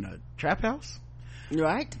 You mean a trap house?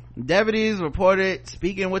 Right. Deputies reported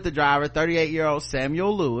speaking with the driver, 38-year-old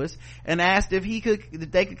Samuel Lewis, and asked if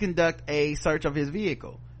they could conduct a search of his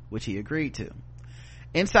vehicle, which he agreed to.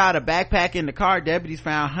 Inside a backpack in the car, deputies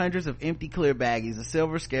found hundreds of empty clear baggies, a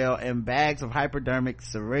silver scale, and bags of hypodermic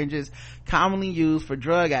syringes commonly used for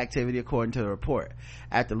drug activity, according to the report.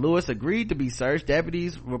 After Lewis agreed to be searched,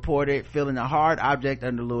 deputies reported feeling a hard object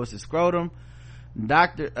under Lewis's scrotum.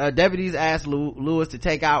 Deputies asked Lewis to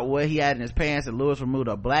take out what he had in his pants, and Lewis removed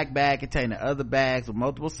a black bag containing other bags with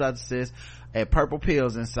multiple substances and purple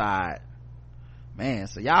pills inside. Man,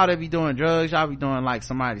 so y'all that be doing drugs, y'all be doing like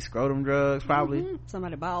somebody's scrotum drugs probably.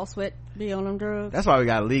 Somebody ball sweat be on them drugs. That's why we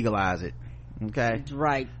gotta legalize it. Okay,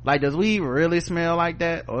 right. Like, does weed really smell like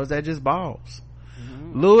that, or is that just balls?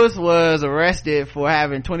 Lewis was arrested for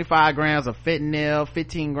having 25 grams of fentanyl,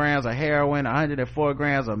 15 grams of heroin, 104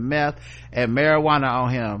 grams of meth and marijuana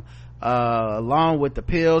on him, along with the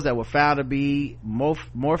pills that were found to be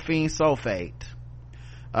morphine sulfate.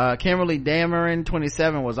 Kimberly Dameron,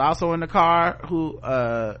 27, was also in the car who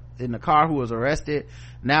was arrested,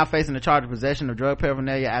 now facing the charge of possession of drug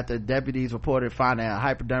paraphernalia after deputies reported finding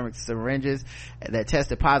hypodermic syringes that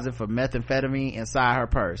tested positive for methamphetamine inside her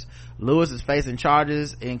purse. Lewis is facing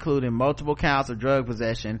charges including multiple counts of drug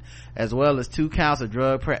possession as well as 2 counts of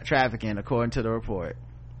drug trafficking, according to the report.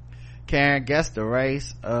 Karen, guess the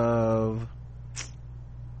race of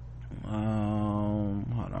hold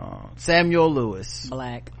on, Samuel Lewis.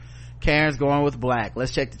 Black. Karen's going with black.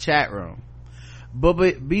 Let's check the chat room.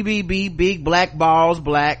 BBB, big black balls,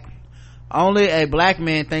 black. Only a black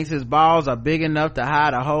man thinks his balls are big enough to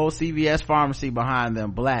hide a whole CVS pharmacy behind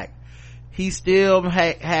them, black. He still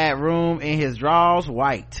had room in his drawers,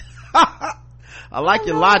 white. I like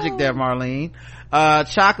your logic there, Marlene.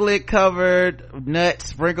 Chocolate covered nuts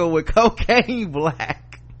sprinkled with cocaine,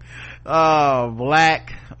 black.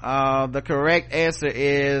 Black. The correct answer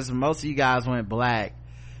is most of you guys went black,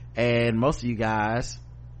 and most of you guys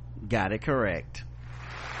got it correct.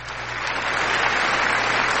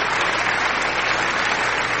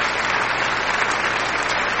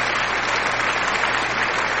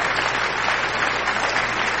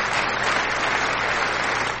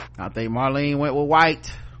 I think Marlene went with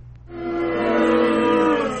white.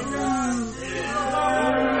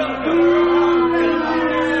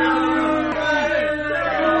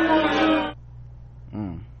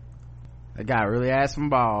 That guy really had some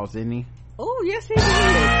balls, didn't he? Oh, yes he did.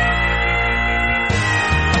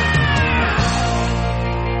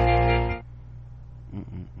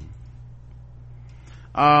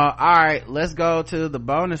 All right, let's go to the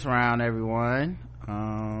bonus round, everyone.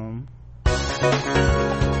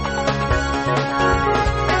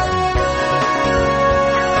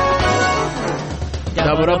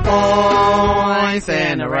 Double the points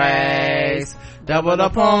and the race. Double the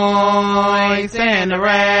points and the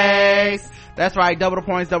race. That's right, double the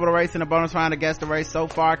points, double the race in the bonus round against the race. So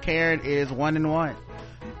far, Karen is 1-1.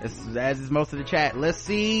 As is most of the chat. Let's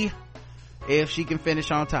see if she can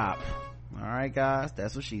finish on top. All right, guys,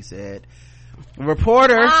 that's what she said.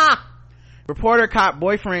 Reporter caught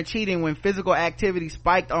boyfriend cheating when physical activity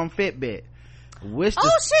spiked on Fitbit.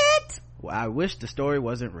 Shit! I wish the story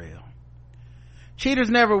wasn't real. Cheaters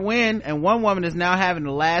never win, and one woman is now having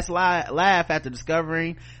the last laugh after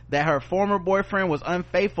discovering that her former boyfriend was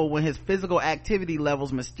unfaithful when his physical activity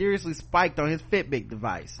levels mysteriously spiked on his Fitbit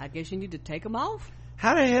device. I guess you need to take them off.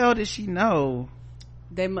 How the hell did she know?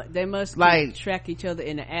 They must like track each other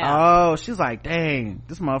in the app. Oh, she's like, dang,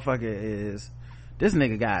 this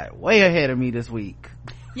nigga got way ahead of me this week.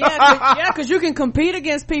 Cause you can compete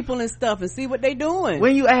against people and stuff and see what they doing.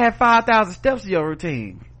 When you add 5,000 steps to your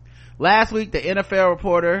routine. Last week, the NFL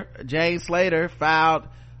reporter, Jane Slater,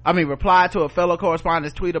 replied to a fellow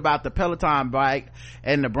correspondent's tweet about the Peloton bike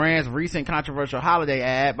and the brand's recent controversial holiday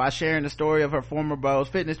ad by sharing the story of her former beau's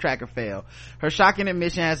fitness tracker fail. Her shocking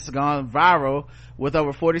admission has gone viral with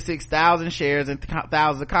over 46,000 shares and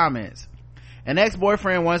thousands of comments. An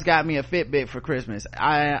ex-boyfriend once got me a Fitbit for Christmas.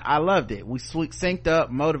 I loved it. We synced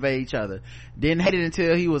up, motivated each other. Didn't hate it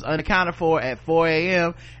until he was unaccounted for at 4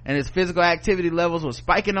 a.m. and his physical activity levels were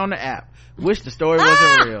spiking on the app. Wish the story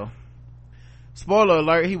wasn't real. Spoiler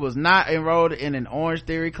alert, he was not enrolled in an Orange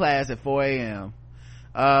Theory class at 4 a.m.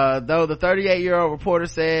 Though the 38-year-old reporter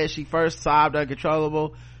said she first sobbed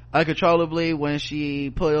uncontrollably when she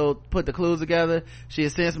put the clues together, she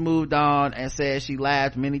has since moved on and said she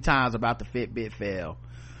laughed many times about the Fitbit fail.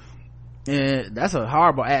 And that's a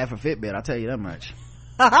horrible ad for Fitbit, I'll tell you that much.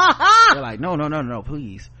 They're like, no,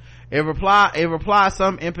 please. In reply,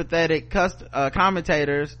 some empathetic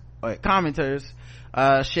commenters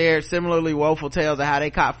shared similarly woeful tales of how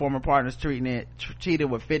they caught former partners cheating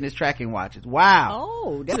with fitness tracking watches. Wow.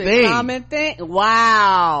 Oh, that's a common thing.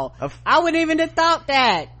 Wow. I wouldn't even have thought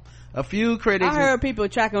that. A few critics. I heard people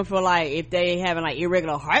tracking for like if they having like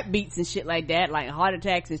irregular heartbeats and shit like that, like heart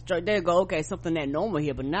attacks and stroke. They go, okay, something that normal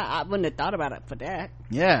here, but not. I wouldn't have thought about it for that.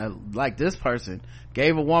 Yeah, like this person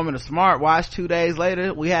gave a woman a smartwatch. 2 days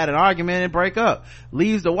later, we had an argument and break up.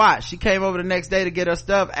 Leaves the watch. She came over the next day to get her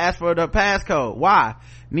stuff. Asked for the passcode. Why?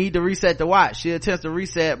 Need to reset the watch. She attempts to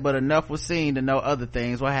reset, but enough was seen to know other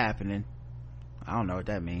things were happening. I don't know what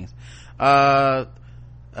that means.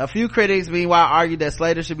 A few critics meanwhile argued that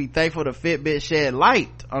Slater should be thankful the Fitbit shed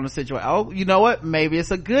light on the situation. Oh, you know what? Maybe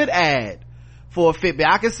it's a good ad for a Fitbit.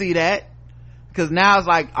 I can see that. Cause now it's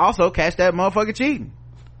like, also catch that motherfucker cheating.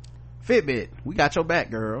 Fitbit, we got your back,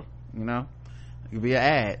 girl. You know? It could be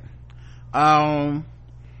an ad.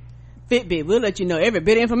 Fitbit, we'll let you know every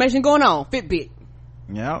bit of information going on. Fitbit.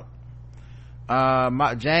 Yep.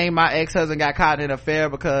 My ex-husband got caught in an affair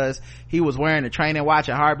because he was wearing a training watch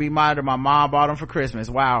and heartbeat monitor my mom bought him for Christmas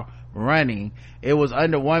while running. It was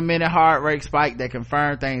under 1 minute heart rate spike that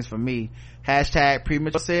confirmed things for me. Hashtag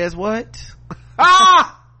premature says what?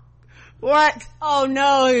 What? Oh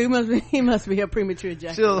no, he must be a premature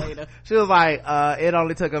ejaculator. She was like, it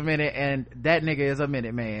only took a minute and that nigga is a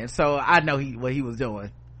minute man. So I know what he was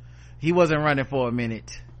doing. He wasn't running for a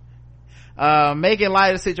minute. Making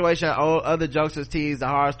light of the situation, other jokesters tease the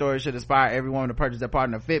horror story should inspire everyone to purchase their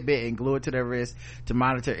partner a Fitbit and glue it to their wrist to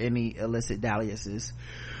monitor any illicit dalliances.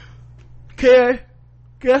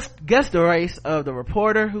 Guess the race of the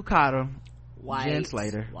reporter who caught him. White. Jen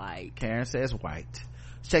Slater. White. Karen says white.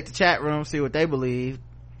 Let's check the chat room, see what they believe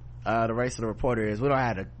the race of the reporter is. We don't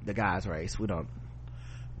have the guy's race. We don't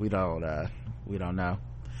know.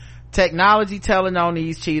 Technology telling on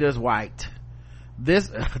these cheaters white.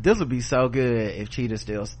 This would be so good if Cheetah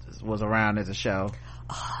still was around as a show.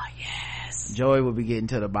 Oh yes, Joey would be getting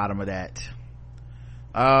to the bottom of that.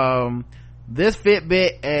 This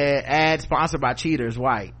Fitbit ad sponsored by Cheaters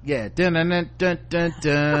white. Yeah. Dun, dun, dun, dun, dun,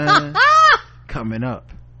 dun. Coming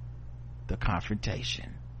up, the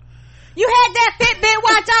confrontation. You had that Fitbit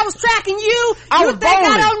watch. I was tracking you. I was bowling.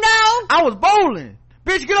 I don't know. I was bowling.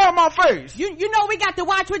 Bitch, get out of my face. You know we got the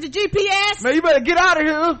watch with the GPS. Man, you better get out of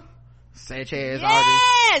here. Sanchez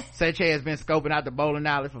yes! Sanchez been scoping out the bowling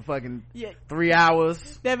alley for fucking 3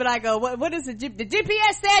 hours. They be like, what is the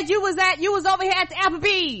GPS said you was over here at the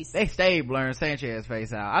Applebee's. They stayed blurring Sanchez's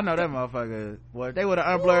face out. I know that motherfucker. What they would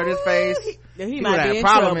have unblurred his face. He would have a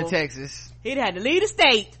problem in Texas. He'd had to leave the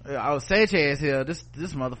state. Oh, Sanchez here. This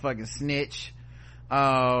motherfucking snitch.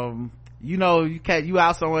 You know, you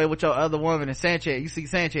out somewhere with your other woman and Sanchez. You see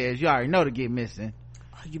Sanchez, you already know to get missing.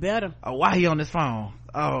 Oh, you better. Oh, why he on this phone?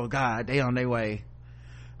 Oh God, they on their way.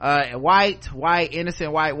 White,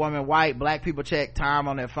 innocent white woman, white, black people check time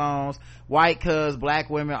on their phones. White cause black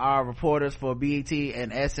women are reporters for BET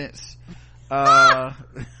and Essence. That's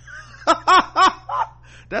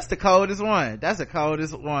the coldest one.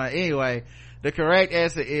 Anyway, the correct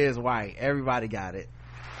answer is white. Everybody got it.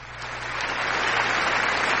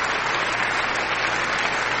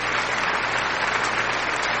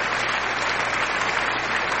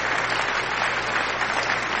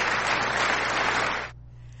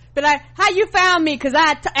 Be like, how you found me? Cause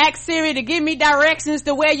I asked Siri to give me directions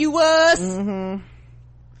to where you was.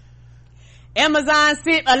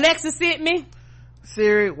 Alexa sent me.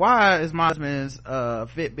 Siri, why is my husband's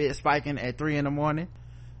Fitbit spiking at 3 a.m?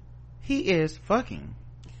 He is fucking.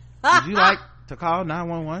 Would you like to call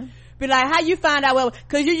 911? Be like, how you find out? Well,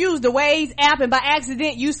 cause you used the Waze app and by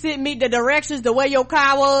accident you sent me the directions to where your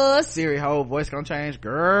car was. Siri, whole voice gonna change.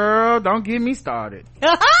 Girl, don't get me started.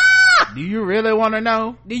 Do you really want to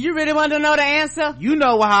know? Do you really want to know the answer? You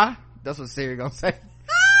know why. That's what Siri gonna say.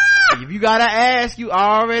 If you gotta ask, you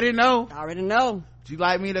already know. Would you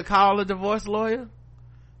like me to call a divorce lawyer?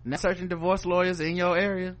 Now searching divorce lawyers in your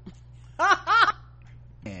area.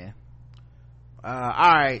 Yeah. All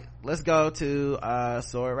right, let's go to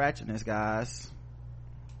sword ratchetness, guys.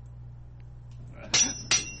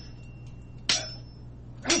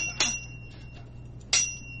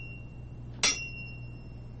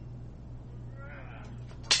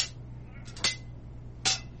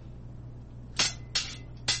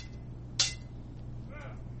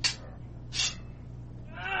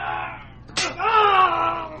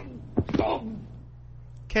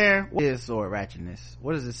 Karen, what is sword ratchetness?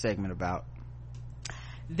 What is this segment about?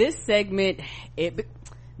 This segment,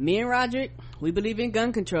 me and Roderick, we believe in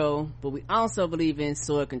gun control, but we also believe in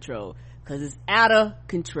sword control because it's out of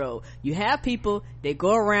control. You have people that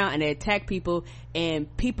go around and they attack people,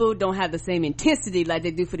 and people don't have the same intensity like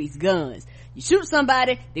they do for these guns. You shoot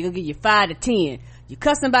somebody, they're gonna give you 5 to 10. You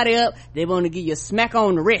cut somebody up, they want to give you a smack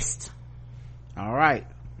on the wrist. All right,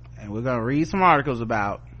 and we're gonna read some articles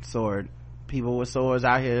about people with swords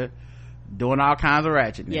out here doing all kinds of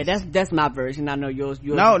ratchetness. Yeah, that's my version. I know yours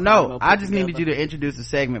no, I just needed you to introduce the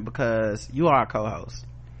segment because you are a co-host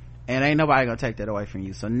and ain't nobody gonna take that away from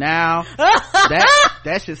you. So now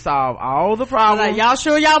that should solve all the problems. Like, y'all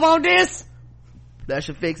sure y'all want this? That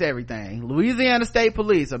should fix everything. Louisiana State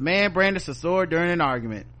Police, a man brandished a sword during an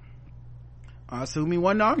argument. Assume he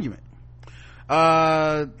won the argument.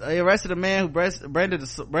 They arrested a man who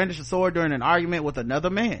brandished a sword during an argument with another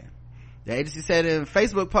man. The agency said in a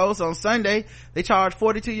Facebook post on Sunday they charged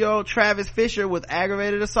 42-year-old Travis Fisher with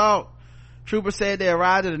aggravated assault. Troopers said they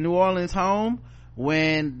arrived at a New Orleans home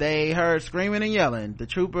when they heard screaming and yelling. The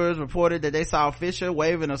troopers reported that they saw Fisher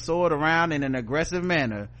waving a sword around in an aggressive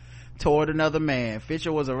manner toward another man.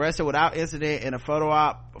 Fisher was arrested without incident in a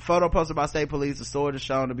photo posted by state police. The sword is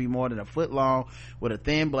shown to be more than a foot long with a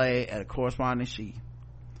thin blade at a corresponding sheath.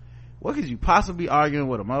 What could you possibly be arguing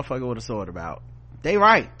with a motherfucker with a sword about? They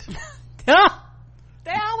right.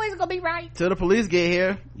 They always gonna be right. Till the police get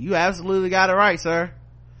here, you absolutely got it right, sir.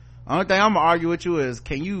 Only thing I'm gonna argue with you is,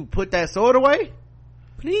 can you put that sword away?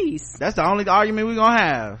 Please. That's the only argument we're gonna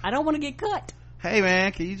have. I don't want to get cut. Hey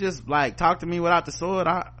man, can you just like talk to me without the sword?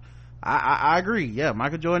 I agree. Yeah,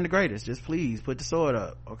 Michael Jordan the greatest. Just please put the sword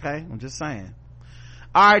up, okay? I'm just saying.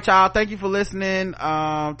 All right, y'all, thank you for listening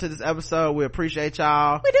to this episode. We appreciate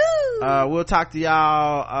y'all. We do. We'll talk to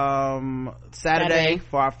y'all Saturday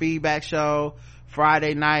for our feedback show.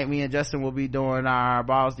 Friday night, me and Justin will be doing our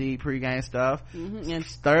Balls Deep pregame stuff. And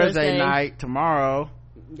Thursday night, tomorrow,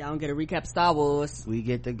 y'all don't get a recap Star Wars. we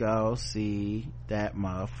get to go see that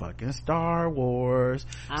motherfucking Star Wars.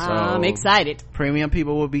 I'm excited. Premium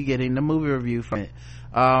people will be getting the movie review from it.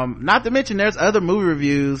 Not to mention there's other movie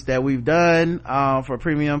reviews that we've done for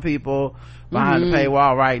premium people behind the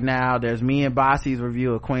paywall right now. There's me and Bossy's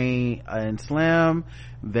review of Queen and Slim.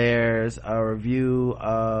 There's a review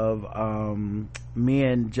of me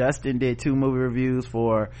and Justin did 2 movie reviews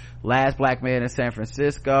for Last Black Man in San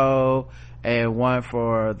Francisco and one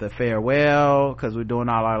for The Farewell, because we're doing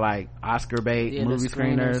all our like Oscar bait movie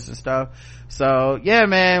screeners and stuff. So yeah,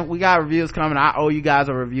 man, we got reviews coming. I owe you guys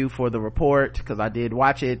a review for The Report because I did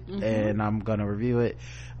watch it and I'm gonna review it.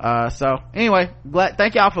 So anyway,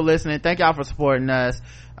 thank y'all for listening. Thank y'all for supporting us.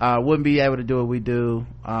 Wouldn't be able to do what we do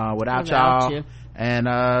without y'all. You. And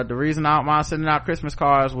the reason I don't mind sending out Christmas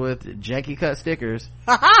cards with janky cut stickers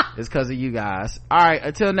is because of you guys. All right,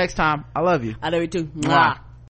 until next time, I love you. I love you too. Mwah.